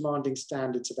most demanding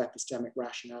standards of epistemic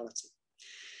rationality.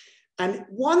 And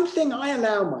one thing I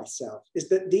allow myself is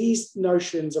that these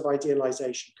notions of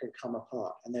idealization can come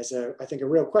apart. And there's I think, a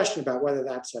real question about whether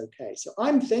that's okay. So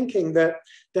I'm thinking that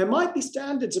there might be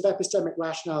standards of epistemic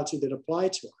rationality that apply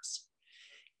to us,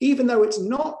 even though it's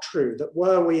not true that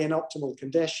were we in optimal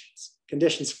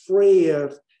conditions free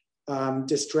of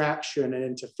distraction and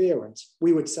interference,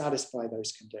 we would satisfy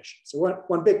those conditions. So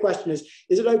one big question is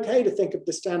it okay to think of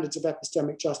the standards of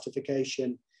epistemic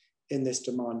justification in this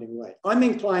demanding way? I'm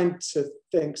inclined to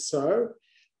think so.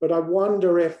 But I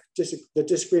wonder if the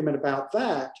disagreement about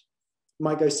that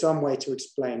might go some way to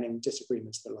explaining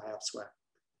disagreements that lie elsewhere.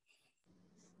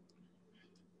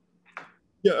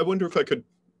 Yeah, I wonder if I could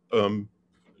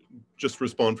just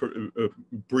respond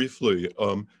briefly.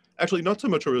 Actually, not so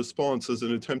much a response as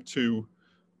an attempt to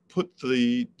put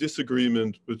the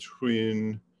disagreement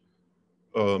between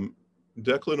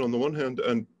Declan on the one hand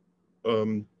and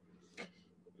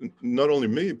not only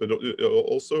me, but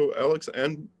also Alex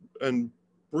and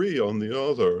Brie on the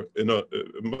other in a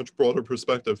much broader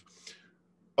perspective.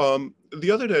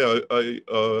 The other day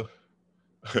I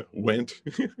went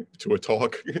to a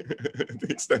talk, to the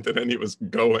extent that any of us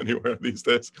go anywhere these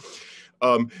days.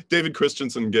 David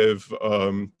Christensen gave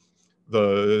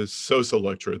the SOSA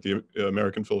lecture at the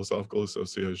American Philosophical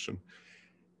Association.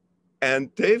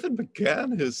 And David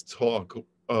began his talk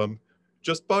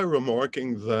just by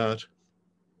remarking that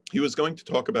he was going to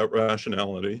talk about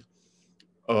rationality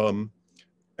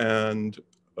and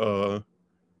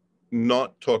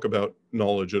not talk about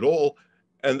knowledge at all.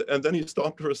 And then he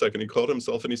stopped for a second, he caught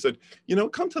himself and he said, you know,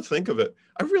 come to think of it,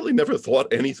 I really never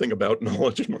thought anything about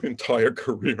knowledge in my entire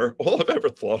career. All I've ever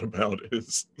thought about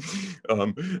is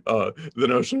the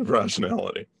notion of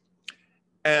rationality.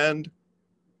 And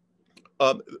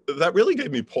that really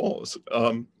gave me pause.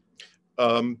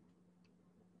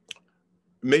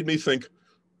 Made me think,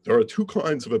 there are two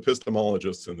kinds of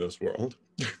epistemologists in this world.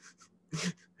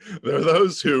 There are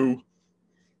those who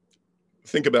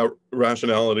think about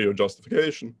rationality or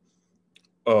justification,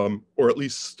 or at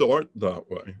least start that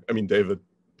way. I mean, David,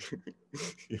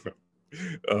 you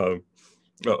know,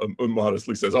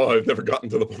 modestly says, "Oh, I've never gotten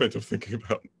to the point of thinking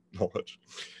about knowledge."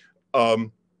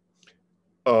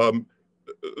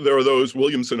 There are those,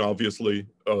 Williamson obviously,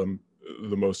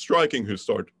 the most striking, who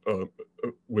start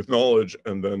with knowledge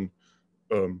and then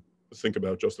think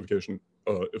about justification,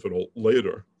 if at all,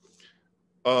 later.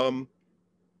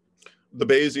 The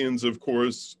Bayesians, of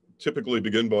course, typically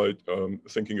begin by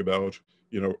thinking about,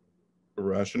 you know,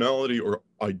 rationality or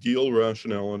ideal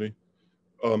rationality.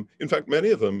 In fact,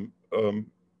 many of them,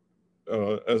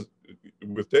 as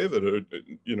with David, are,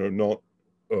 you know, not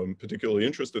particularly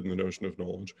interested in the notion of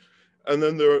knowledge. And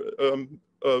then there,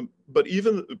 but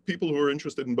even people who are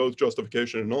interested in both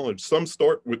justification and knowledge, some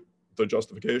start with the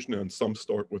justification and some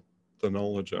start with the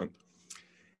knowledge end.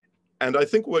 And I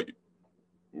think what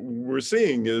we're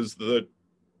seeing is that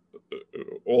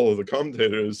all of the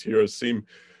commentators here seem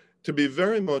to be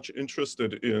very much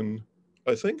interested in,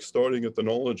 I think, starting at the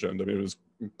knowledge end. I mean, it was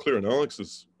clear in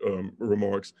Alex's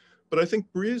remarks, but I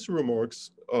think Brie's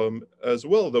remarks as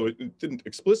well, though it didn't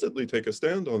explicitly take a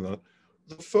stand on that,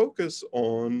 the focus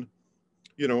on,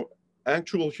 you know,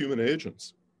 actual human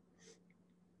agents,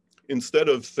 instead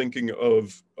of thinking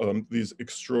of these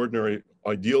extraordinary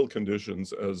ideal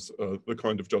conditions as the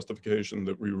kind of justification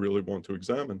that we really want to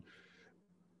examine,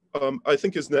 I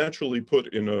think is naturally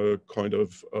put in a kind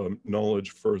of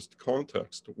knowledge first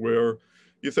context where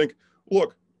you think,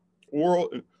 look, we're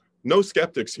all, no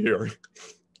skeptics here.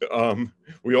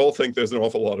 We all think there's an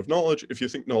awful lot of knowledge. If you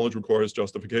think knowledge requires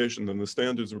justification, then the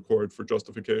standards required for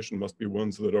justification must be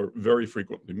ones that are very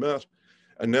frequently met.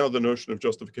 And now the notion of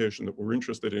justification that we're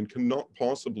interested in cannot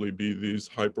possibly be these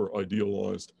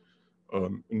hyper-idealized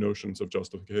notions of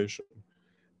justification.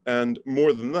 And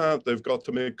more than that, they've got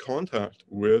to make contact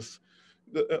with,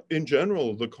 in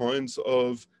general, the kinds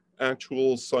of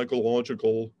actual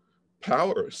psychological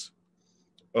powers,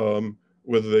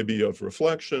 whether they be of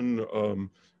reflection,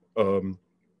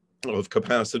 of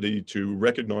capacity to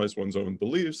recognize one's own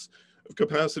beliefs, of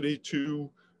capacity to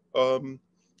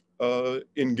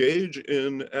engage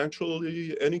in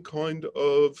actually any kind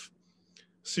of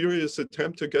serious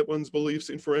attempt to get one's beliefs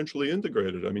inferentially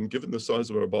integrated. I mean, given the size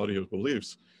of our body of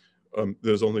beliefs,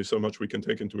 there's only so much we can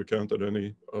take into account at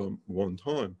any one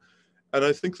time. And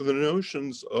I think the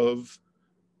notions of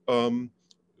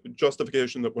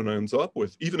justification that one ends up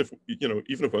with, even if, you know,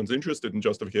 even if one's interested in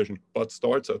justification, but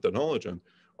starts at the knowledge end,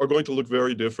 are going to look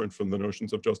very different from the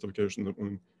notions of justification that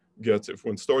one gets if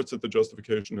one starts at the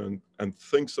justification and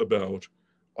thinks about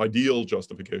ideal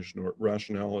justification or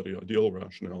rationality, ideal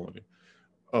rationality.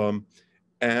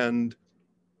 And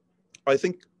I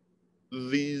think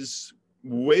these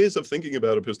ways of thinking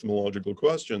about epistemological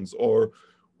questions are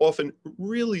often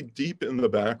really deep in the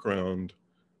background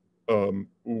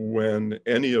when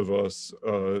any of us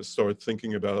start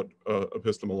thinking about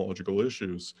epistemological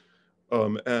issues,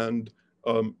 and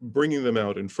bringing them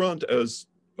out in front, as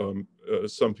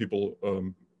some people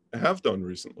have done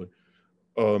recently,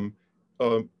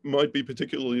 might be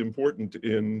particularly important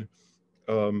in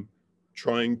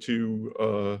trying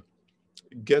to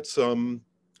get some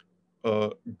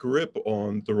grip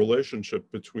on the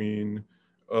relationship between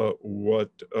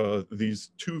what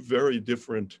these two very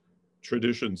different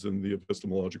traditions in the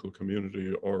epistemological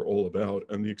community are all about,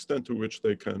 and the extent to which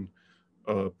they can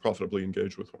profitably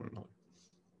engage with one another.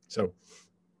 So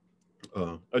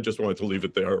I just wanted to leave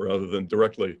it there rather than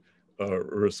directly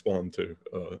respond to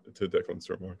Declan's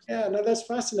remarks. Yeah, no, that's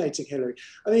fascinating, Hilary.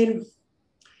 I mean,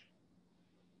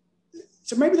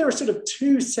 so maybe there are sort of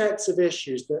two sets of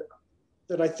issues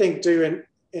that I think do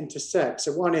intersect.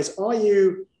 So one is, are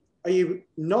you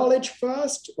knowledge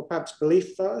first, or perhaps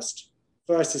belief first,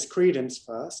 versus credence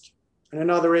first? And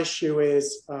another issue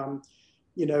is,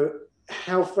 you know,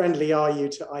 how friendly are you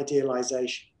to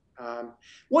idealization?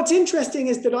 What's interesting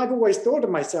is that I've always thought of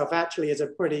myself actually as a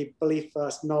pretty belief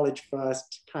first, knowledge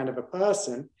first kind of a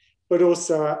person, but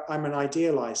also I'm an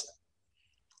idealizer.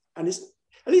 And it's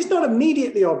at least not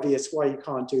immediately obvious why you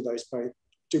can't do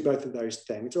both of those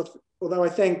things. Although I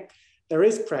think there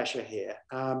is pressure here.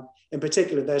 In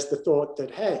particular, there's the thought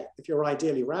that, hey, if you're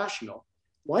ideally rational,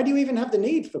 why do you even have the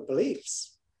need for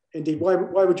beliefs? Indeed, why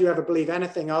would you ever believe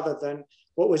anything other than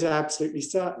what was absolutely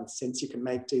certain, since you can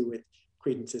make do with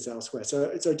credences elsewhere?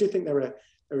 So I do think there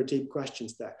are deep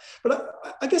questions there. But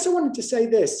I guess I wanted to say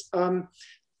this.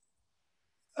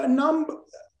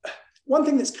 One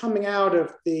thing that's coming out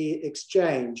of the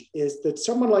exchange is that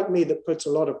someone like me that puts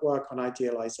a lot of work on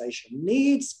idealization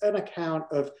needs an account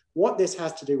of what this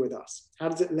has to do with us. How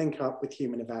does it link up with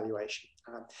human evaluation?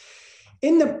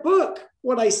 In the book,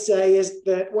 what I say is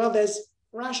that, well, there's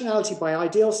rationality by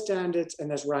ideal standards and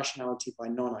there's rationality by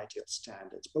non-ideal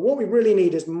standards. But what we really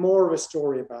need is more of a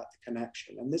story about the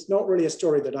connection. And it's not really a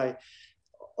story that I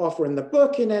offer in the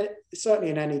book,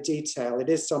 certainly in any detail. It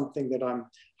is something that I'm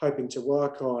hoping to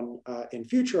work on in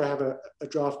future. I have a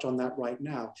draft on that right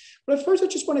now. But I suppose I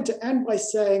just wanted to end by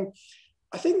saying,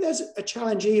 I think there's a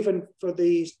challenge even for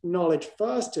the knowledge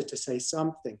firster to say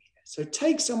something here. So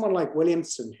take someone like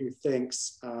Williamson, who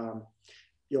thinks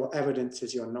your evidence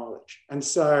is your knowledge. And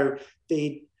so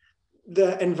the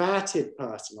inverted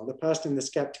person, or the person in the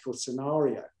skeptical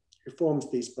scenario who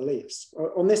forms these beliefs,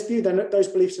 on this view, then those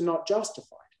beliefs are not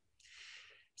justified.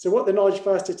 So what the knowledge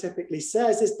firster typically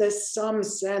says is there's some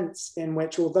sense in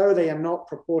which, although they are not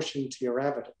proportioned to your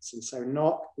evidence, and so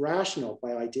not rational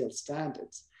by ideal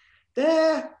standards,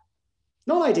 they're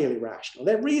not ideally rational,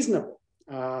 they're reasonable.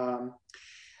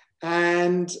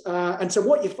 And so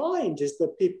what you find is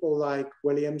that people like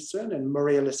Williamson and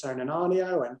Maria Lasone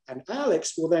and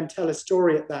Alex will then tell a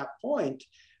story at that point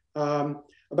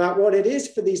about what it is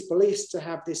for these beliefs to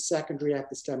have this secondary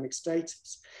epistemic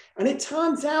status. And it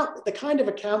turns out that the kind of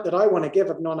account that I want to give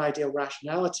of non-ideal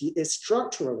rationality is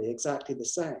structurally exactly the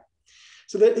same.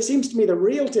 So that it seems to me the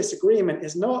real disagreement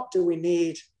is not, do we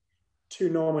need two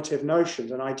normative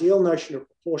notions, an ideal notion of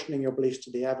proportioning your beliefs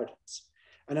to the evidence,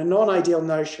 and a non-ideal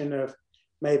notion of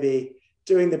maybe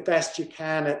doing the best you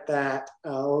can at that,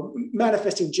 or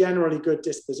manifesting generally good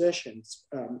dispositions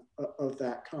of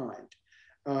that kind.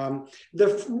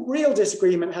 The real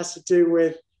disagreement has to do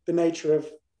with the nature of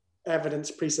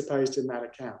evidence presupposed in that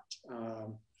account.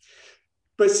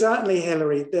 But certainly,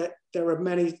 Hilary, there are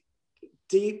many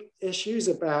deep issues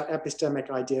about epistemic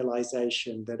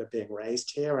idealization that are being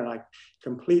raised here, and I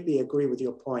completely agree with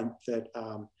your point that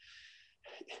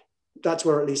that's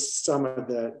where at least some of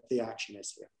the action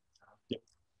is here. Yeah,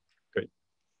 great.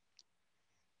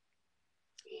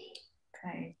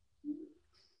 Okay.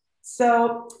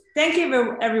 So thank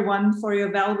you everyone for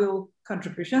your valuable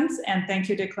contributions, and thank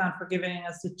you, Declan, for giving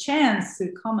us the chance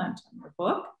to comment on your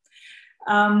book.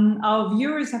 Our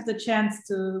viewers have the chance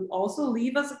to also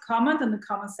leave us a comment in the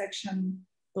comment section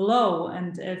below.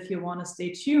 And if you want to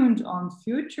stay tuned on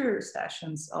future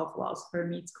sessions of Philosopher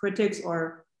Meets Critics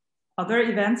or other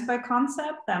events by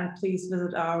Concept, then please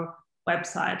visit our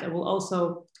website. I will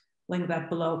also link that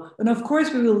below. And of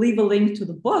course, we will leave a link to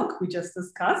the book we just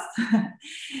discussed.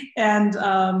 And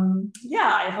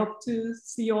yeah, I hope to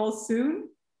see you all soon.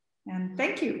 And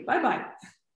thank you. Bye-bye.